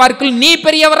யாக்கோபை பார்க்கல் நீ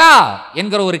பெரியவரா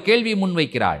என்கிற ஒரு கேள்வி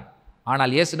முன்வைக்கிறாள்.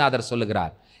 ஆனால் இயேசுநாதர்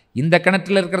சொல்லுகிறார், இந்த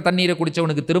கிணற்றில் இருக்கிற தண்ணீரை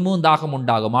குடிச்சவனுக்கு திரும்பவும் தாகம்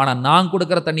உண்டாகும், ஆனால் நான்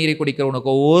கொடுக்கிற தண்ணீரை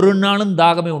குடிக்கிறவனுக்கு ஒரு நாளும்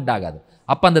தாகமே உண்டாகாது.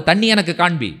 அப்போ அந்த தண்ணி எனக்கு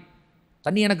காண்பி,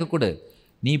 தண்ணி எனக்கு கொடு,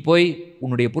 நீ போய்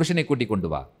உன்னுடைய புருஷனை கூட்டி கொண்டு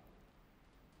வா.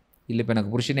 இல்லை, இப்போ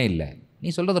எனக்கு புருஷனே இல்லை. நீ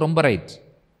சொல்கிறது ரொம்ப ரைட்,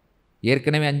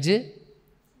 ஏற்கனவே 5,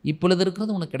 இப்பொழுது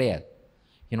இருக்கிறது உனக்கு கிடையாது.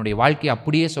 என்னுடைய வாழ்க்கையை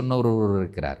அப்படியே சொன்ன ஒருவர்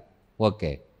இருக்கிறார்.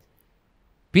 ஓகே,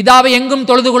 பிதாவை எங்கும்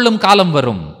தொழுது கொள்ளும் காலம்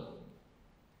வரும்.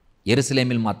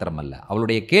 எருசலேமில் மாத்திரமல்ல.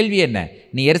 அவளுடைய கேள்வி என்ன?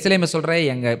 நீ எருசலேமை சொல்கிற,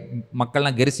 எங்கள்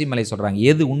மக்கள்லாம் கெரிசி மலை சொல்கிறாங்க,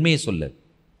 எது உண்மையை சொல்லு.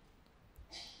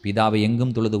 பிதாவை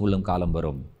எங்கும் தொழுது கொள்ளும் காலம்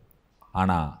வரும்.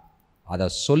 ஆனால் அதை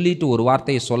சொல்லிட்டு ஒரு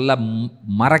வார்த்தையை சொல்ல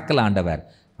மறக்கல ஆண்டவர்.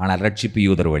 ஆனால் ரட்சிப்பு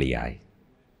யூதர் வழியாய்.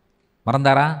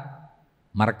 மறந்தாரா?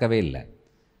 மறக்கவே இல்லை.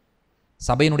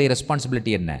 சபையினுடைய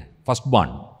ரெஸ்பான்சிபிலிட்டி என்ன? First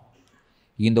born.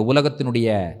 இந்த உலகத்தினுடைய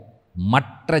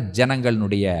மற்ற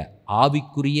ஜனங்களுடைய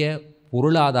ஆவிக்குரிய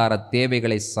பொருளாதார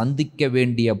தேவைகளை சந்திக்க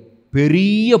வேண்டிய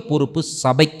பெரிய பொறுப்பு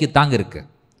சபைக்கு தாங்க இருக்கு.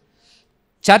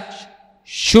 Search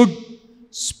should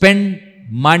spend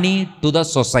money to the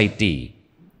society.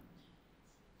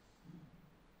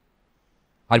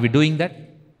 R we doing that?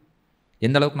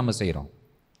 எந்த அளவுக்கு நம்ம செய்கிறோம்?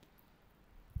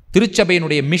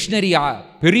 திருச்சபையினுடைய மிஷினரி,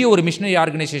 பெரிய ஒரு மிஷினரி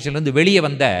ஆர்கனைசேஷன்லேருந்து வெளியே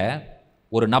வந்த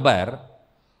ஒரு நபர்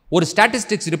ஒரு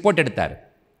ஸ்டாட்டிஸ்டிக்ஸ் ரிப்போர்ட் எடுத்தார்.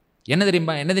 என்ன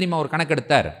தெரியுமா ஒரு கணக்கு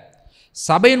எடுத்தார்?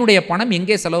 சபையினுடைய பணம்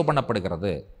எங்கே செலவு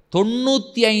பண்ணப்படுகிறது?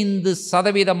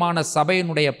 95%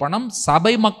 சபையினுடைய பணம்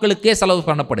சபை மக்களுக்கே செலவு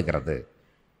பண்ணப்படுகிறது.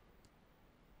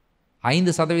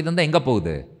 5% தான் எங்கே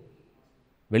போகுது?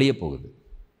 வெளியே போகுது.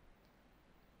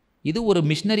 இது ஒரு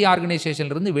மிஷினரி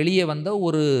ஆர்கனைசேஷன்லேருந்து வெளியே வந்த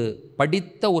ஒரு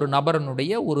படித்த ஒரு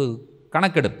நபரனுடைய ஒரு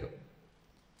கணக்கெடுப்பு.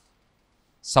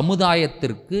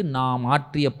 சமுதாயத்திற்கு நாம்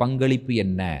ஆற்றிய பங்களிப்பு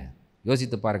என்ன?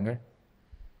 யோசித்து பாருங்கள்.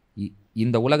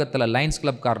 இந்த உலகத்தில் லைன்ஸ்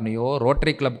கிளப் காரனையோ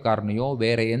ரோட்டரி கிளப் காரனையோ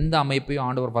வேறு எந்த அமைப்பையும்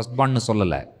ஆண்டவர் ஃபர்ஸ்ட் பார்ன்னு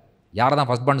சொல்லலை. யாரை தான்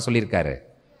ஃபர்ஸ்ட் பார்ன்னு சொல்லியிருக்காரு?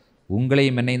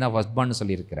 உங்களையும் என்னையும் தான் ஃபர்ஸ்ட் பார்ன்னு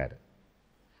சொல்லியிருக்கிறாரு.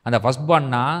 அந்த ஃபர்ஸ்ட்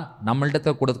பார்ன்னா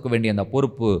நம்மள்கிட்ட கொடுக்க வேண்டிய அந்த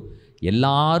பொறுப்பு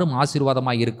எல்லாரும்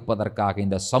ஆசீர்வாதமாக இருப்பதற்காக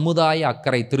இந்த சமுதாய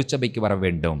அக்கறை திருச்சபைக்கு வர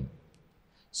வேண்டும்.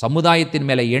 சமுதாயத்தின்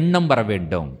மேலே எண்ணம் வர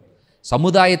வேண்டும்.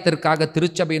 சமுதாயத்திற்காக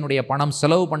திருச்சபையினுடைய பணம்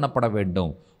செலவு பண்ணப்பட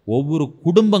வேண்டும். ஒவ்வொரு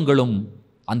குடும்பங்களும்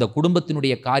அந்த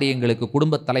குடும்பத்தினுடைய காரியங்களுக்கு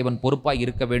குடும்பத் தலைவன் பொறுப்பாக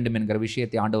இருக்க வேண்டும் என்கிற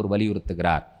விஷயத்தை ஆண்டவர்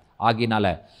வலியுறுத்துகிறார். ஆகினால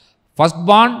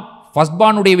ஃபர்ஸ்ட்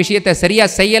பார்னுடைய விஷயத்தை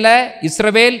சரியாக செய்யலை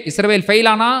இஸ்ரவேல்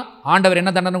ஃபெயில் ஆனால் ஆண்டவர்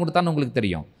என்ன தண்டனை கொடுத்தான்னு உங்களுக்கு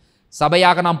தெரியும்.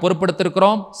 சபையாக நாம்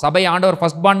பொறுப்படுத்திருக்கிறோம். சபை ஆண்டவர்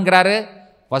ஃபர்ஸ்ட் பார்ன்கிறாரு.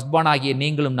 ஃபர்ஸ்ட் பார்ன் ஆகிய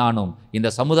நீங்களும் நானும் இந்த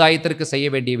சமுதாயத்திற்கு செய்ய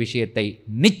வேண்டிய விஷயத்தை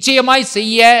நிச்சயமாய்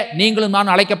செய்ய நீங்களும்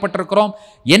நான் அழைக்கப்பட்டிருக்கிறோம்.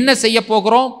 என்ன செய்ய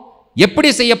போகிறோம், எப்படி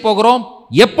செய்ய போகிறோம்,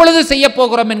 எப்பொழுது செய்ய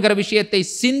போகிறோம் என்கிற விஷயத்தை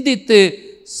சிந்தித்து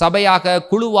சபையாக,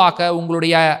 குழுவாக,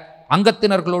 உங்களுடைய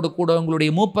அங்கத்தினர்களோடு கூட,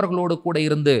 உங்களுடைய மூப்பர்களோடு கூட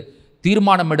இருந்து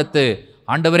தீர்மானம் எடுத்து,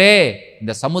 ஆண்டவரே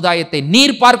இந்த சமுதாயத்தை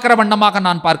நீர் பார்க்கிற வண்ணமாக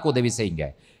நான் பார்க்க உதவி செய்யுங்க,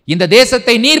 இந்த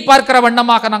தேசத்தை நீர் பார்க்கிற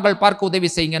வண்ணமாக நாங்கள் பார்க்க உதவி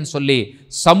செய்யுங்கன்னு சொல்லி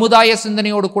சமுதாய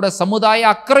சிந்தனையோடு கூட, சமுதாய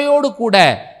அக்கறையோடு கூட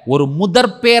ஒரு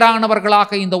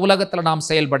முதற்பேரானவர்களாக இந்த உலகத்தில் நாம்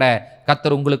செயல்பட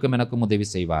கர்த்தர் உங்களுக்கும் எனக்கும் உதவி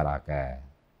செய்வாராக.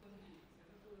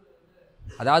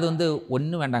 அதாவது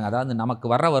ஒன்றும் வேண்டாங்க. அதாவது நமக்கு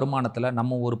வர்ற வருமானத்தில்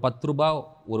நம்ம ஒரு 10 ரூபாய்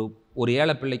ஒரு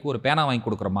ஏழை பிள்ளைக்கு ஒரு பேனா வாங்கி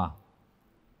கொடுக்குறோமா?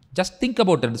 Just think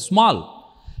about it. Small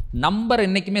number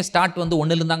என்றைக்குமே ஸ்டார்ட்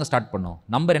 1லேருந்து தாங்க ஸ்டார்ட் பண்ணும்.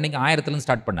 நம்பர் என்றைக்கு 1000லேருந்து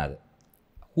ஸ்டார்ட் பண்ணாது.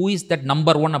 ஹூ இஸ் தட்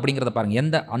நம்பர் 1 அப்படிங்கிறத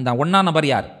பாருங்கள். அந்த 1ஆம் நம்பர்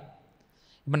யார்?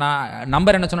 இப்போ நான்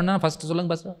நம்பர் என்ன சொன்னேன்னா, ஃபஸ்ட்டு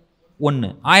சொல்லுங்கள் ஃபஸ்ட்டு 1.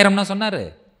 1000னா சொன்னார்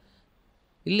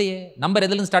இல்லையே. நம்பர்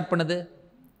எதுலேருந்து ஸ்டார்ட் பண்ணுது?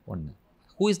 1.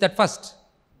 Who is that first?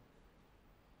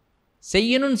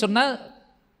 செய்யணும்னு சொன்னால்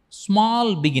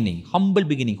small beginning, humble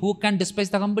beginning. Who can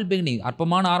despise the humble beginning?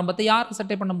 அற்பமான ஆரம்பத்தை யாருக்கு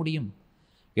சட்டை பண்ண முடியும்?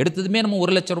 எடுத்ததுமே நம்ம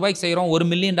 1 லட்சம் ரூபாய்க்கு செய்கிறோம், $1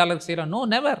 மில்லியன் செய்கிறோம். No,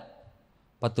 never.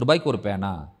 10 ரூபாய்க்கு ஒரு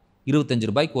பேனா, 25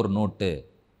 ரூபாய்க்கு ஒரு நோட்டு.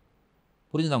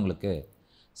 புரிஞ்சுதா உங்களுக்கு?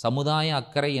 சமுதாய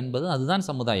அக்கறை என்பது அதுதான்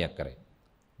சமுதாய அக்கறை.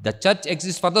 The church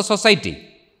exist for the society.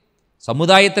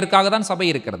 சமுதாயத்திற்காக தான் சபை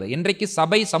இருக்கிறது. இன்றைக்கு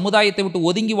சபை சமுதாயத்தை விட்டு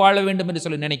ஒதுங்கி வாழ வேண்டும் என்று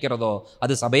சொல்லி நினைக்கிறதோ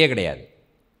அது சபையே கிடையாது.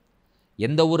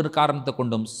 எந்த ஒரு காரணத்தை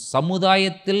கொண்டும்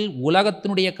சமுதாயத்தில்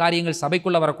உலகத்தினுடைய காரியங்கள்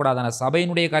சபைக்குள்ளே வரக்கூடாது. ஆனால்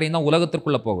சபையினுடைய காரியம் தான்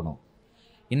உலகத்திற்குள்ளே போகணும்.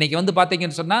 இன்றைக்கி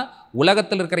பார்த்தீங்கன்னு சொன்னால்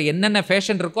உலகத்தில் இருக்கிற என்னென்ன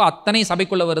ஃபேஷன் இருக்கோ அத்தனை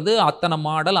சபைக்குள்ளே வருது. அத்தனை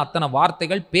மாடல், அத்தனை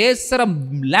வார்த்தைகள், பேசுகிற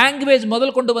லாங்குவேஜ்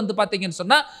முதல் கொண்டு பார்த்தீங்கன்னு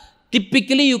சொன்னால்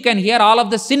typically you can hear all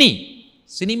of the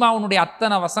சினிமாவுடைய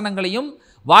அத்தனை வசனங்களையும்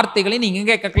வார்த்தைகளையும் நீங்கள்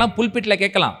எங்கே கேட்கலாம்? புல்பிட்டில்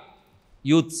கேட்கலாம்.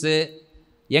 யூத்ஸு,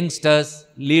 யங்ஸ்டர்ஸ்,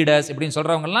 லீடர்ஸ் இப்படின்னு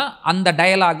சொல்கிறவங்கலாம் அந்த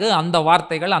டயலாகு, அந்த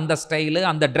வார்த்தைகள், அந்த ஸ்டைலு,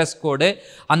 அந்த ட்ரெஸ் கோடு,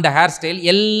 அந்த ஹேர் ஸ்டைல்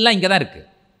எல்லாம் இங்கே தான் இருக்குது.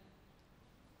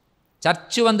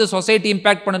 சர்ச்சு சொசைட்டி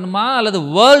இம்பேக்ட் பண்ணணுமா அல்லது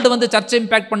வேர்ல்டு சர்ச்சை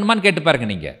இம்பேக்ட் பண்ணுமான்னு கேட்டு பாருங்க.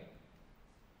 நீங்கள்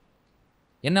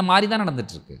என்ன மாதிரி தான்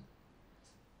நடந்துட்டுருக்கு.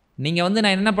 நீங்கள்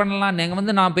நான் என்ன பண்ணலாம்?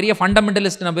 நீங்கள் நான் பெரிய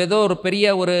ஃபண்டமெண்டலிஸ்ட், நம்ம ஏதோ ஒரு பெரிய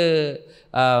ஒரு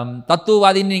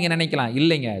தத்துவவாதின்னு நீங்கள் நினைக்கலாம்.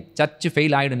 இல்லைங்க, சர்ச்சு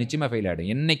ஃபெயில் ஆகிடும், நிச்சயமாக ஃபெயில் ஆகிடும்.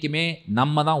 என்றைக்குமே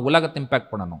நம்ம தான் உலகத்தை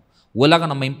இம்பேக்ட் பண்ணணும்,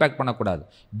 உலகம் நம்ம இம்பேக்ட் பண்ணக்கூடாது.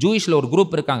 ஜூயிஷில் ஒரு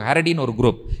குரூப் இருக்காங்க, ஹெரடின்னு ஒரு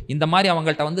குரூப். இந்த மாதிரி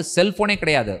அவங்கள்ட்ட செல்ஃபோனே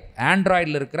கிடையாது.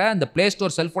 ஆண்ட்ராய்டில் இருக்கிற இந்த ப்ளே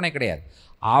ஸ்டோர் செல்ஃபோனே கிடையாது.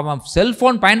 அவன்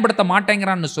செல்ஃபோன் பயன்படுத்த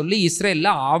மாட்டேங்கிறான்னு சொல்லி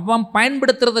இஸ்ரேலில் அவன்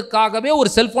பயன்படுத்துறதுக்காகவே ஒரு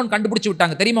செல்ஃபோன் கண்டுபிடிச்சி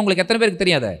விட்டாங்க. தெரியுமா உங்களுக்கு? எத்தனை பேருக்கு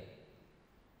தெரியாது?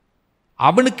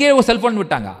 அவனுக்கே ஒரு செல்ஃபோன்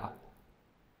விட்டாங்க.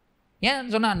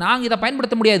 ஏன்னு சொன்னால் நாங்கள் இதை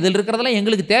பயன்படுத்த முடியாது, இதில் இருக்கிறதெல்லாம்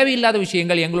எங்களுக்கு தேவையில்லாத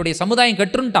விஷயங்கள், எங்களுடைய சமுதாயம்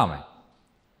கற்றுன்ட்டான்.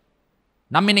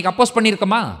 நம்ம இன்னைக்கு அப்போஸ்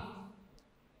பண்ணியிருக்கோமா?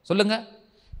 சொல்லுங்கள்.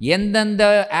 எந்தெந்த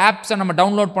ஆப்ஸை நம்ம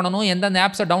டவுன்லோட் பண்ணணும், எந்தெந்த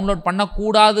ஆப்ஸை டவுன்லோட்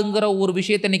பண்ணக்கூடாதுங்கிற ஒரு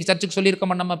விஷயத்தை இன்றைக்கி சர்ச்சுக்கு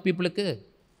சொல்லியிருக்கோமா நம்ம பீப்புளுக்கு?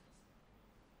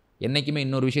 என்றைக்குமே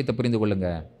இன்னொரு விஷயத்தை புரிந்து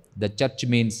கொள்ளுங்கள். The church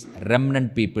means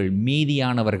remnant people,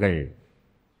 மீதியானவர்கள்.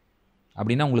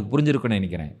 அப்படின்னா உங்களுக்கு புரிஞ்சிருக்குன்னு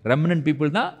நினைக்கிறேன். ரெம்னன்ட்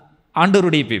பீப்புள் தான்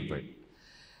ஆண்டவருடைய பீப்புள்.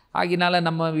 ஆகினால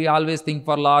நம்ம we always think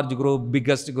for large group,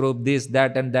 biggest group, this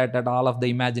that and that at all of the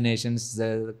imaginations.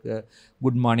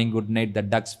 Good morning, good night, the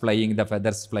Tux flying, the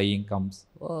feathers flying comes.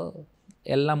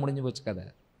 எல்லாம் முடிஞ்சு போச்சு கதை.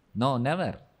 No,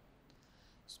 never.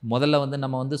 முதல்ல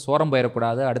நம்ம சோரம்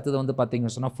போயிடக்கூடாது. அடுத்தது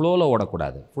பார்த்தீங்கன்னு சொன்னால் ஃப்ளோவில்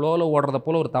ஓடக்கூடாது. ஃப்ளோவில் ஓடுறத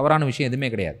போல் ஒரு தவறான விஷயம் எதுவுமே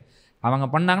கிடையாது. அவங்க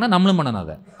பண்ணாங்கன்னா நம்மளும் பண்ணணும்.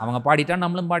 அதை அவங்க பாடிட்டா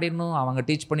நம்மளும் பாடிடணும், அவங்க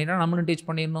டீச் பண்ணிட்டா நம்மளும் டீச்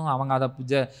பண்ணிடணும், அவங்க அதை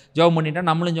ஜெபம் பண்ணிட்டா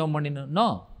நம்மளும் ஜெபம் பண்ணிடணும். நோ,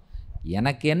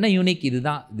 எனக்கு என்ன யூனிக்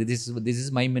இதுதான். This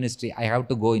is my ministry, I have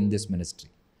to go in this ministry.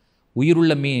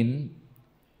 உயிருள்ள மீன்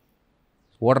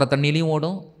ஓடுற தண்ணியிலையும்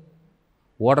ஓடும்,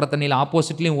 ஓடுற தண்ணியில்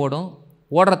ஆப்போசிட்லேயும் ஓடும்,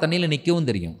 ஓடுற தண்ணியில்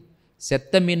நிற்கவும் தெரியும்.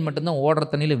 செத்த மீன் மட்டும்தான் ஓடுற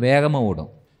தண்ணியில் வேகமாக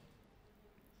ஓடும்.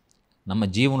 நம்ம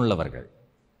ஜீவனுள்ளவர்கள்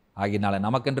ஆகினால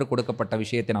நமக்கென்று கொடுக்கப்பட்ட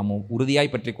விஷயத்தை நாம்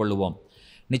உறுதியாய் பற்றி கொள்ளுவோம்.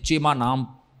 நிச்சயமாக நாம்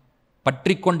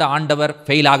பற்றி கொண்ட ஆண்டவர்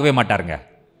ஃபெயில் ஆகவே மாட்டாருங்க.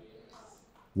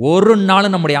 ஒரு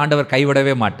நாளும் நம்முடைய ஆண்டவர்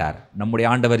கைவிடவே மாட்டார். நம்முடைய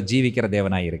ஆண்டவர் ஜீவிக்கிற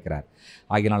தேவனாய் இருக்கிறார்.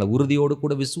 ஆகினால உறுதியோடு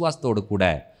கூட, விசுவாசத்தோடு கூட,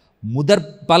 முதற்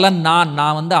பலன் நான்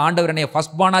ஆண்டவர் என்னை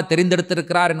ஃபர்ஸ்ட் பார்னாக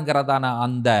தெரிந்தெடுத்திருக்கிறார் என்கிறதான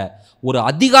அந்த ஒரு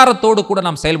அதிகாரத்தோடு கூட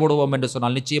நாம் செயல்படுவோம் என்று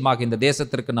சொன்னால் நிச்சயமாக இந்த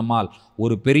தேசத்திற்கு நம்மால்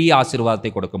ஒரு பெரிய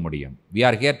ஆசீர்வாதத்தை கொடுக்க முடியும். We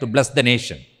are here to bless the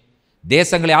nation.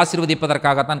 தேசங்களை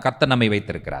ஆசீர்வதிப்பதற்காகத்தான் கர்த்தர் நம்மை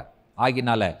வைத்திருக்கிறார்.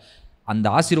 ஆகினால அந்த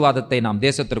ஆசீர்வாதத்தை நாம்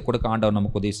தேசத்திற்கு கொடுக்க ஆண்டவர்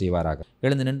நமக்கு உதவி செய்வாராக.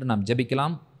 எழுந்து நின்று நாம்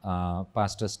ஜெபிக்கலாம்.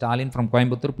 Pastor Stalin from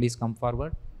Coimbatore, please come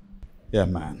forward.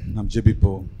 நாம்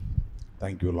ஜெபிப்போம்.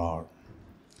 Thank you Lord.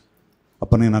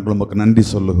 அப்பனே, நாங்கள் உமக்கு நன்றி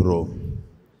சொல்லுகிறோம்.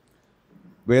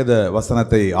 வேத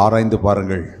வசனத்தை ஆராய்ந்து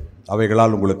பாருங்கள்,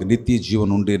 அவைகளால் உங்களுக்கு நித்திய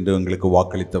ஜீவன் உண்டு என்று எங்களுக்கு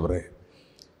வாக்களித்தவரே,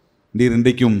 நீர்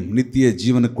இன்றைக்கும் நித்திய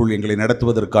ஜீவனுக்குள் எங்களை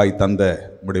நடத்துவதற்காய் தந்த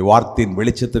உங்களுடைய வார்த்தையின்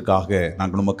வெளிச்சத்துக்காக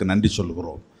நாங்கள் உமக்கு நன்றி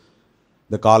சொல்கிறோம்.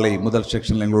 இந்த காலை முதல்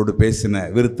செக்ஷனில் எங்களோடு பேசின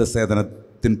விருத்த சேதன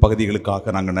வேதத்தின்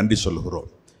பகுதிகளுக்காக நாங்கள் நன்றி சொல்கிறோம்.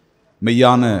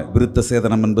 மெய்யான விருத்த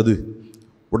சேதனம் என்பது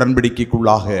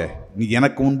உடன்படிக்கைக்குள்ளாக நீ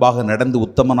எனக்கு முன்பாக நடந்து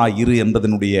உத்தமனாய் இரு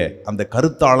என்பதனுடைய அந்த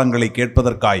கருத்தாளங்களை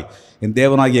கேட்பதற்காய் என்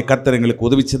தேவனாகிய கர்த்தர் எங்களுக்கு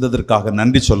உதவி செய்ததற்காக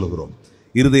நன்றி சொல்லுகிறோம்.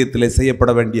 இருதயத்திலே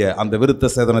செய்யப்பட வேண்டிய அந்த விருத்த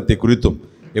சேதனத்தை குறித்தும்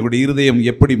எங்களுடைய இருதயம்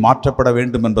எப்படி மாற்றப்பட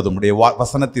வேண்டும் என்பதும் உடைய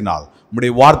வசனத்தினால்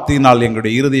உடைய வார்த்தையினால்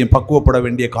எங்களுடைய இருதயம் பக்குவப்பட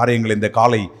வேண்டிய காரியங்கள் இந்த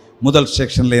காலை முதல்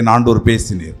செக்ஷனில் என் ஆண்டவர்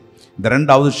பேசினீர். இந்த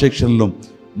 2வது செக்ஷனிலும்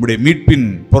உடைய மீட்பின்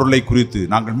பொருளை குறித்து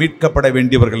நாங்கள் மீட்கப்பட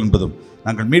வேண்டியவர்கள் என்பதும்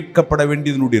நாங்கள் மீட்கப்பட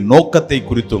வேண்டியதனுடைய நோக்கத்தை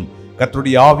குறித்தும்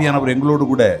கர்த்தருடைய ஆவியானவர் எங்களோடு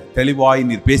கூட தெளிவாய்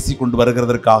நீர் பேசி கொண்டு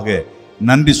வருகிறதற்காக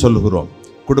நன்றி சொல்லுகிறோம்.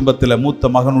 குடும்பத்தில் மூத்த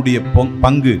மகனுடைய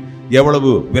பங்கு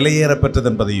எவ்வளவு விலையேற பெற்றது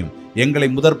என்பதையும் எங்களை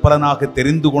முதற் பலனாக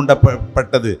தெரிந்து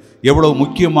கொண்டப்பட்டது எவ்வளவு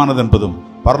முக்கியமானது என்பதும்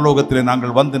பரலோகத்தில்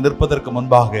நாங்கள் வந்து நிற்பதற்கு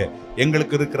முன்பாக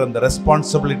எங்களுக்கு இருக்கிற அந்த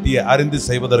ரெஸ்பான்சிபிலிட்டியை அறிந்து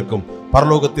செய்வதற்கும்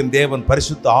பரலோகத்தின் தேவன்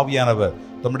பரிசுத்த ஆவியானவர்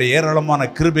தம்முடைய ஏராளமான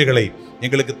கிருபைகளை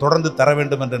எங்களுக்கு தொடர்ந்து தர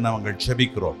வேண்டும் என்று நாங்கள்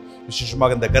செபிக்கிறோம்.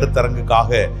 விசேஷமாக இந்த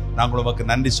கருத்தரங்குக்காக நாங்கள் உமக்கு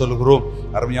நன்றி சொல்கிறோம்.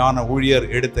 அருமையான ஊழியர்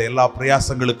எடுத்த எல்லா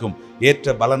பிரயாசங்களுக்கும்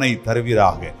ஏற்ற பலனை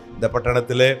தருவீராக. இந்த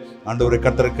பட்டணத்திலே ஆண்டவரை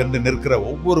கர்த்தருக்கென்று நிற்கிற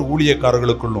ஒவ்வொரு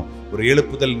ஊழியக்காரர்களுக்குள்ளும் ஒரு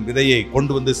எழுப்புதலின் விதையை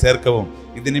கொண்டு வந்து சேர்க்கவும்,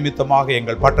 இது நிமித்தமாக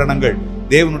எங்கள் பட்டணங்கள்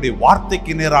தேவனுடைய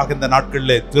வார்த்தைக்கு நேராக இந்த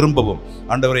நாட்களில் திரும்பவும்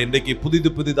ஆண்டவரை இன்றைக்கு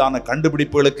புதிதான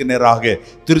கண்டுபிடிப்புகளுக்கு நேராக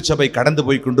திருச்சபை கடந்து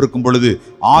போய் கொண்டிருக்கும் பொழுது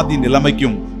ஆதி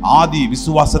நிலைமைக்கும் ஆதி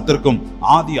விசுவாசத்திற்கும்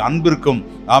ஆதி அன்பிற்கும்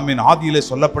ஆமீன் ஆதியிலே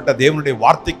சொல்லப்பட்ட தேவனுடைய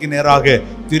வார்த்தைக்கு நேராக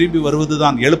திரும்பி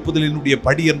வருவதுதான் எழுப்புதலினுடைய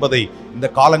படி என்பதை இந்த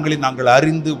காலங்களில் நாங்கள்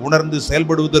அறிந்து உணர்ந்து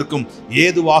செயல்படுவதற்கும்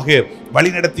ஏதுவாக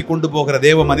வழிநடத்தி கொண்டு போகிற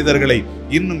தேவ மனிதர்களை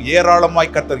இன்னும்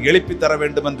ஏராளமாய் கர்த்தர் எழுப்பி தர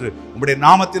வேண்டும் என்று உம்முடைய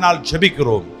நாமத்தினால்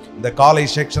ஜெபிக்கிறோம். இந்த காலை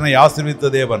செக்ஷனை ஆசீர்வதித்த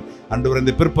தேவன் ஆண்டவர்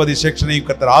இந்த பிற்பதி செக்ஷனையும்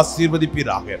கர்த்தர்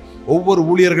ஆசீர்வதிப்பீராக. ஒவ்வொரு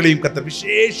ஊழியர்களையும் கர்த்தர்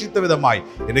விசேஷித்த விதமாய்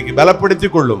இன்னைக்கு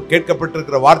பலப்படுத்திக் கொள்ளும்.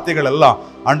 கேட்கப்பட்டிருக்கிற வார்த்தைகள் எல்லாம்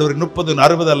ஆண்டவர் 30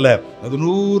 60 அல்ல, அது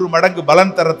 100 மடங்கு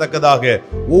பலன் தரத்தக்கதாக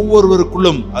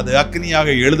ஒவ்வொருவருக்குள்ளும் அது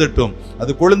அக்னியாக எழுதட்டும்,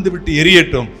 அது கொழுந்து விட்டு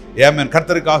எரியட்டும். ஏமேன்.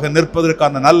 கர்த்தருக்காக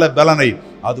நிற்பதற்கான நல்ல பலனை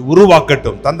அது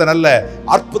உருவாக்கட்டும். தந்த நல்ல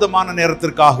அற்புதமான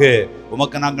நேரத்திற்காக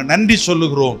உமக்கு நாங்கள் நன்றி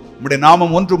சொல்லுகிறோம். உம்முடைய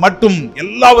நாமம் ஒன்று மட்டும்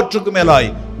எல்லாவற்றுக்கும் மேலாய்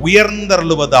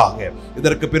உயர்ந்தருளுவதாக.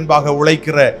 இதற்கு பின்பாக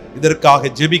உழைக்கிற,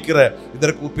 இதற்காக ஜெபிக்கிற,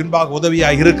 இதற்கு பின்பாக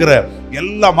உதவியாக இருக்கிற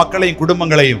எல்லா மக்களையும்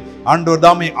குடும்பங்களையும் ஆண்டவர்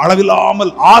தாமே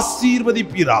அளவில்லாமல்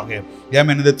ஆசீர்வதிப்பீராக.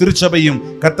 ஏமேன். இந்த திருச்சபையும்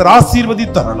கர்த்தர்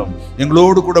ஆசீர்வதித்தருளும்.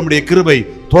 எங்களோடு கூட உம்முடைய கிருபை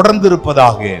தொடர்ந்து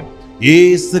இருப்பதாக.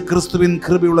 இயேசு கிறிஸ்துவின்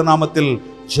கிருபையுள்ள நாமத்தில்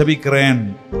ஜெபிக்கிறேன்.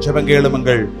 ஜெபங்கேளும்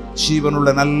எங்கள் ஜீவனுள்ள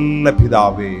நல்ல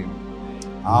பிதாவே.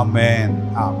 ஆமென்.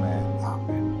 ஆமென்.